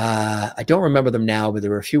 I don't remember them now, but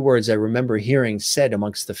there were a few words I remember hearing said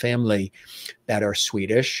amongst the family that are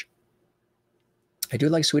Swedish. I do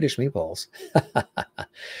like Swedish meatballs.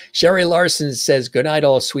 Sherry Larson says, good night,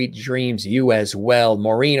 all sweet dreams. You as well.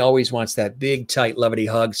 Maureen always wants that big, tight, lovey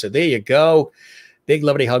hug. So there you go. Big,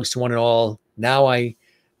 lovey hugs to one and all. Now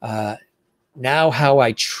how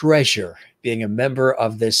I treasure being a member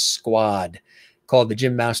of this squad called the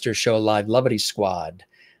Jim Master Show Live Lovety Squad.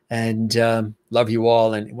 And love you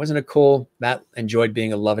all. And wasn't it cool? Matt enjoyed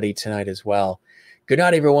being a lovety tonight as well. Good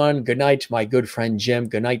night, everyone. Good night to my good friend, Jim.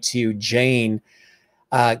 Good night to you, Jane.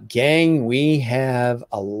 Gang, we have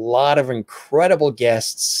a lot of incredible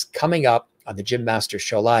guests coming up on the Jim Master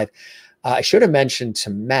Show Live. I should have mentioned to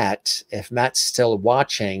Matt, if Matt's still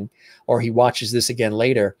watching or he watches this again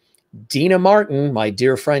later, Dina Martin, my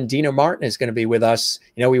dear friend Dina Martin, is going to be with us.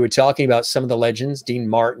 You know, we were talking about some of the legends, Dean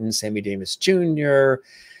Martin, Sammy Davis Jr.,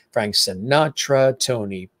 Frank Sinatra,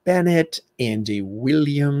 Tony Bennett, Andy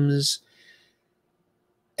Williams,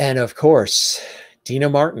 and of course, Dina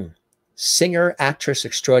Martin, singer, actress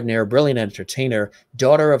extraordinaire, brilliant entertainer,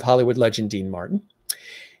 daughter of Hollywood legend Dean Martin.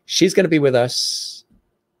 She's going to be with us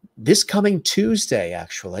this coming Tuesday,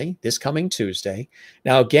 actually. This coming Tuesday.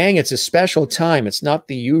 Now, gang, it's a special time. It's not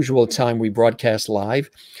the usual time we broadcast live.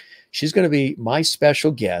 She's going to be my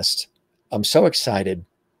special guest. I'm so excited.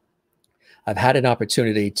 I've had an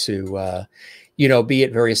opportunity to, be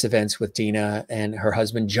at various events with Dina and her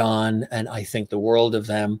husband, John, and I think the world of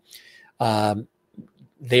them.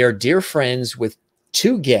 They are dear friends with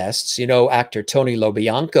two guests, actor Tony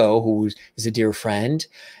LoBianco, who is a dear friend,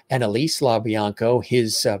 and Elise LoBianco,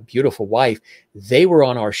 his beautiful wife. They were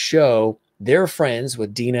on our show. They're friends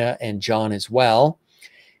with Dina and John as well.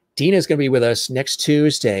 Dina is going to be with us next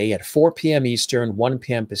Tuesday at 4 p.m. Eastern, 1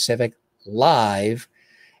 p.m. Pacific, live.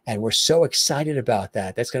 And we're so excited about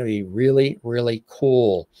that. That's going to be really, really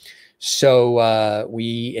cool. So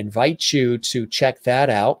we invite you to check that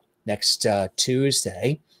out next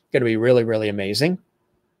Tuesday. Going to be really, really amazing.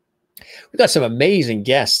 We've got some amazing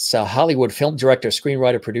guests. Hollywood film director,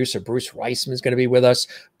 screenwriter, producer Bruce Reisman is going to be with us.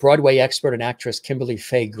 Broadway expert and actress Kimberly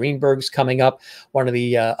Faye Greenberg's coming up, one of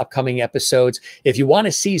the upcoming episodes. If you want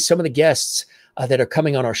to see some of the guests that are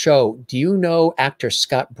coming on our show, do you know actor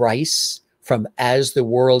Scott Bryce from As the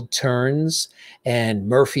World Turns and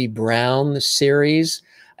Murphy Brown, the series,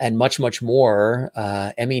 and much, much more?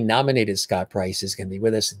 Emmy-nominated Scott Bryce is going to be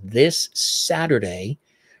with us this Saturday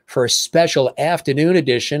for a special afternoon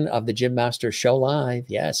edition of the Jim Master Show Live.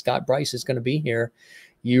 Yeah, Scott Bryce is going to be here.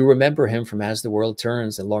 You remember him from As the World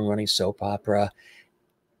Turns, the long-running soap opera,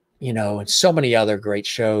 and so many other great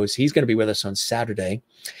shows. He's going to be with us on Saturday.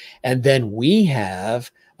 And then we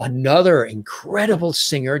have another incredible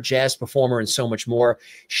singer, jazz performer, and so much more.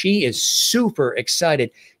 She is super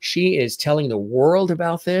excited. She is telling the world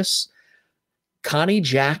about this. Connie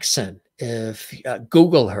Jackson. If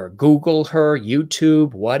Google her,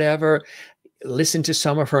 YouTube, whatever, listen to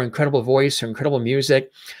some of her incredible voice, her incredible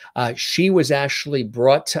music. She was actually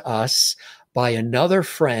brought to us by another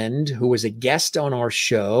friend who was a guest on our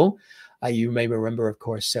show. You may remember, of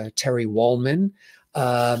course, Terry Wallman,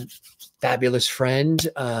 fabulous friend.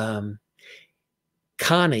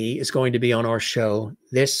 Connie is going to be on our show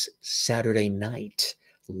this Saturday night,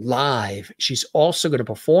 live. She's also going to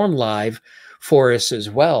perform live for us as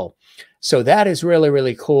well. So that is really,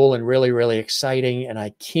 really cool and really, really exciting. And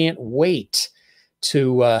I can't wait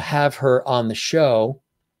to have her on the show.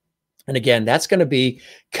 And again, that's going to be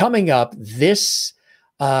coming up this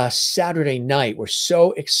Saturday night. We're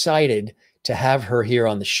so excited to have her here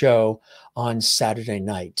on the show on Saturday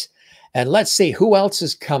night. And let's see who else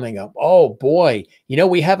is coming up. Oh boy.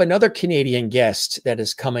 We have another Canadian guest that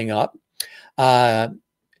is coming up.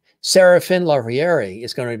 Seraphine Laurieri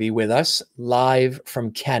is going to be with us live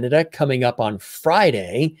from Canada coming up on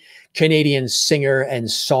Friday. Canadian singer and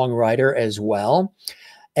songwriter as well.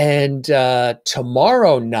 And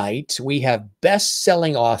tomorrow night, we have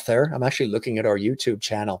best-selling author. I'm actually looking at our YouTube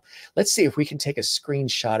channel. Let's see if we can take a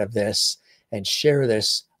screenshot of this and share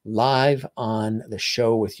this live on the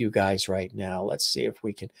show with you guys right now. Let's see if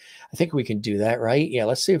we can. I think we can do that, right? Yeah,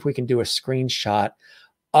 let's see if we can do a screenshot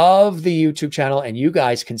of the YouTube channel, and you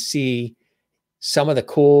guys can see some of the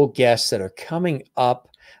cool guests that are coming up.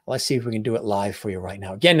 Let's see if we can do it live for you right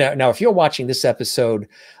now. Again, now if you're watching this episode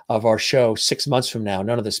of our show 6 months from now,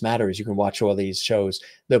 none of this matters. You can watch all these shows.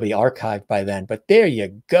 They'll be archived by then. But there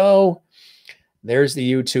you go. There's the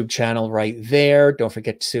YouTube channel right there. Don't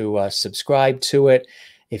forget to subscribe to it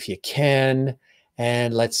if you can.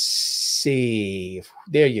 And let's see.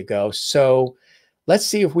 There you go. So let's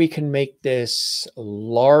see if we can make this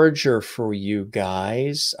larger for you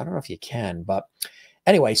guys. I don't know if you can, but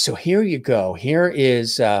anyway, so here you go. There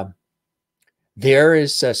is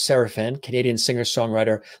Seraphine, Canadian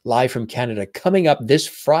singer-songwriter, live from Canada, coming up this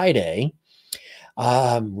Friday.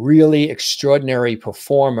 Really extraordinary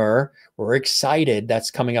performer. We're excited.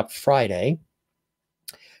 That's coming up Friday.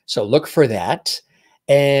 So look for that.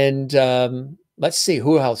 And let's see,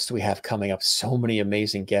 who else do we have coming up? So many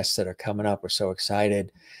amazing guests that are coming up. We're so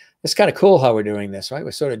excited. It's kind of cool how we're doing this, right? We're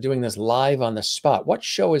sort of doing this live on the spot. What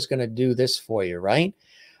show is going to do this for you, right?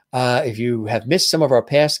 If you have missed some of our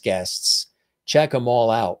past guests, check them all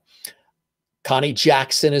out. Connie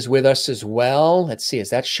Jackson is with us as well. Let's see, is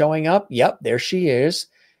that showing up? Yep, there she is.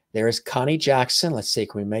 There is Connie Jackson. Let's see,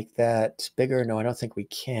 can we make that bigger? No, I don't think we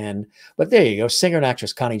can. But there you go, singer and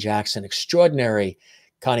actress Connie Jackson, extraordinary.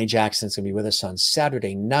 Connie Jackson's going to be with us on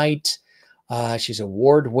Saturday night. She's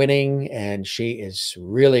award-winning, and she is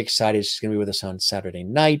really excited. She's going to be with us on Saturday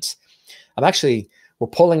night. We're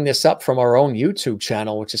pulling this up from our own YouTube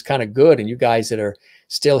channel, which is kind of good. And you guys that are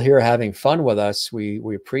still here having fun with us,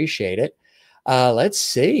 we appreciate it. Let's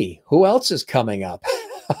see. Who else is coming up?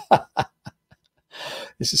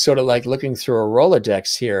 This is sort of like looking through a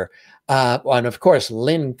Rolodex here. And of course,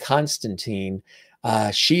 Lynn Constantine,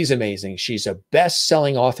 she's amazing. She's a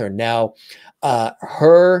best-selling author now.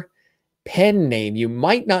 Her pen name, you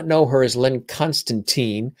might not know her as Lynn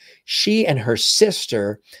Constantine. She and her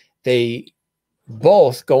sister, they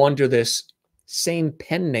both go under this same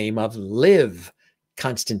pen name of Liv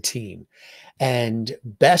Constantine. And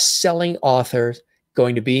best-selling author,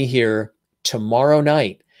 going to be here tomorrow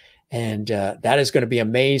night. And that is going to be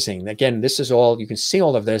amazing. Again, this is all, you can see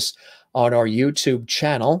all of this on our YouTube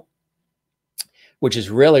channel, which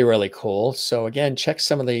is really, really cool. So again, check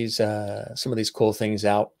some of these cool things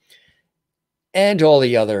out. And all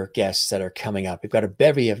the other guests that are coming up. We've got a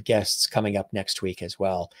bevy of guests coming up next week as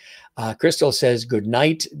well. Crystal says, good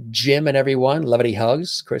night, Jim and everyone. Levity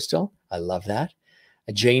hugs, Crystal. I love that.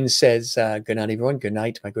 Jane says, good night, everyone. Good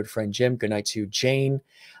night, my good friend Jim. Good night to you, Jane.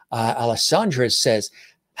 Alessandra says,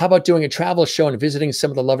 how about doing a travel show and visiting some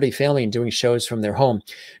of the Levity family and doing shows from their home?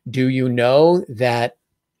 Do you know that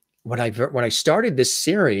when I started this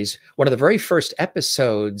series, one of the very first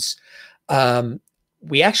episodes,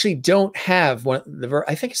 we actually don't have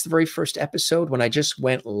I think it's the very first episode when I just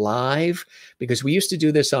went live, because we used to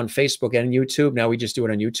do this on Facebook and YouTube. Now we just do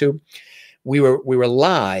it on YouTube. We were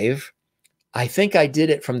live. I think I did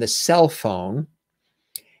it from the cell phone,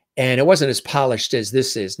 and it wasn't as polished as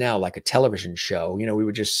this is now, like a television show. You know,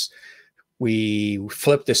 we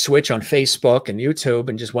flipped the switch on Facebook and YouTube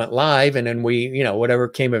and just went live, and then whatever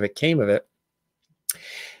came of it, came of it.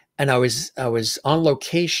 And I was on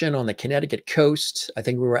location on the Connecticut coast. I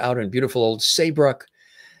think we were out in beautiful old Saybrook,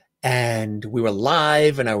 and we were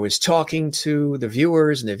live, and I was talking to the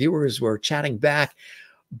viewers, and the viewers were chatting back,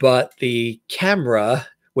 but the camera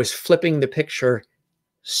was flipping the picture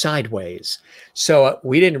sideways. So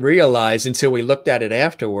we didn't realize until we looked at it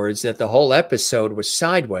afterwards that the whole episode was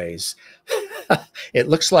sideways. It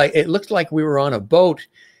looked like we were on a boat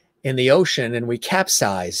in the ocean and we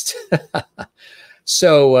capsized.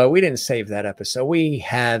 So we didn't save that episode. We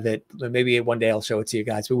have it. Maybe one day I'll show it to you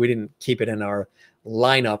guys, but we didn't keep it in our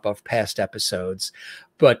lineup of past episodes.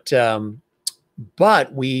 But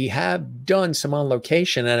we have done some on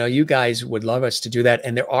location. I know you guys would love us to do that.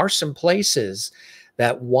 And there are some places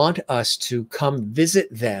that want us to come visit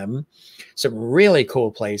them. Some really cool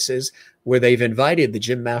places where they've invited the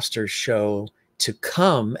Jim Masters Show to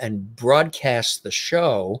come and broadcast the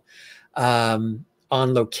show on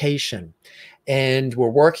location. And we're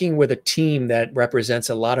working with a team that represents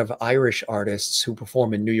a lot of Irish artists who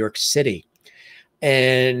perform in New York City.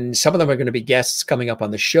 And some of them are going to be guests coming up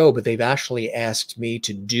on the show, but they've actually asked me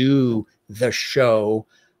to do the show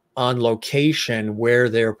on location where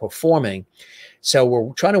they're performing. So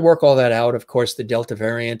we're trying to work all that out. Of course, the Delta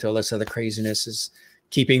variant, all this other craziness is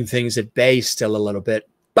keeping things at bay still a little bit.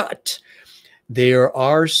 But there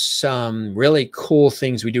are some really cool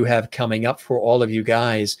things we do have coming up for all of you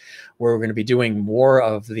guys, where we're going to be doing more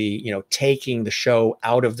of the, taking the show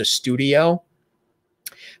out of the studio.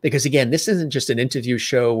 Because again, this isn't just an interview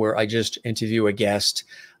show where I just interview a guest,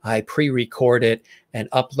 I pre-record it and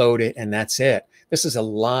upload it, and that's it. This is a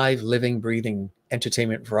live, living, breathing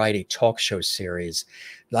entertainment variety talk show series,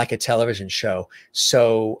 like a television show.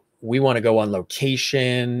 So we want to go on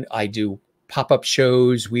location. I do pop-up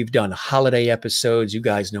shows. We've done holiday episodes. You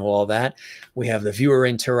guys know all that. We have the viewer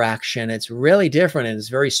interaction. It's really different and it's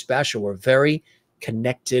very special. We're very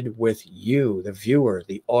connected with you, the viewer,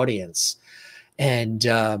 the audience. And,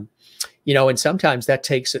 and sometimes that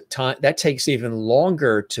takes time. That takes even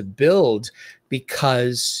longer to build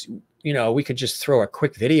because, we could just throw a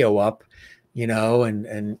quick video up,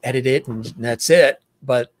 and edit it and that's it.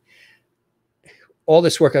 But all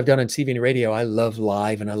this work I've done on TV and radio, I love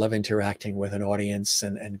live and I love interacting with an audience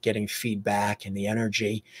and getting feedback and the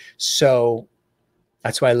energy. So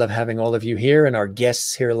that's why I love having all of you here and our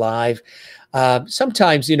guests here live.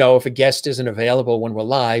 Sometimes, if a guest isn't available when we're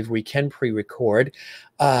live, we can pre-record.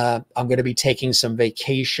 I'm going to be taking some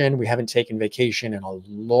vacation. We haven't taken vacation in a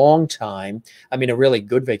long time. I mean, a really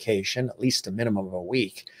good vacation, at least a minimum of a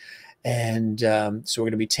week. And so we're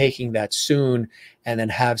going to be taking that soon and then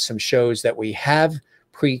have some shows that we have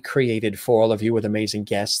pre-created for all of you with amazing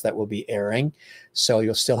guests that will be airing. So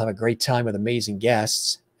you'll still have a great time with amazing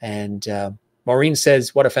guests. And Maureen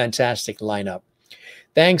says, what a fantastic lineup.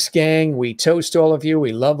 Thanks, gang. We toast all of you.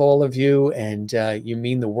 We love all of you. And you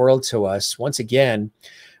mean the world to us. Once again,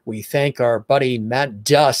 we thank our buddy Matt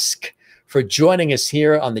Dusk for joining us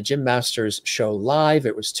here on the Jim Masters Show Live.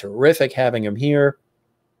 It was terrific having him here.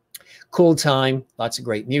 Cool time, lots of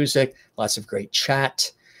great music, lots of great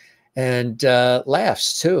chat, and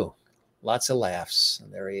laughs too. Lots of laughs.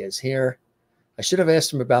 And there he is here. I should have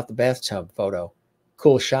asked him about the bathtub photo.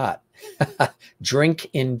 Cool shot. Drink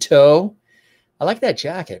in tow. I like that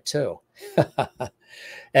jacket too.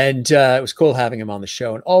 And it was cool having him on the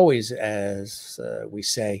show. And always, as we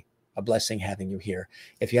say, a blessing having you here.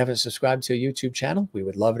 If you haven't subscribed to a YouTube channel, we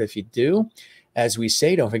would love it if you do. As we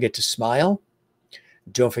say, don't forget to smile.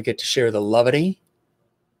 Don't forget to share the lovity.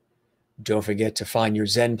 Don't forget to find your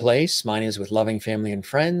Zen place. Mine is with loving family and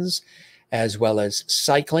friends, as well as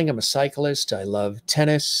cycling. I'm a cyclist. I love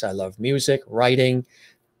tennis. I love music, writing,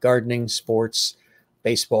 gardening, sports,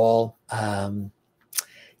 baseball,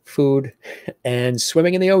 food, and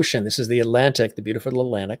swimming in the ocean. This is the Atlantic, the beautiful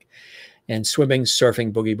Atlantic, and swimming,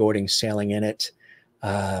 surfing, boogie boarding, sailing in it,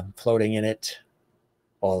 floating in it,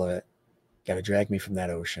 all of it. Got to drag me from that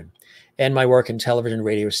ocean. And my work in television,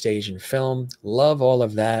 radio, stage, and film. Love all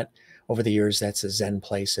of that. Over the years, that's a Zen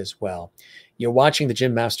place as well. You're watching the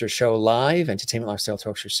Jim Masters Show live, entertainment lifestyle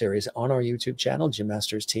talk show series on our YouTube channel, Jim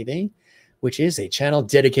Masters TV, which is a channel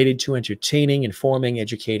dedicated to entertaining, informing,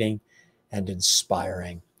 educating, and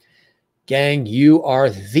inspiring. Gang, you are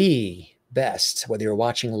the best, whether you're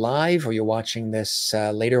watching live or you're watching this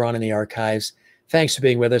later on in the archives. Thanks for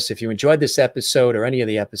being with us. If you enjoyed this episode or any of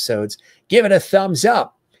the episodes, give it a thumbs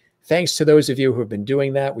up. Thanks to those of you who have been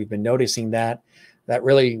doing that. We've been noticing that. That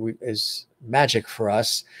really is magic for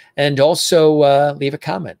us. And also leave a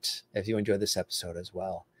comment if you enjoyed this episode as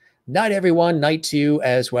well. Night, everyone. Night to you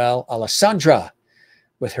as well. Alessandra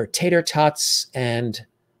with her tater tots and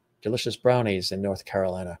delicious brownies in North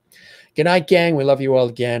Carolina. Good night, gang. We love you all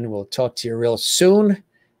again. We'll talk to you real soon.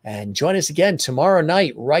 And join us again tomorrow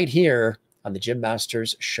night right here on the Jim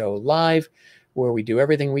Masters Show Live, where we do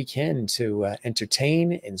everything we can to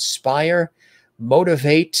entertain, inspire,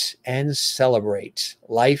 motivate, and celebrate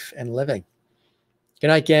life and living. Good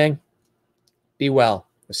night, gang. Be well.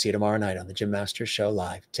 We'll see you tomorrow night on the Jim Masters Show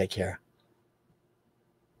Live. Take care.